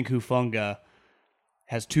 I think Hufanga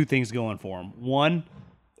has 2 things going for him. One,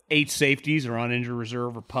 8 safeties are on injured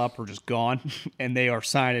reserve or pup or just gone, and they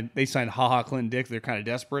signed HaHa Clinton Dix. They're kind of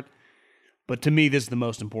desperate. But to me, this is the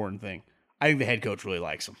most important thing. I think the head coach really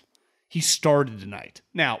likes him. He started tonight.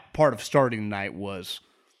 Now, part of starting tonight was,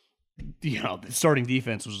 the starting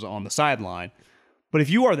defense was on the sideline. But if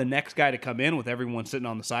you are the next guy to come in with everyone sitting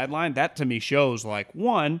on the sideline, that to me shows, like,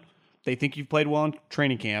 one, they think you've played well in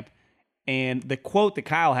training camp, and the quote that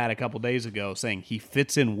Kyle had a couple days ago saying he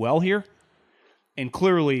fits in well here, and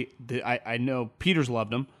clearly, I know Peters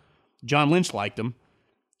loved him, John Lynch liked him,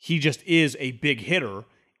 he just is a big hitter,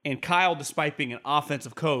 and Kyle, despite being an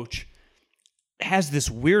offensive coach, has this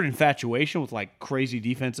weird infatuation with like crazy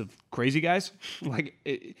defensive crazy guys. Like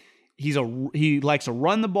he likes to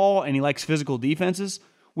run the ball and he likes physical defenses,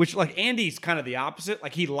 which like Andy's kind of the opposite.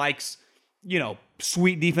 Like he likes,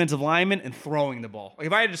 sweet defensive linemen and throwing the ball. Like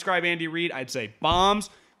if I had to describe Andy Reid, I'd say bombs,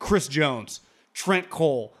 Chris Jones, Trent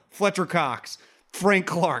Cole, Fletcher Cox, Frank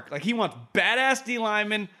Clark. Like he wants badass D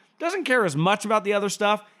linemen, doesn't care as much about the other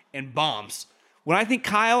stuff, and bombs. When I think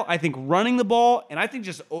Kyle, I think running the ball, and I think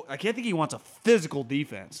he wants a physical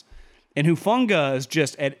defense. And Hufanga is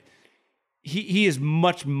just he is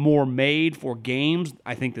much more made for games,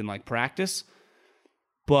 I think, than like practice.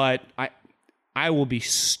 But I will be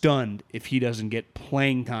stunned if he doesn't get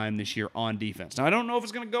playing time this year on defense. Now I don't know if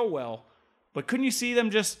it's going to go well, but couldn't you see them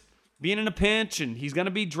just being in a pinch and he's going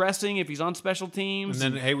to be dressing if he's on special teams?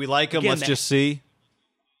 And then, hey, we like him. Let's just see.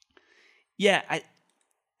 Yeah,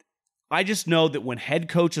 I just know that when head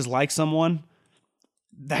coaches like someone,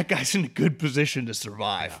 that guy's in a good position to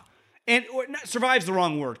survive. Yeah. And survive's the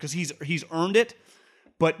wrong word because he's earned it,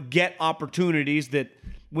 but get opportunities that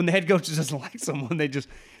when the head coach doesn't like someone, they just,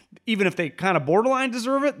 even if they kind of borderline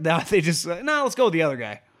deserve it, they just no, let's go with the other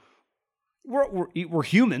guy. We're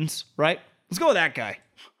humans, right? Let's go with that guy.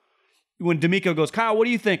 When D'Amico goes, Kyle, what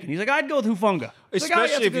do you think? And he's like, I'd go with Hufanga.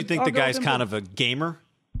 Especially if you think the guy's kind of a gamer.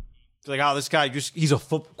 It's like, this guy, he's a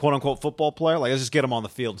quote-unquote football player. Like, let's just get him on the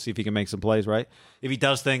field and see if he can make some plays, right? If he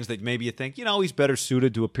does things that maybe you think, he's better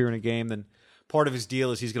suited to appear in a game, then part of his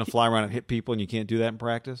deal is he's going to fly around and hit people, and you can't do that in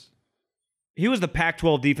practice. He was the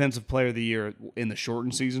Pac-12 Defensive Player of the Year in the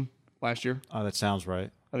shortened season last year. Oh, that sounds right.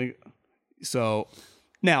 I think so.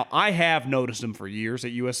 Now, I have noticed him for years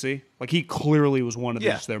at USC. Like, he clearly was one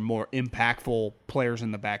of their more impactful players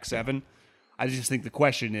in the back seven. I just think the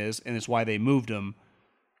question is, and it's why they moved him,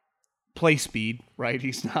 play speed, right?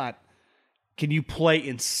 He's not. Can you play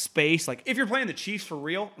in space? Like, if you're playing the Chiefs for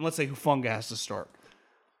real, and let's say Hufanga has to start,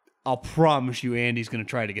 I'll promise you Andy's going to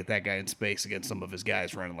try to get that guy in space against some of his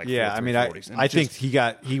guys running like 40s. I think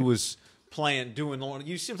he was playing, doing,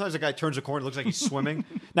 you sometimes a guy turns a corner, it looks like he's swimming.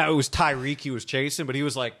 Now, it was Tyreek he was chasing, but he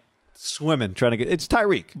was like swimming, trying to get, it's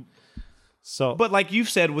Tyreek. So, but like you've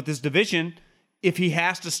said with this division, if he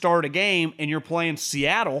has to start a game and you're playing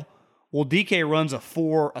Seattle, well, DK runs a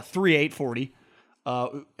 3.8 40.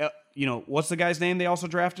 What's the guy's name they also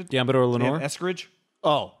drafted? Gambito Lenore? Eskridge?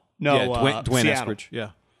 Oh. No, yeah, Dwayne Seattle. Eskridge. Yeah.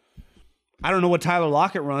 I don't know what Tyler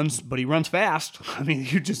Lockett runs, but he runs fast. I mean,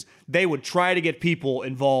 they would try to get people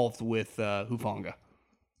involved with Hufanga.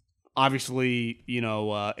 Obviously,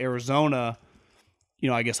 Arizona,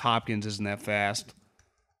 I guess Hopkins isn't that fast.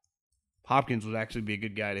 Hopkins would actually be a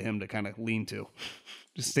good guy to him to kind of lean to.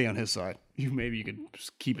 Just stay on his side. Maybe you could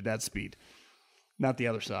just keep at that speed, not the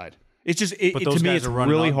other side. It's just to me, it's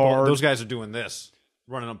really hard. Those guys are doing this,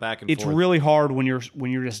 running them back and forth. It's really hard when you're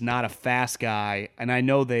just not a fast guy. And I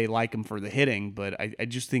know they like him for the hitting, but I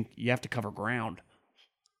just think you have to cover ground.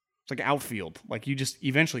 It's like outfield. Like you just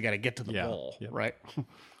eventually got to get to the ball, right?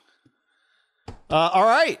 All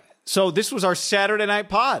right. So this was our Saturday night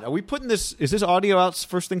pod. Are we putting this? Is this audio out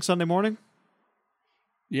first thing Sunday morning?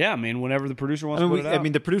 Yeah, I mean, whenever the producer wants to put it out. I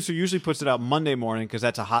mean, the producer usually puts it out Monday morning because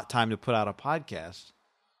that's a hot time to put out a podcast.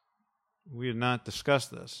 We had not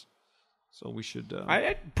discussed this, so we should.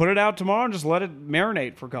 I'd put it out tomorrow and just let it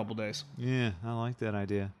marinate for a couple days. Yeah, I like that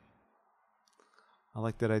idea. I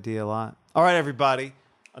like that idea a lot. All right, everybody.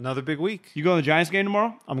 Another big week. You going to the Giants game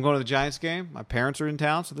tomorrow? I'm going to the Giants game. My parents are in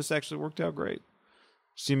town, so this actually worked out great.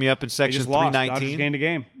 See me up in section 319. Dodgers gained a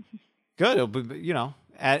game. Good. It'll be,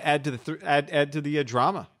 add to the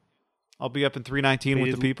drama. I'll be up in 319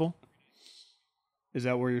 with the people. Is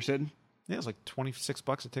that where you're sitting? Yeah, it's like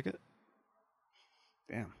 $26 a ticket.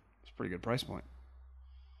 Damn, it's a pretty good price point.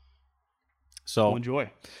 So we'll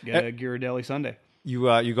enjoy. Get a Ghirardelli Sunday.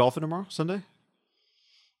 You golfing tomorrow, Sunday?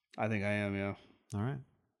 I think I am. Yeah. All right.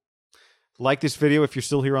 Like this video. If you're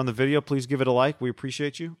still here on the video, please give it a like. We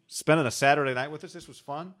appreciate you spending a Saturday night with us. This was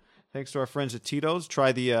fun. Thanks to our friends at Tito's.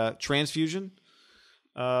 Try the transfusion,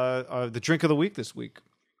 the drink of the week this week: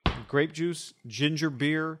 grape juice, ginger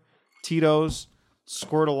beer, Tito's,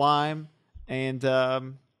 squirt of lime, and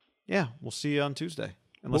we'll see you on Tuesday.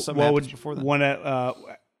 Unless something happens before then.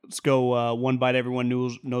 Let's go one bite. Everyone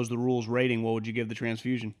knows the rules rating. What would you give the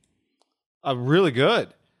transfusion? Really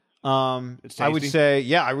good. It's tasty. I would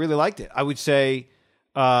say, I really liked it. I would say,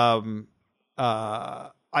 I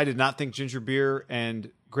did not think ginger beer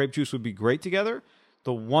and grape juice would be great together.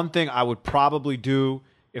 The one thing I would probably do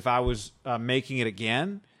if I was making it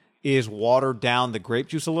again is water down the grape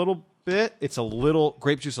juice a little bit. It's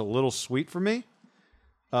grape juice a little sweet for me.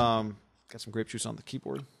 Got some grape juice on the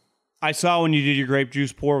keyboard. I saw when you did your grape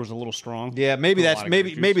juice pour, it was a little strong. Yeah, maybe that's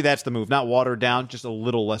the move. Not watered down, just a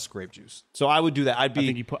little less grape juice. So I would do that. I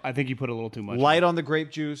think you put a little too much. Light on the grape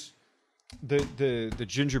juice. The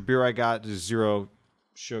ginger beer I got is 0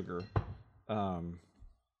 sugar.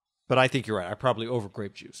 But I think you're right. I probably over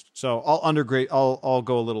grape juice. So I'll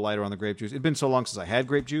go a little lighter on the grape juice. It'd been so long since I had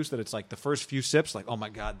grape juice that it's like the first few sips, like, oh my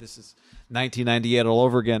God, this is 1998 all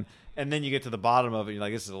over again. And then you get to the bottom of it, and you're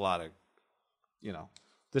like, this is a lot of,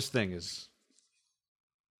 this thing is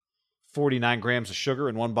 49 grams of sugar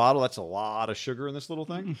in one bottle. That's a lot of sugar in this little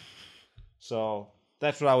thing. So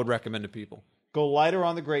that's what I would recommend to people. Go lighter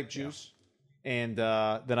on the grape juice, and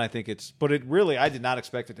then I think but I did not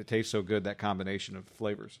expect it to taste so good, that combination of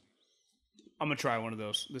flavors. I'm going to try one of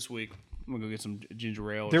those this week. I'm going to go get some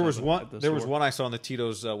ginger ale. There was one I saw on the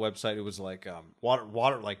Tito's website. It was like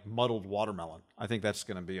water, like muddled watermelon. I think that's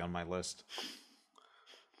going to be on my list.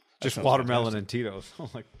 Just watermelon and Tito's. I'm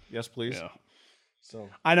like, yes, please. Yeah. So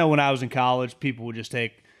I know when I was in college, people would just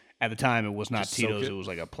take, at the time it was not Tito's, it was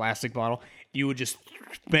like a plastic bottle. You would just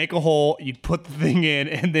make a hole, you'd put the thing in,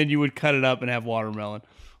 and then you would cut it up and have watermelon.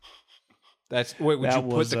 Would you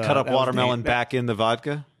put the cut up watermelon back in the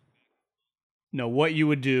vodka? No, what you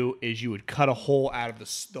would do is you would cut a hole out of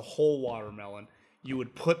the whole watermelon. You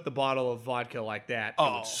would put the bottle of vodka like that. It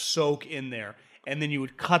would soak in there. And then you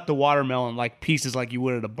would cut the watermelon like pieces like you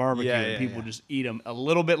would at a barbecue, and people would just eat them a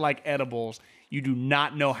little bit like edibles. You do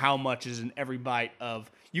not know how much is in every bite of.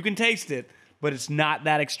 You can taste it, but it's not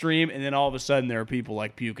that extreme. And then all of a sudden, there are people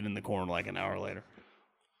like puking in the corner like an hour later.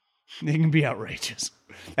 It can be outrageous.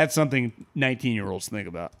 That's something 19-year-olds think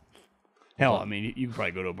about. Hell, I mean, you can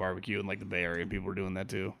probably go to a barbecue in like the Bay Area, and people are doing that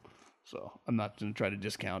too. So I'm not going to try to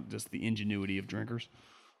discount just the ingenuity of drinkers.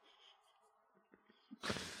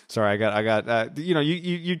 Sorry, I got.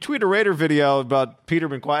 You tweet a Raider video about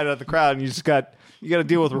Peterman quiet at the crowd, and you got to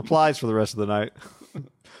deal with replies for the rest of the night.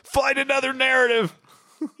 Find another narrative.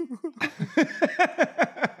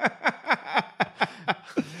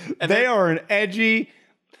 And they are an edgy.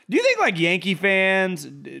 Do you think like Yankee fans,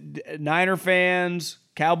 Niner fans,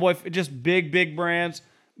 Cowboy, just big brands?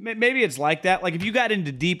 Maybe it's like that. Like if you got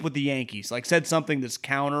into deep with the Yankees, like said something that's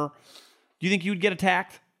counter, do you think you'd get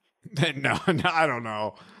attacked? No, I don't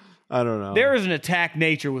know. There is an attack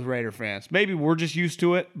nature with Raider fans. Maybe we're just used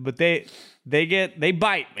to it, but they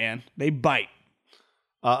bite, man. They bite,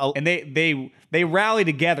 and they rally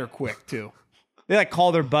together quick too. They like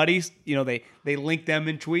call their buddies. They link them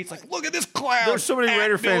in tweets. Like, look at this clown. There's so many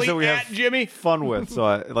Raider fans that we have Jimmy fun with.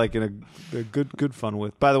 So like in a good fun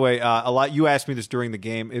with. By the way, a lot. You asked me this during the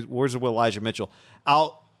game. Where's Elijah Mitchell?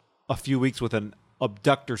 Out a few weeks with an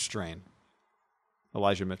abductor strain.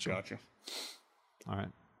 Elijah Mitchell. Gotcha. All right.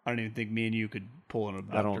 I don't even think me and you could pull an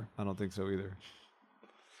abductor. I don't think so either.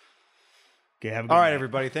 Okay, have a good All right, night.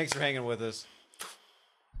 everybody. Thanks for hanging with us.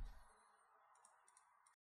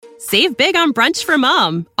 Save big on brunch for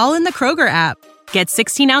mom, all in the Kroger app. Get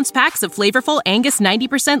 16-ounce packs of flavorful Angus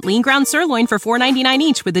 90% lean ground sirloin for $4.99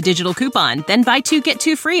 each with a digital coupon. Then buy 2, get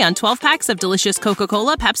 2 free on 12 packs of delicious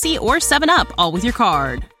Coca-Cola, Pepsi, or 7-Up, all with your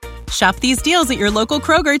card. Shop these deals at your local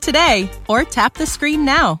Kroger today, or tap the screen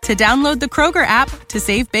now to download the Kroger app to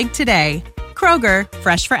save big today. Kroger,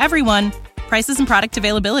 fresh for everyone. Prices and product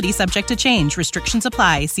availability subject to change. Restrictions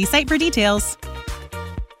apply. See site for details.